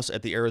clearinghouse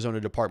at the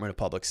Arizona Department of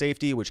Public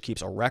Safety, which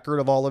keeps a record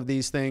of all of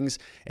these things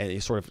and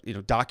is sort of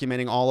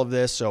documenting all of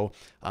this. So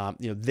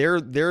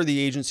they're the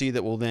agency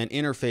that will then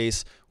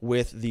interface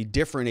with the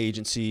different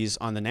agencies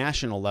on the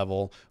national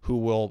level who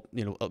will,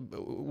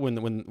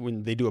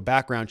 when they do a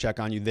background check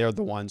on you, they're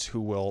the ones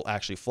who will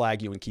actually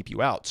flag you and keep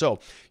you out. So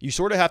you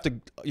sort of have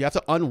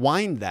to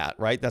unwind that,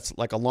 right? That's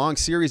like a long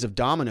series of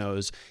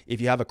dominoes. If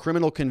you have a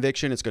criminal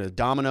conviction, it's going to to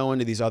domino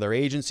into these other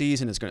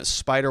agencies, and it's going to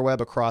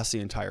spiderweb across the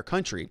entire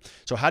country.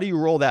 So how do you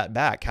roll that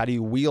back? How do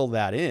you wheel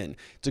that in?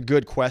 It's a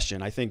good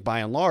question. I think by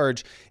and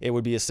large, it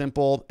would be as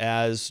simple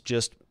as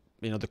just,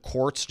 the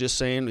courts just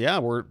saying, yeah,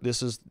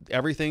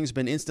 everything's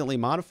been instantly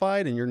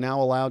modified, and you're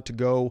now allowed to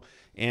go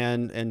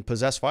and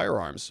possess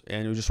firearms,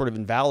 and it would just sort of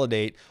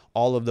invalidate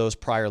all of those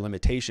prior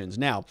limitations.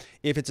 Now,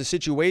 if it's a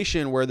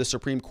situation where the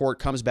Supreme Court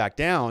comes back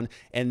down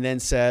and then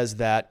says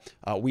that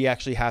we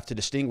actually have to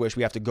distinguish,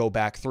 we have to go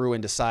back through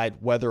and decide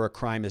whether a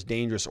crime is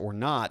dangerous or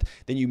not,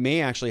 then you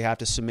may actually have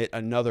to submit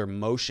another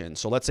motion.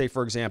 So let's say,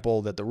 for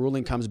example, that the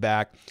ruling comes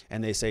back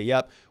and they say,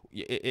 yep,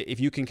 if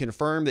you can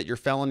confirm that your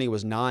felony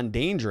was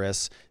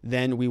non-dangerous,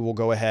 then we will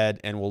go ahead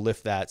and we'll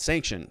lift that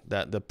sanction,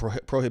 that the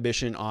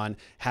prohibition on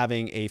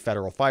having a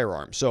federal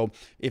firearm. So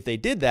if they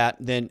did that,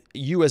 then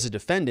you as a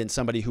defendant,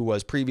 somebody who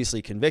was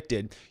previously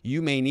convicted,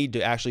 you may need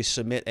to actually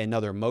submit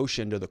another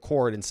motion to the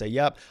court and say,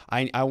 yep,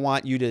 I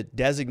want you to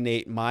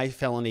designate my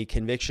felony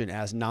conviction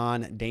as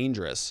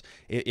non-dangerous,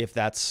 if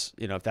that's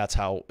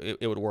how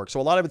it would work. So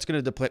a lot of it's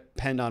going to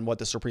depend on what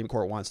the Supreme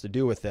Court wants to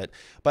do with it.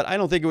 But I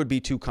don't think it would be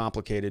too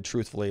complicated,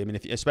 truthfully. I mean,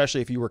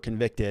 especially if you were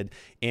convicted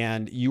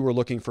and you were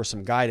looking for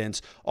some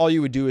guidance, all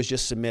you would do is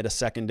just submit a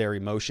secondary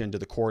motion to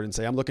the court and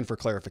say, I'm looking for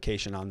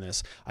clarification on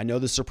this. I know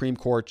the Supreme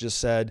Court just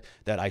said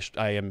that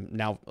I am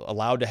now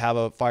allowed to have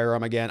a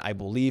firearm again. I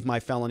believe my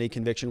felony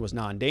conviction was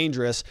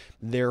non-dangerous.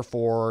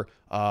 Therefore,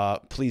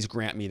 please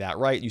grant me that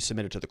right. You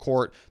submit it to the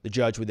court. The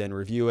judge would then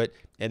review it,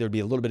 and there'd be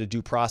a little bit of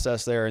due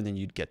process there, and then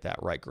you'd get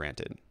that right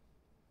granted.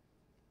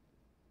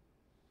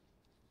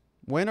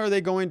 When are they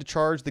going to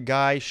charge the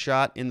guy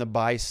shot in the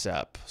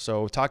bicep?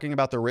 So talking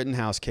about the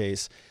Rittenhouse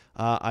case,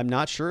 I'm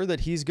not sure that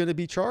he's going to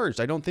be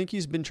charged. I don't think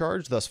he's been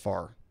charged thus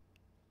far.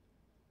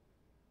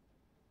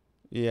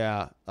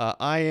 Yeah,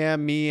 I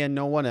am me and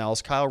no one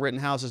else. Kyle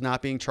Rittenhouse is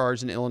not being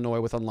charged in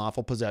Illinois with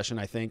unlawful possession,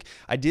 I think.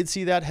 I did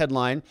see that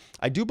headline.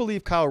 I do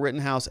believe Kyle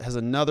Rittenhouse has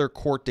another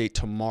court date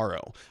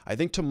tomorrow. I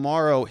think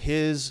tomorrow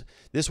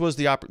this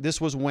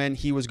was when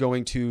he was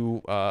going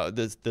to,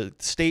 the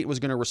state was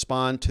going to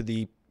respond to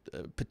the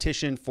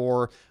petition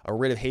for a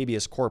writ of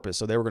habeas corpus.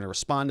 So they were going to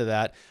respond to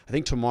that. I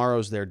think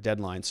tomorrow's their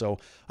deadline. So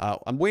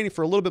I'm waiting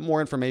for a little bit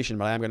more information,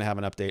 but I am going to have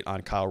an update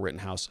on Kyle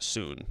Rittenhouse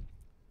soon.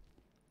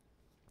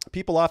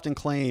 People often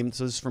claim,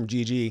 so this is from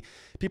GG,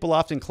 people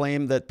often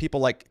claim that people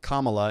like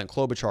Kamala and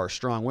Klobuchar are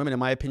strong women. In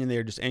my opinion, they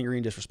are just angry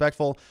and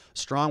disrespectful.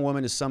 Strong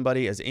woman is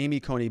somebody as Amy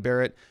Coney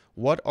Barrett.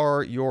 What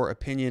are your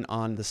opinion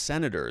on the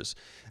senators?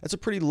 That's a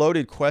pretty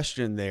loaded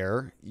question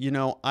there.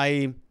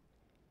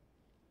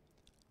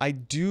 I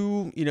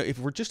do, if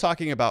we're just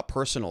talking about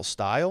personal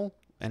style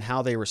and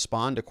how they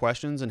respond to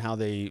questions and how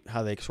they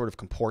sort of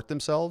comport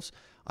themselves,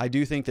 I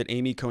do think that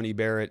Amy Coney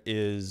Barrett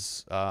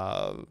is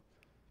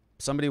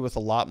somebody with a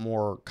lot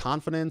more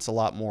confidence, a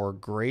lot more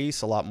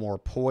grace, a lot more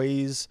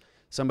poise,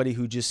 somebody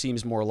who just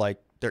seems more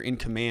like they're in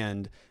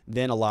command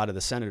than a lot of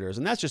the senators.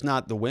 And that's just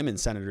not the women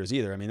senators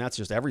either. I mean, that's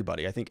just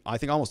everybody. I think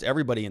almost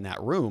everybody in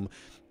that room,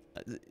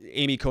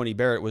 Amy Coney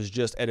Barrett was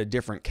just at a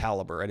different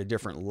caliber, at a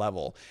different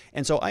level.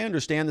 And so I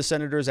understand the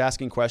senators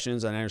asking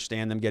questions, and I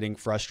understand them getting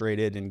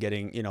frustrated and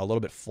getting, a little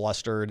bit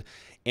flustered.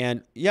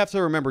 And you have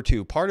to remember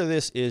too, part of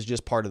this is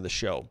just part of the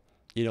show.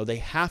 They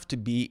have to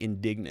be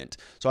indignant.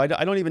 So I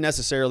don't even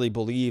necessarily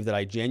believe that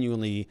I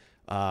genuinely,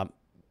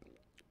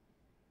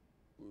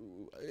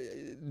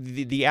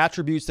 the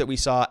attributes that we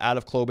saw out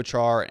of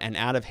Klobuchar and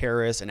out of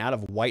Harris and out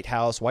of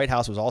Whitehouse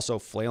was also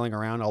flailing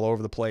around all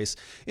over the place.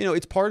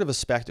 It's part of a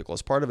spectacle.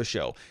 It's part of a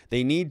show.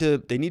 They need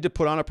to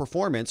put on a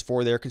performance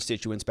for their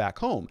constituents back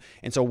home.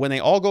 And so when they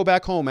all go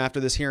back home after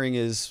this hearing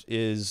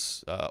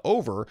is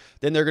over,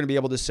 then they're going to be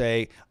able to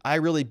say, I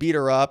really beat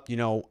her up.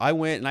 I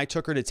went and I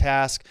took her to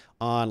task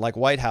on, like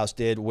Whitehouse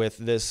did with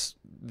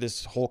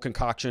this whole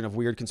concoction of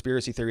weird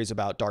conspiracy theories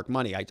about dark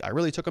money. I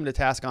really took him to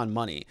task on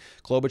money.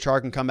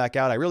 Klobuchar can come back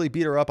out. I really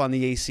beat her up on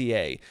the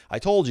ACA. I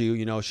told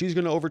you, she's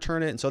going to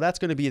overturn it. And so that's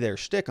going to be their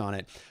shtick on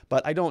it.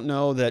 But I don't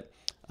know that,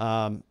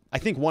 I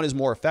think one is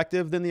more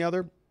effective than the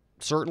other.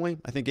 Certainly.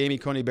 I think Amy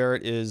Coney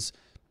Barrett is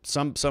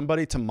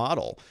somebody to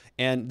model.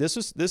 And this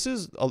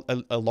is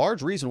a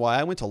large reason why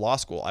I went to law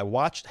school. I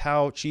watched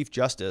how Chief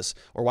Justice,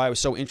 or why I was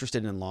so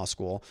interested in law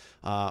school,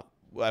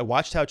 I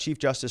watched how Chief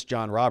Justice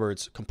John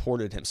Roberts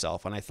comported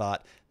himself, and I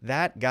thought,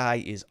 that guy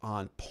is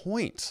on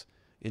point.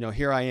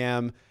 Here I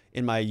am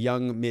in my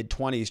young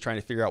mid-20s trying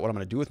to figure out what I'm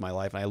going to do with my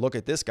life, and I look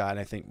at this guy and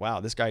I think, wow,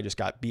 this guy just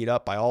got beat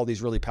up by all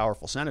these really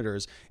powerful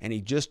senators, and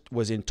he just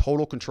was in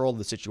total control of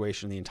the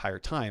situation the entire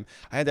time.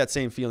 I had that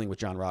same feeling with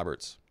John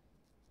Roberts.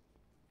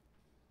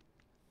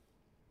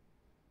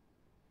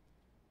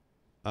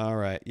 All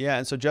right, yeah,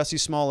 and so Jussie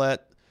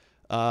Smollett,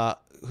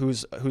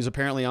 who's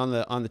apparently on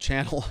the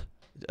channel.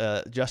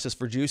 Justice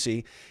for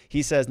Juicy,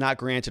 he says, not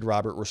granted,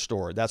 Robert,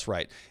 restored. That's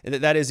right.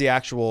 That is the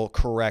actual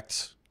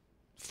correct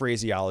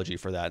phraseology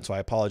for that. And so I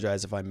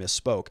apologize if I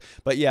misspoke.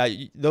 But yeah,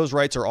 those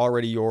rights are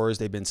already yours.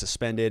 They've been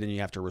suspended and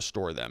you have to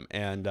restore them.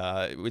 And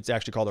it's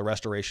actually called a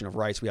restoration of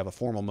rights. We have a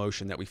formal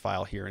motion that we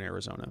file here in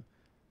Arizona.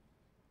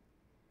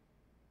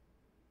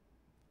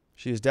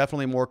 She is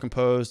definitely more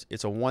composed.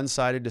 It's a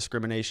one-sided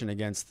discrimination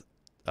against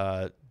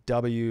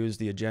W's.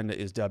 The agenda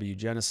is W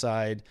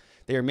genocide.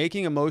 They are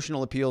making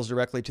emotional appeals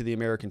directly to the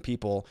American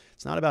people.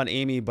 It's not about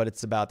Amy, but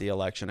it's about the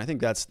election. I think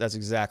that's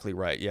exactly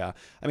right. Yeah.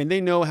 I mean,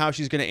 they know how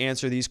she's going to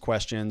answer these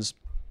questions.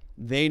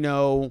 They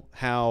know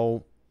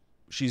how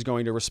she's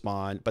going to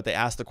respond, but they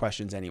ask the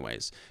questions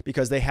anyways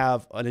because they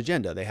have an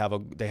agenda. They have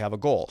a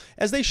goal,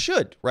 as they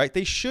should, right?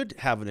 They should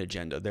have an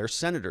agenda. They're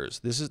senators.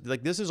 This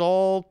is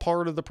all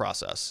part of the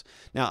process.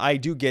 Now, I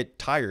do get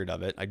tired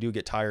of it. I do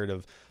get tired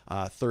of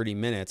 30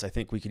 minutes. I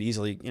think we could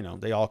easily,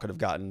 they all could have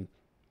gotten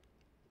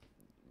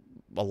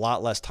a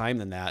lot less time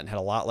than that and had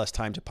a lot less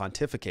time to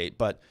pontificate,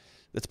 but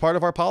it's part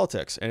of our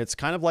politics, and it's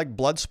kind of like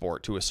blood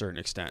sport to a certain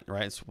extent,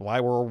 right? It's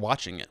why we're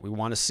watching it. We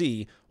want to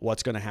see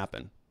what's going to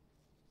happen.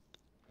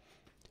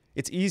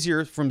 It's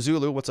easier, from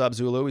Zulu. What's up,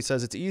 Zulu? He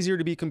says, it's easier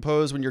to be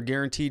composed when you're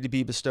guaranteed to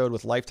be bestowed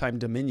with lifetime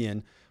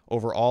dominion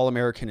over all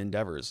American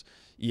endeavors.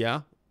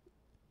 Yeah.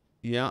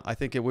 Yeah, I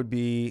think it would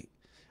be,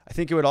 I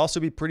think it would also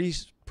be pretty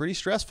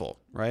stressful,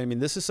 right? I mean,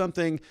 this is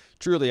something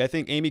truly, I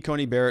think Amy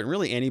Coney Barrett and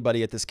really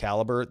anybody at this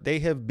caliber, they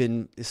have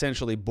been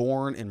essentially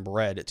born and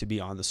bred to be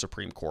on the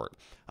Supreme Court.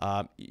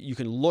 You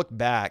can look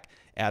back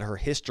at her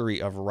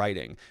history of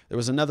writing. There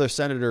was another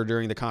senator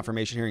during the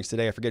confirmation hearings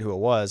today, I forget who it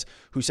was,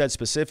 who said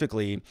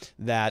specifically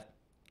that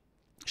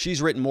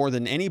she's written more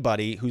than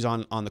anybody who's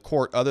on the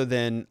court other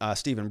than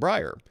Stephen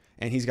Breyer.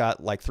 And he's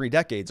got like 3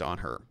 decades on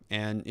her.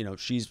 And,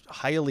 she's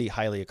highly,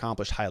 highly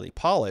accomplished, highly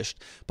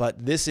polished.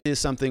 But this is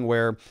something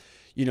where,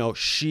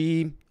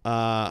 she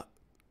has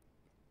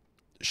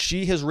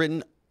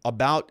written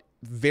about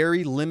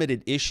very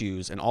limited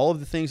issues, and all of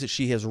the things that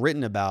she has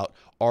written about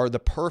are the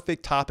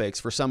perfect topics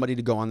for somebody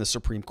to go on the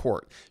Supreme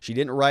Court. She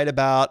didn't write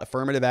about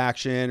affirmative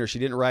action, or she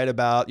didn't write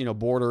about,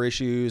 border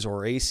issues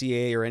or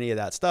ACA or any of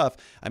that stuff.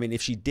 I mean,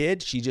 if she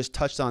did, she just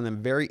touched on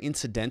them very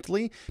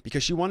incidentally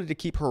because she wanted to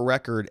keep her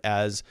record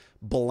as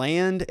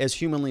bland as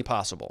humanly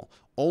possible,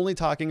 only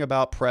talking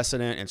about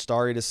precedent and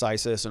stare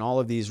decisis and all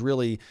of these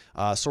really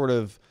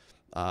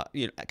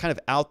kind of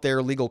out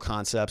there legal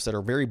concepts that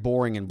are very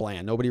boring and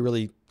bland. Nobody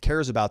really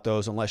cares about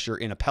those unless you're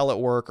in appellate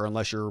work or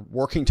unless you're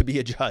working to be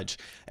a judge.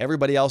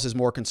 Everybody else is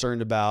more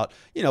concerned about,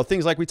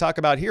 things like we talk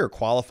about here,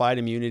 qualified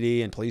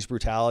immunity and police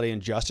brutality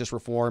and justice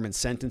reform and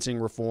sentencing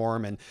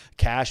reform and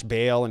cash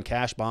bail and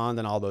cash bond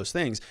and all those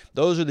things.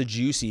 Those are the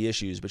juicy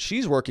issues, but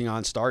she's working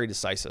on stare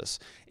decisis.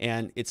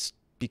 And it's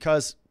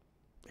because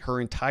her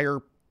entire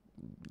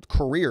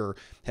career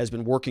has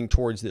been working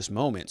towards this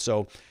moment.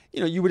 So,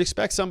 you would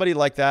expect somebody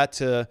like that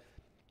to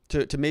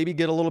maybe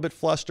get a little bit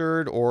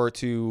flustered or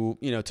to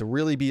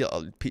really be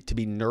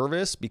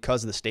nervous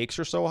because the stakes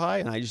are so high.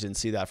 And I just didn't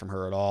see that from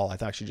her at all. I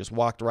thought she just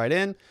walked right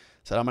in,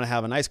 said, I'm going to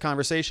have a nice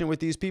conversation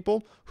with these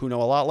people who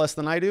know a lot less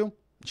than I do.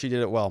 She did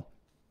it well.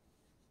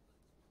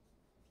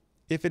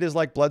 If it is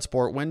like blood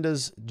sport, when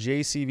does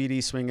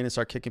JCVD swing in and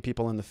start kicking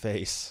people in the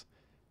face?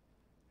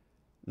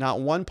 Not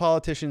one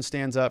politician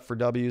stands up for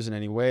W's in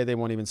any way. They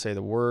won't even say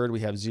the word. We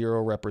have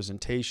zero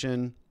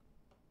representation.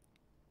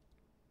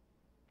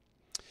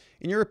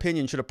 In your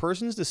opinion, should a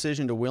person's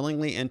decision to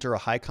willingly enter a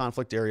high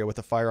conflict area with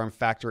a firearm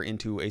factor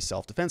into a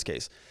self-defense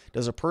case?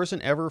 Does a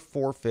person ever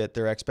forfeit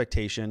their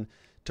expectation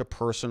to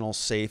personal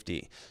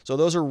safety? So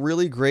those are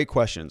really great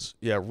questions.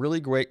 Yeah, really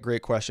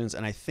great questions.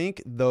 And I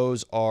think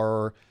those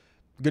are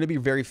going to be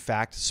very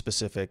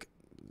fact-specific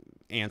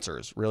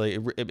answers. Really,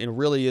 it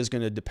really is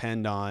going to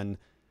depend on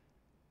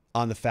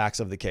the facts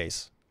of the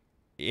case.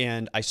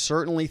 And I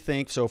certainly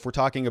think, so if we're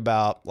talking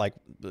about, like,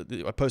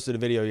 I posted a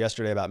video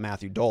yesterday about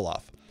Matthew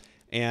Doloff.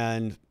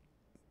 And,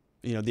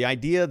 the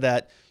idea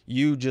that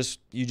you just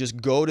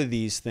go to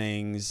these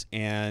things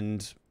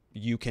and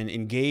you can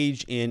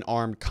engage in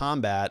armed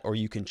combat, or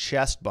you can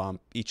chest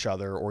bump each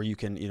other, or you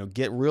can,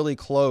 get really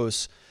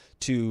close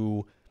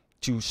to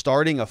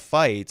starting a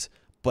fight,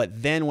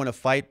 but then when a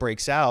fight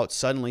breaks out,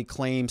 suddenly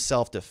claim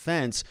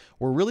self-defense.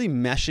 We're really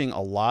meshing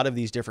a lot of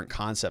these different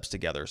concepts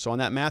together. So on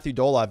that Matthew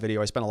Doloff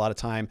video, I spent a lot of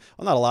time,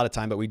 well, not a lot of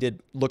time, but we did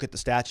look at the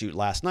statute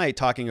last night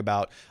talking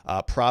about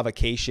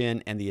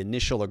provocation and the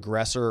initial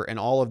aggressor and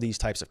all of these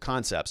types of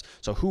concepts.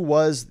 So who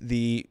was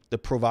the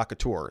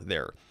provocateur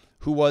there?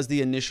 Who was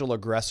the initial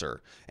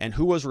aggressor, and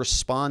who was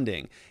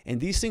responding?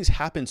 And these things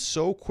happen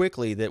so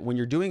quickly that when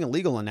you're doing a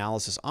legal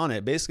analysis on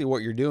it, basically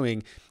what you're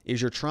doing is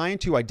you're trying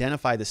to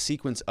identify the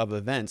sequence of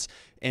events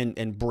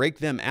and break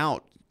them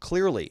out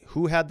clearly.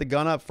 Who had the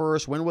gun up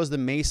first? When was the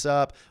mace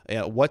up?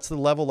 What's the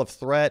level of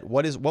threat?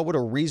 What would a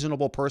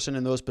reasonable person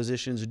in those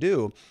positions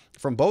do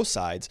from both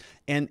sides?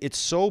 And it's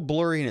so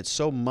blurry and it's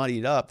so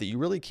muddied up that you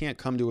really can't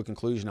come to a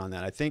conclusion on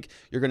that. I think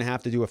you're going to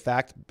have to do a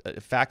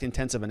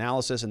fact-intensive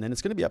analysis, and then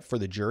it's going to be up for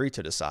the jury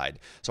to decide.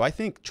 So I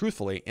think,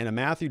 truthfully, in a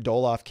Matthew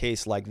Doloff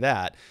case like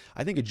that,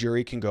 I think a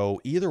jury can go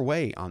either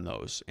way on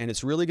those. And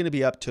it's really going to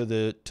be up to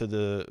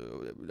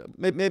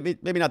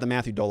maybe not the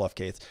Matthew Doloff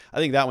case. I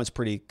think that one's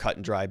pretty cut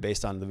and dry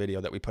based on the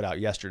video that we put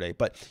out yesterday.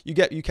 But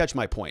you catch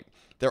my point.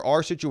 There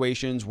are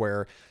situations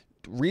where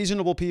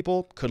reasonable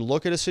people could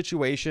look at a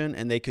situation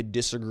and they could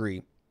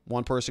disagree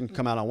One person can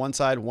come out on one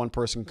side, one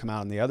person can come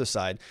out on the other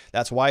side.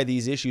 That's why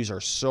these issues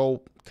are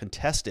so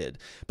contested.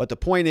 But the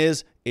point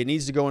is, it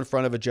needs to go in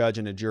front of a judge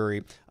and a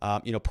jury.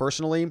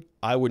 Personally,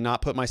 I would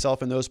not put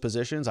myself in those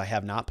positions. I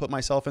have not put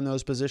myself in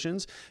those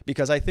positions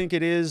because I think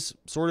it is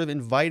sort of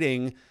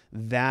inviting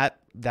that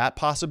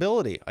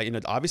possibility.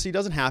 It obviously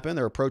doesn't happen.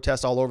 There are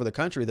protests all over the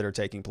country that are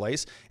taking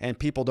place, and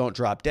people don't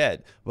drop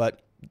dead.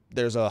 But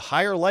there's a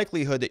higher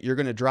likelihood that you're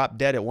going to drop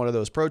dead at one of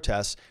those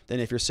protests than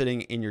if you're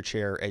sitting in your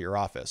chair at your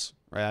office,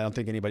 right? I don't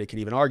think anybody can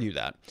even argue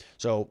that.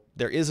 So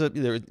there's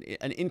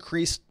an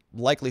increased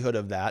likelihood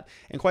of that.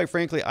 And quite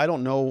frankly, I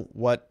don't know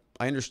what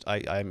I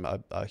understand. I'm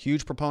a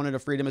huge proponent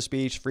of freedom of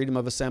speech, freedom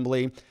of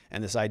assembly,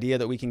 and this idea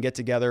that we can get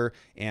together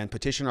and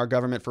petition our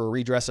government for a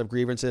redress of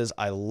grievances.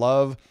 I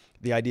love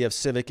the idea of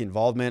civic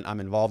involvement. I'm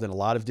involved in a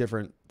lot of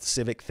different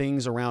civic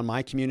things around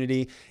my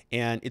community,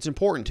 and it's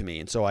important to me.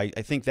 And so I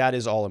think that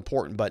is all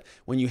important. But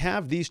when you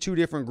have these two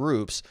different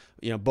groups,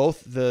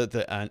 both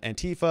the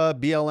Antifa,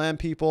 BLM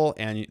people,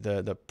 and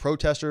the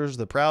protesters,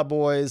 the Proud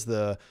Boys,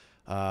 the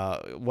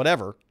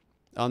whatever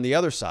on the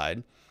other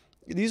side,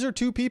 these are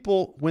two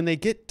people, when they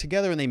get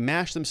together and they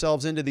mash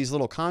themselves into these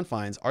little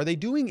confines, are they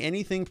doing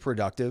anything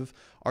productive?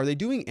 Are they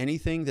doing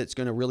anything that's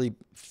going to really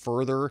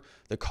further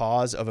the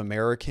cause of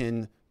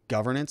American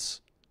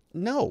governance?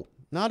 No,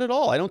 not at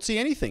all. I don't see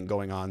anything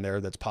going on there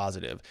that's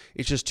positive.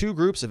 It's just two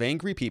groups of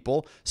angry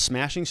people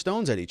smashing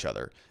stones at each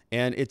other.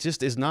 And it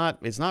just is not,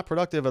 it's not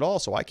productive at all.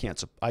 So I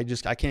can't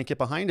get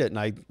behind it. And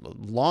I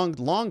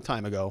long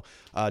time ago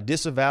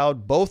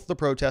disavowed both the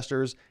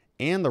protesters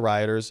and the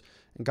rioters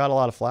and got a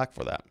lot of flack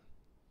for that.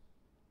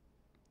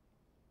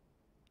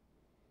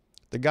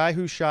 The guy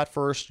who shot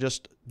first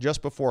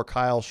just before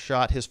Kyle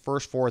shot his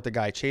first four at the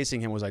guy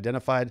chasing him was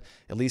identified.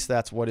 At least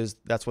that's what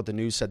the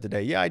news said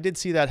today. Yeah, I did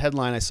see that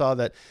headline. I saw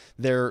that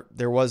there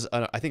was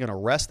I think an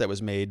arrest that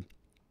was made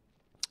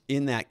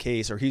in that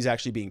case, or he's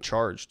actually being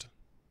charged.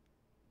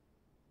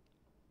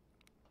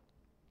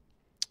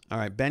 All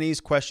right, Benny's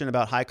question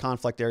about high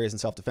conflict areas and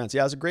self-defense.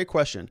 Yeah, it's a great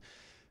question.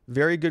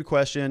 Very good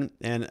question.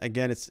 And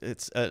again,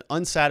 it's an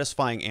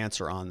unsatisfying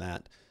answer on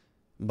that.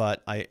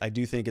 But I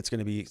do think it's going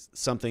to be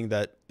something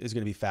that is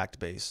going to be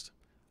fact-based.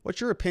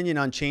 What's your opinion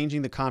on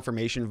changing the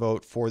confirmation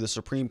vote for the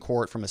Supreme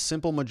Court from a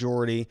simple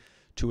majority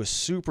to a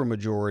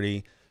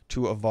supermajority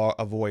to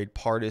avoid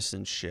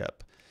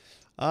partisanship?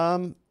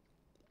 I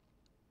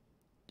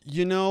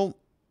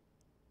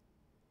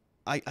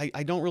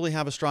don't really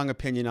have a strong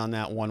opinion on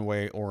that one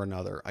way or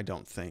another, I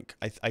don't think.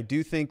 I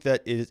do think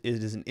that it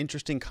is an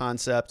interesting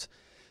concept.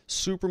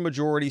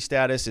 Supermajority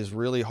status is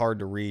really hard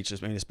to reach. I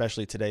mean,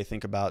 especially today.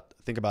 Think about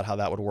how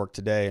that would work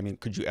today. I mean,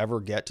 could you ever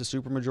get to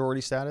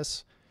supermajority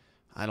status?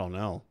 I don't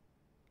know.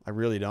 I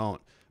really don't.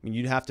 I mean,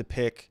 you'd have to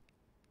pick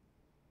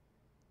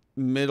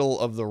middle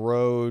of the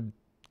road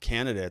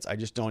candidates. I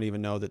just don't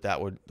even know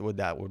that would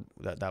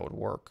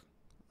work.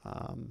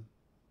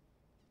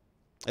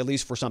 At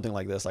least for something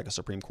like this, like a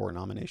Supreme Court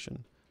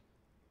nomination.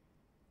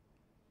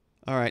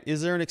 All right.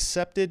 Is there an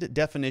accepted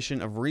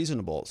definition of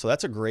reasonable? So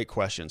that's a great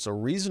question. So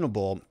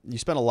reasonable, you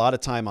spent a lot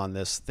of time on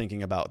this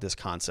thinking about this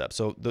concept.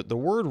 So the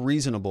word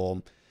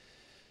reasonable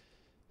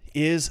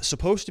is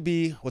supposed to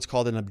be what's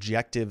called an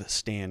objective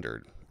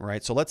standard,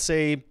 right? So let's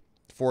say,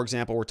 for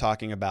example, we're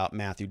talking about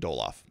Matthew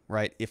Doloff,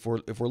 right? If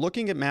we're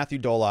looking at Matthew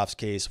Doloff's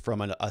case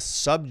from a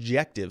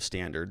subjective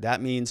standard,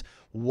 that means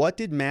what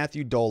did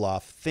Matthew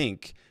Doloff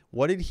think?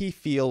 What did he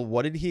feel?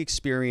 What did he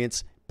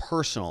experience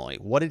personally?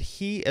 What did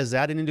he, as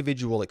that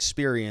individual,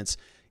 experience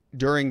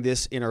during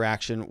this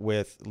interaction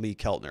with Lee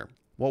Keltner?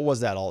 What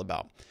was that all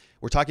about?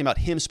 We're talking about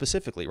him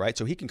specifically, right?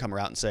 So he can come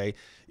around and say,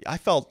 I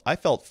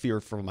felt fear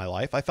for my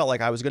life. I felt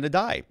like I was going to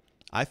die.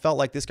 I felt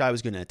like this guy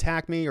was going to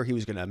attack me, or he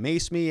was going to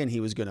mace me, and he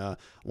was going to,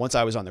 once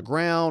I was on the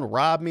ground,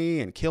 rob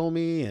me and kill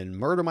me and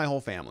murder my whole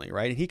family,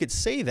 right? And he could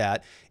say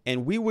that,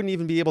 and we wouldn't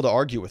even be able to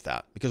argue with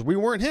that because we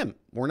weren't him.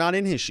 We're not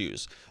in his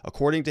shoes.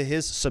 According to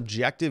his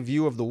subjective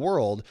view of the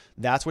world,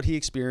 that's what he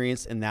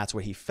experienced and that's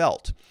what he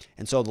felt.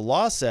 And so the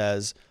law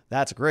says,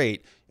 that's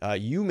great.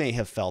 You may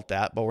have felt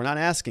that, but we're not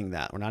asking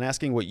that. We're not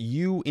asking what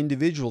you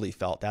individually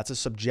felt. That's a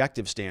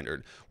subjective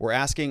standard. We're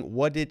asking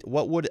what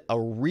would a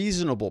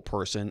reasonable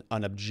person,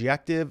 an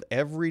objective,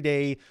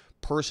 everyday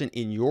person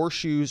in your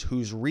shoes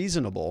who's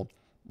reasonable,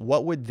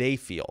 what would they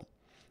feel?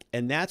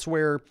 And that's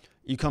where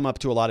you come up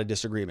to a lot of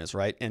disagreements,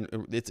 right? And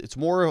it's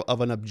more of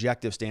an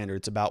objective standard.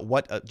 It's about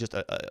what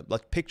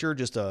let's picture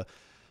just a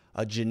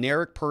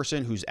generic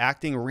person who's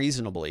acting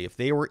reasonably. If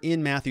they were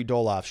in Matthew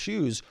Doloff's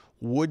shoes,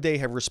 would they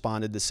have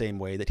responded the same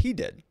way that he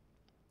did?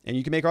 And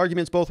you can make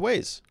arguments both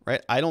ways,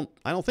 right? I don't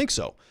think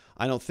so.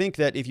 I don't think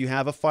that if you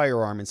have a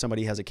firearm and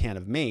somebody has a can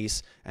of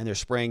mace and they're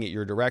spraying at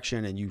your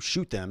direction and you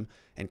shoot them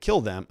and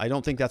kill them, I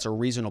don't think that's a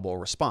reasonable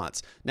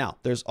response. Now,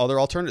 there's other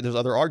alternatives, there's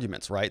other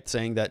arguments, right?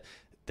 Saying that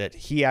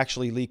he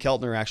actually, Lee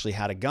Keltner actually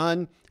had a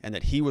gun and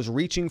that he was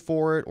reaching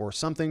for it or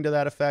something to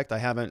that effect. I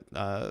haven't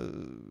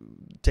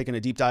taken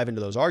a deep dive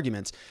into those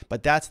arguments,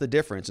 but that's the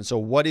difference. And so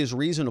what is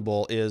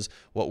reasonable is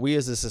what we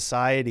as a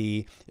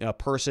society, a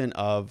person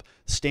of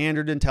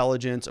standard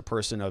intelligence, a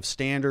person of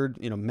standard,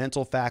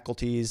 mental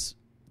faculties,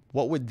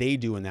 what would they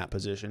do in that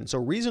position? So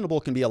reasonable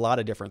can be a lot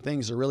of different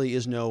things. There really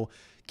is no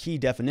key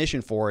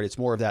definition for it. It's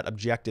more of that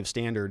objective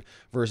standard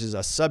versus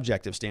a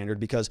subjective standard,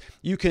 because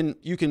you can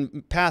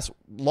pass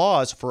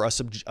laws for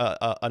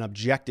an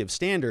objective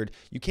standard.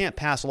 You can't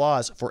pass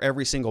laws for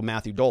every single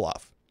Matthew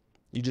Doloff.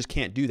 You just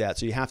can't do that.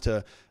 So you have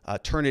to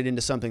turn it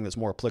into something that's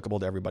more applicable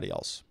to everybody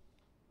else.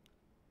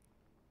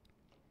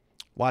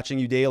 Watching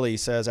You Daily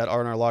says at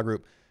R&R Law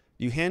Group,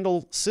 you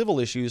handle civil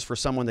issues for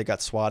someone that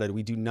got swatted.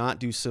 We do not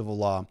do civil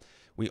law.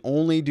 We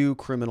only do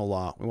criminal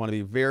law. We want to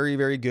be very,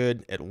 very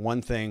good at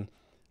one thing,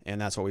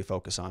 and that's what we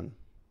focus on.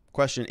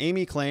 Question.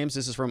 Amy claims,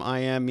 this is from I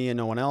Am, Me, and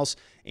No One Else.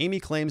 Amy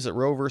claims that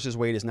Roe versus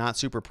Wade is not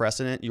super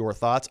precedent. Your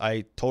thoughts?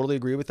 I totally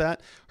agree with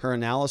that. Her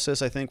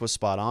analysis, I think, was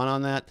spot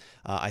on that.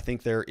 I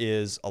think there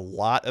is a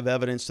lot of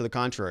evidence to the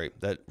contrary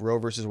that Roe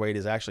versus Wade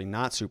is actually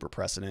not super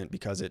precedent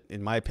because it,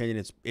 in my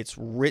opinion, it's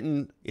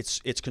written,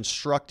 it's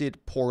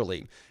constructed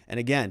poorly. And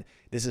again,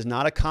 this is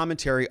not a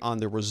commentary on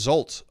the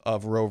results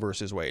of Roe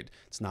versus Wade.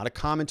 It's not a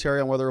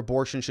commentary on whether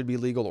abortion should be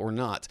legal or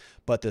not.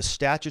 But the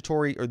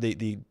statutory or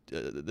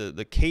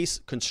the case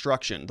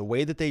construction, the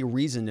way that they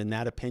reasoned in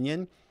that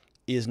opinion,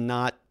 is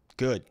not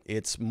good.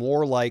 It's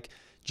more like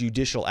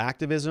judicial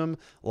activism,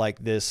 like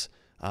this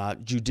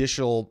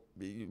judicial.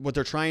 What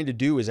they're trying to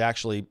do is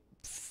actually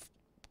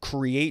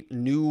create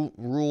new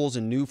rules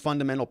and new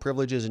fundamental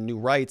privileges and new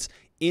rights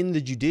in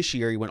the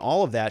judiciary, when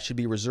all of that should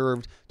be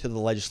reserved to the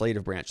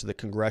legislative branch, to the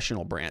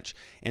congressional branch.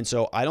 And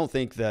so I don't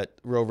think that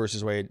Roe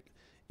versus Wade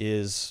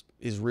is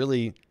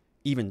really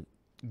even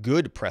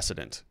good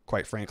precedent,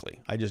 quite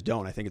frankly. I just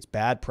don't. I think it's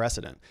bad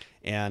precedent.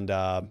 And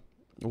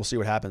we'll see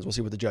what happens. We'll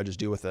see what the judges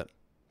do with it.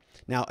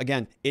 Now,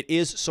 again, it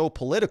is so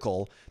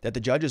political that the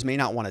judges may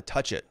not want to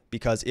touch it,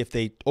 because if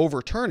they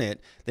overturn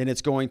it, then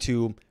it's going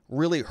to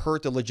really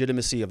hurt the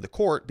legitimacy of the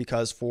court,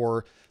 because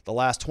for the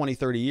last 20,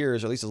 30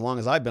 years, or at least as long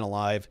as I've been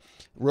alive,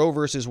 Roe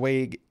versus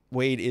Wade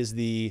is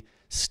the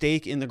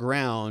stake in the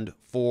ground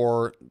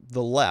for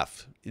the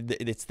left.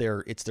 It's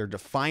their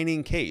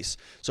defining case.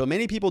 So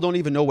many people don't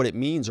even know what it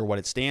means or what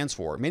it stands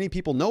for. Many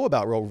people know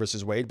about Roe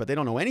versus Wade, but they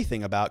don't know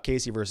anything about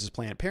Casey versus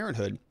Planned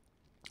Parenthood,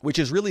 which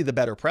is really the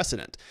better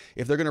precedent.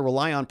 If they're going to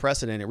rely on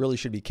precedent, it really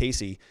should be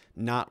Casey,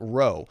 not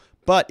Roe.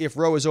 But if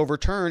Roe is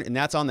overturned, and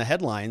that's on the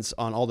headlines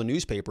on all the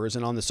newspapers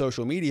and on the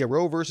social media,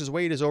 Roe versus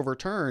Wade is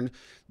overturned,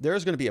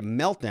 there's going to be a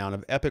meltdown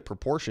of epic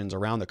proportions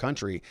around the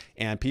country,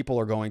 and people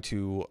are going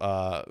to,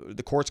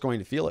 the court's going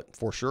to feel it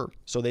for sure.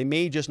 So they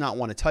may just not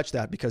want to touch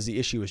that because the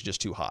issue is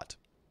just too hot.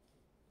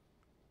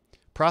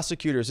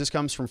 Prosecutors, this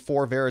comes from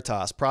 4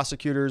 Veritas.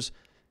 Prosecutors,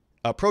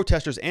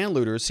 protesters and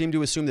looters seem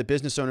to assume that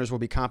business owners will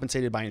be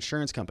compensated by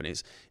insurance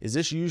companies. Is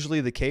this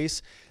usually the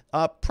case?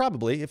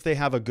 Probably, if they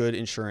have a good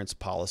insurance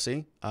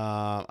policy.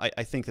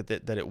 I think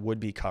that it would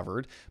be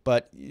covered.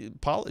 But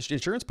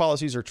insurance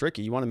policies are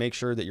tricky. You want to make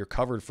sure that you're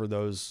covered for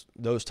those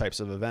types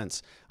of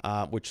events,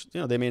 which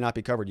they may not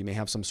be covered. You may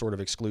have some sort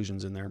of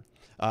exclusions in there.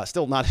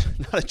 Still not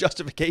a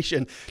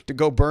justification to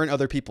go burn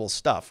other people's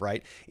stuff,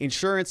 right?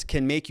 Insurance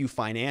can make you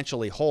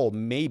financially whole,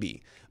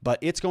 maybe, but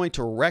it's going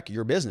to wreck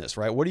your business,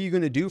 right? What are you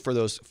going to do for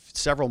those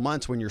several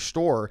months when your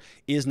store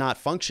is not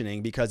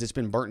functioning because it's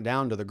been burnt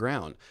down to the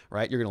ground,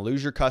 right? You're going to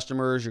lose your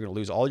customers. You're going to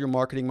lose all your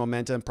marketing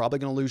momentum, probably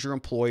going to lose your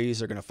employees.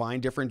 They're going to find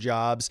different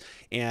jobs,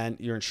 and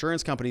your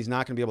insurance company is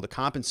not going to be able to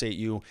compensate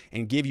you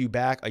and give you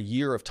back a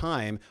year of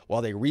time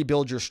while they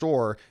rebuild your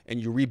store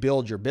and you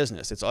rebuild your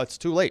business. It's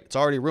too late. It's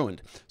already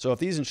ruined. So if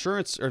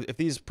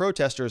these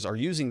protesters are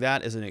using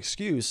that as an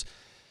excuse,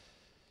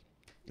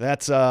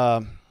 that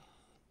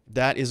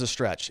is a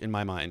stretch in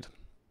my mind.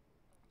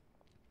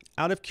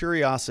 Out of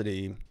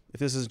curiosity, if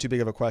this isn't too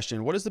big of a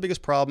question, what is the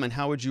biggest problem and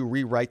how would you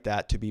rewrite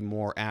that to be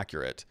more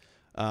accurate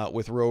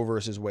with Roe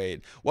versus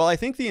Wade? Well, I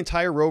think the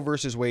entire Roe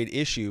versus Wade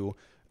issue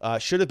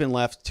should have been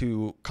left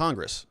to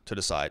Congress to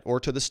decide, or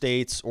to the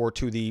states, or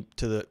to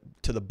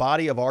the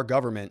body of our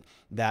government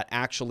that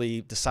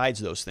actually decides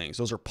those things.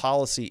 Those are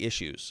policy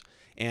issues.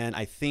 And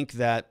I think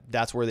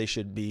that's where they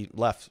should be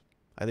left.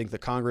 I think the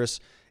Congress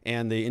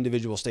and the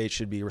individual states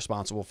should be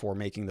responsible for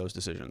making those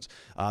decisions.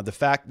 The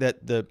fact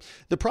that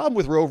the problem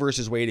with Roe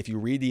versus Wade, if you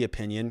read the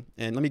opinion,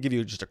 and let me give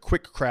you just a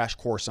quick crash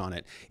course on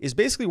it, is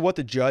basically what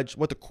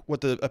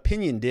the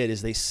opinion did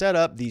is they set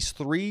up these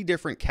 3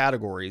 different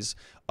categories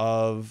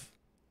of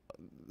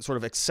sort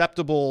of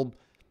acceptable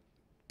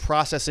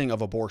processing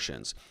of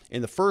abortions.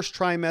 In the first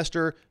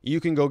trimester, you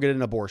can go get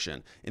an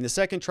abortion. In the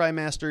second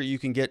trimester, you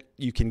can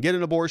get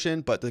an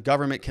abortion, but the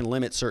government can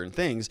limit certain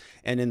things.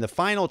 And in the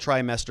final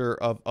trimester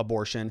of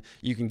abortion,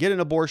 you can get an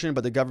abortion,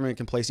 but the government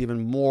can place even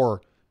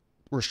more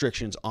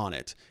restrictions on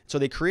it. So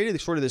they created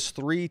sort of this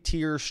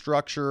 3-tier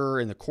structure,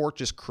 and the court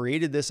just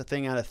created this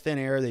thing out of thin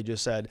air. They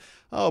just said,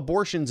 oh,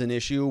 abortion's an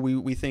issue.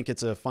 We think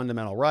it's a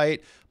fundamental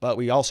right, but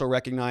we also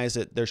recognize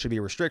that there should be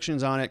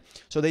restrictions on it.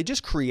 So they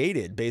just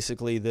created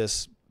basically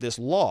this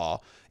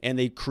law, and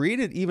they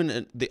created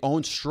even the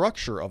own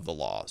structure of the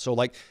law. So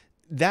like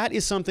that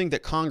is something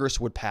that Congress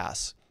would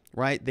pass.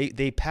 Right?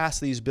 They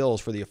pass these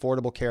bills for the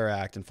Affordable Care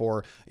Act and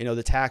for,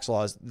 the tax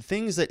laws. The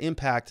things that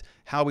impact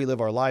how we live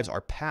our lives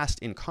are passed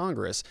in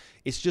Congress.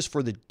 It's just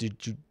for the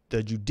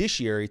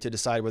judiciary to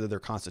decide whether they're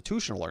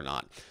constitutional or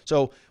not.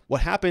 So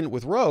what happened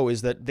with Roe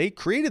is that they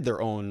created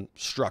their own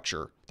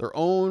structure, their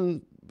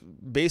own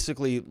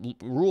basically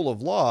rule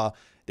of law.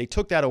 They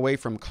took that away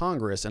from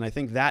Congress, and I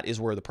think that is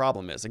where the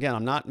problem is. Again,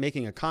 I'm not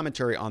making a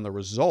commentary on the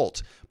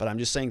result, but I'm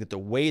just saying that the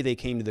way they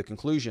came to the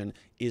conclusion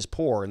is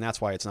poor, and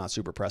that's why it's not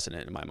super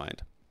precedent in my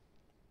mind.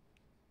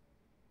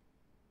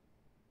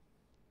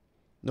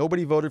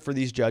 Nobody voted for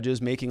these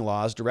judges making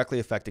laws directly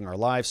affecting our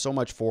lives. So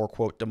much for,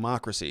 quote,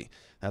 democracy.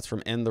 That's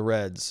from End the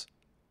Reds.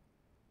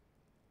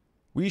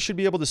 We should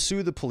be able to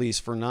sue the police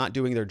for not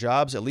doing their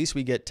jobs. At least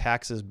we get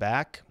taxes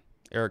back.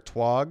 Eric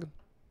Twog.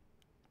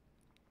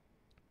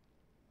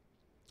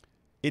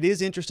 It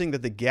is interesting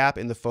that the gap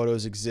in the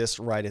photos exists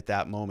right at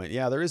that moment.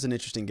 Yeah, there is an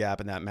interesting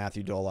gap in that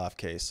Matthew Doloff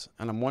case,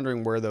 and I'm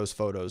wondering where those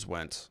photos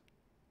went.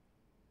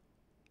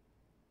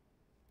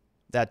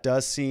 That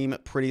does seem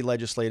pretty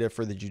legislative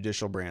for the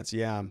judicial branch.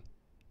 Yeah.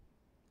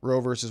 Roe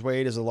versus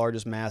Wade is the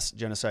largest mass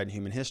genocide in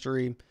human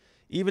history.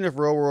 Even if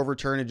Roe were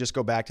overturned, it'd just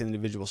go back to the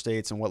individual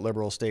states, and what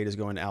liberal state is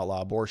going to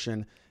outlaw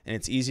abortion, and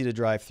it's easy to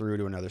drive through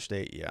to another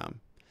state. Yeah.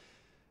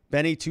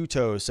 Benny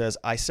Tuto says,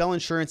 I sell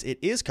insurance. It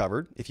is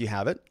covered if you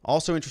have it.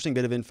 Also interesting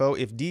bit of info.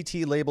 If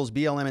DT labels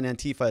BLM and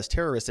Antifa as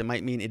terrorists, it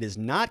might mean it is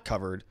not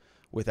covered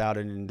without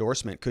an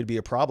endorsement. Could be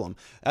a problem.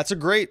 That's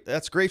great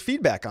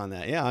feedback on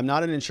that. Yeah, I'm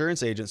not an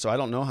insurance agent, so I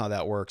don't know how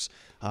that works.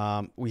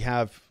 We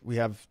have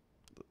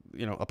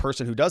a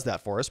person who does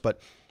that for us,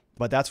 but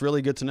that's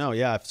really good to know.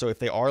 Yeah. So if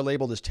they are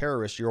labeled as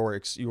terrorists,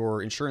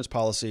 your insurance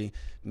policy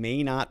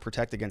may not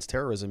protect against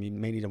terrorism. You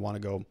may need to want to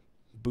go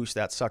boost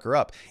that sucker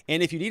up.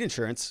 And if you need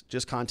insurance,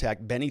 just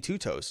contact Benny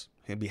Tutos.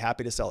 He'll be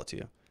happy to sell it to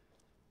you.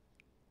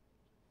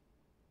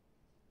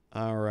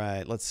 All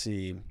right, let's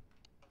see.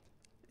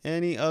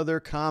 Any other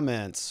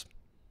comments?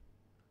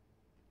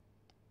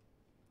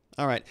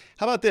 All right,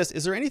 how about this?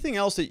 Is there anything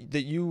else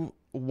that you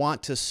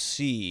want to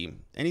see?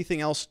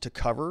 Anything else to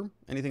cover?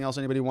 Anything else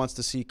anybody wants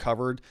to see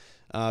covered?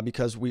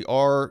 Because we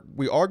are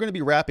going to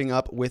be wrapping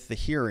up with the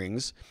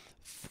hearings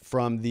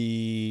from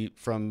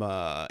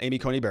Amy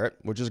Coney Barrett,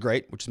 which is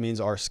great, which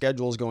means our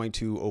schedule is going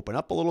to open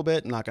up a little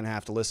bit. I'm not going to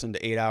have to listen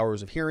to 8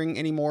 hours of hearing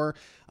anymore.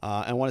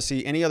 I want to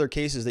see any other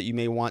cases that you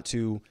may want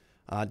to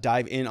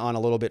dive in on a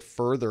little bit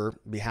further.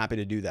 Be happy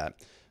to do that.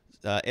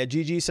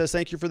 GG says,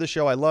 thank you for the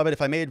show. I love it.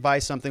 If I may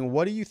advise something,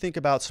 what do you think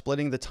about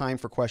splitting the time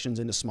for questions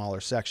into smaller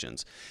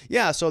sections?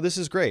 Yeah, so this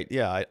is great.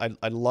 Yeah,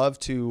 I'd love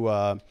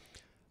to...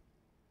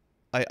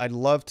 I'd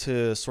love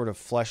to sort of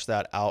flesh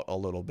that out a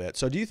little bit.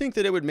 So do you think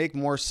that it would make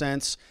more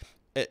sense,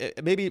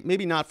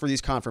 maybe not for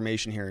these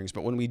confirmation hearings,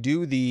 but when we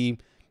do the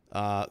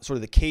sort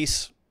of the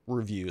case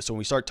review, so when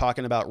we start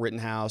talking about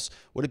Rittenhouse,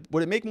 would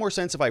it make more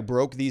sense if I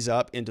broke these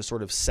up into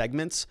sort of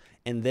segments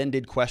and then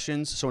did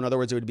questions? So in other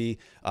words, it would be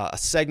a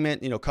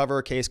segment, cover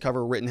a case,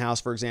 cover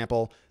Rittenhouse, for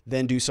example,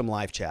 then do some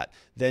live chat,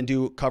 then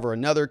cover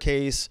another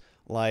case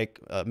like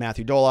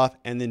Matthew Doloff,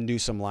 and then do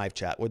some live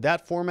chat. Would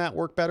that format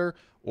work better?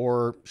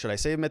 Or should I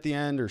save them at the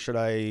end, or should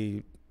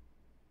I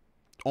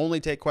only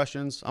take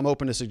questions? I'm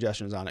open to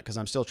suggestions on it because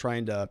I'm still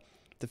trying to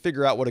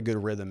figure out what a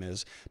good rhythm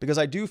is. Because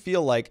I do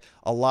feel like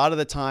a lot of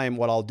the time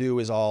what I'll do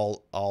is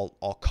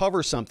I'll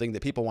cover something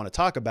that people want to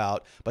talk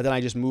about, but then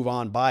I just move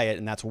on by it,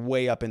 and that's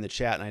way up in the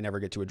chat, and I never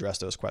get to address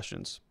those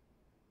questions.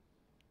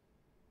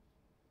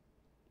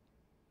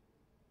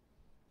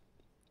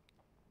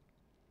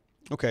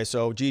 Okay,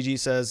 so GG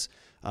says,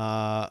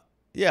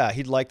 yeah,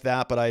 he'd like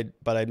that, but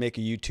I'd make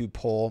a YouTube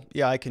poll.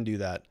 Yeah, I can do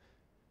that.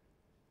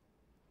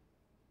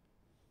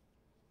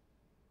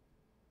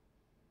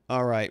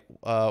 All right.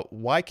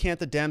 Why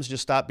can't the Dems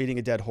just stop beating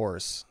a dead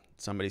horse?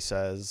 Somebody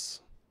says.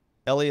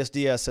 Elias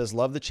Diaz says,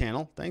 love the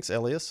channel. Thanks,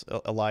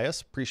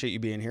 Elias. Appreciate you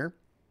being here.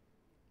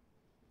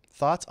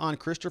 Thoughts on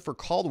Christopher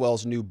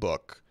Caldwell's new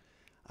book?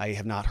 I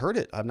have not heard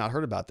it. I've not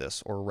heard about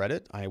this or read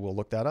it. I will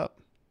look that up.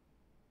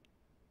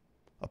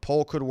 A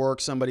poll could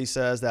work, somebody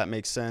says. That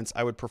makes sense.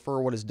 I would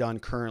prefer what is done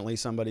currently,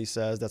 somebody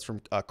says. That's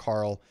from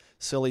Carl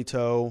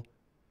Sillytoe.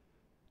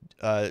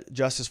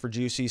 Justice for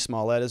Juicy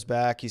Smollett is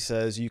back. He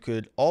says, you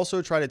could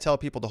also try to tell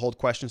people to hold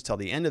questions till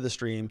the end of the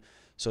stream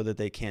so that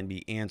they can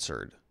be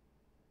answered.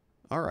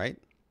 All right.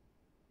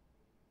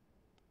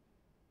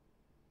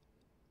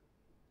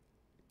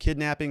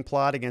 Kidnapping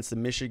plot against the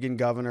Michigan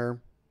governor.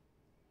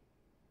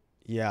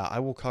 Yeah, I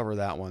will cover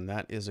that one.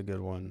 That is a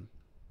good one.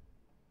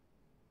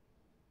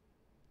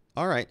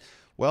 All right.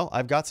 Well,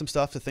 I've got some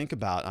stuff to think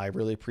about. I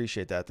really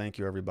appreciate that. Thank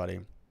you, everybody.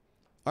 All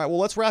right. Well,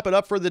 let's wrap it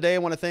up for the day. I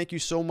want to thank you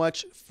so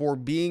much for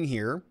being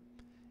here.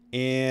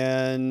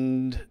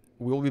 And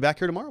we will be back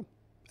here tomorrow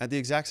at the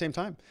exact same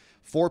time,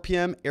 4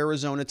 p.m.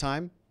 Arizona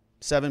time,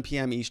 7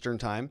 p.m. Eastern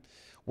time.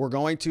 We're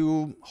going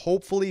to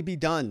hopefully be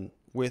done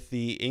with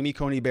the Amy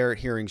Coney Barrett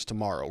hearings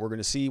tomorrow. We're going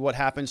to see what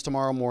happens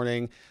tomorrow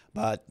morning,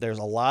 but there's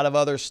a lot of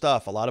other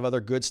stuff, a lot of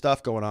other good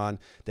stuff going on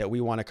that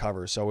we want to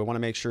cover. So we want to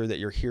make sure that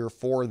you're here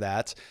for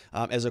that.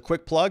 As a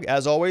quick plug,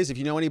 as always, if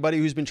you know anybody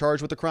who's been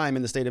charged with a crime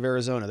in the state of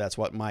Arizona, that's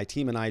what my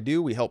team and I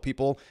do. We help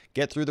people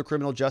get through the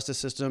criminal justice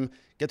system,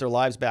 get their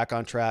lives back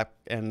on track,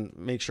 and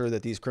make sure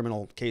that these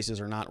criminal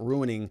cases are not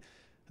ruining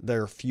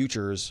their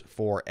futures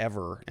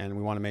forever. And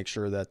we want to make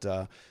sure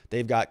that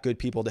they've got good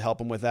people to help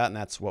them with that. And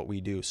that's what we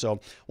do. So I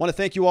want to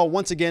thank you all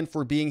once again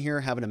for being here.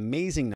 Have an amazing night.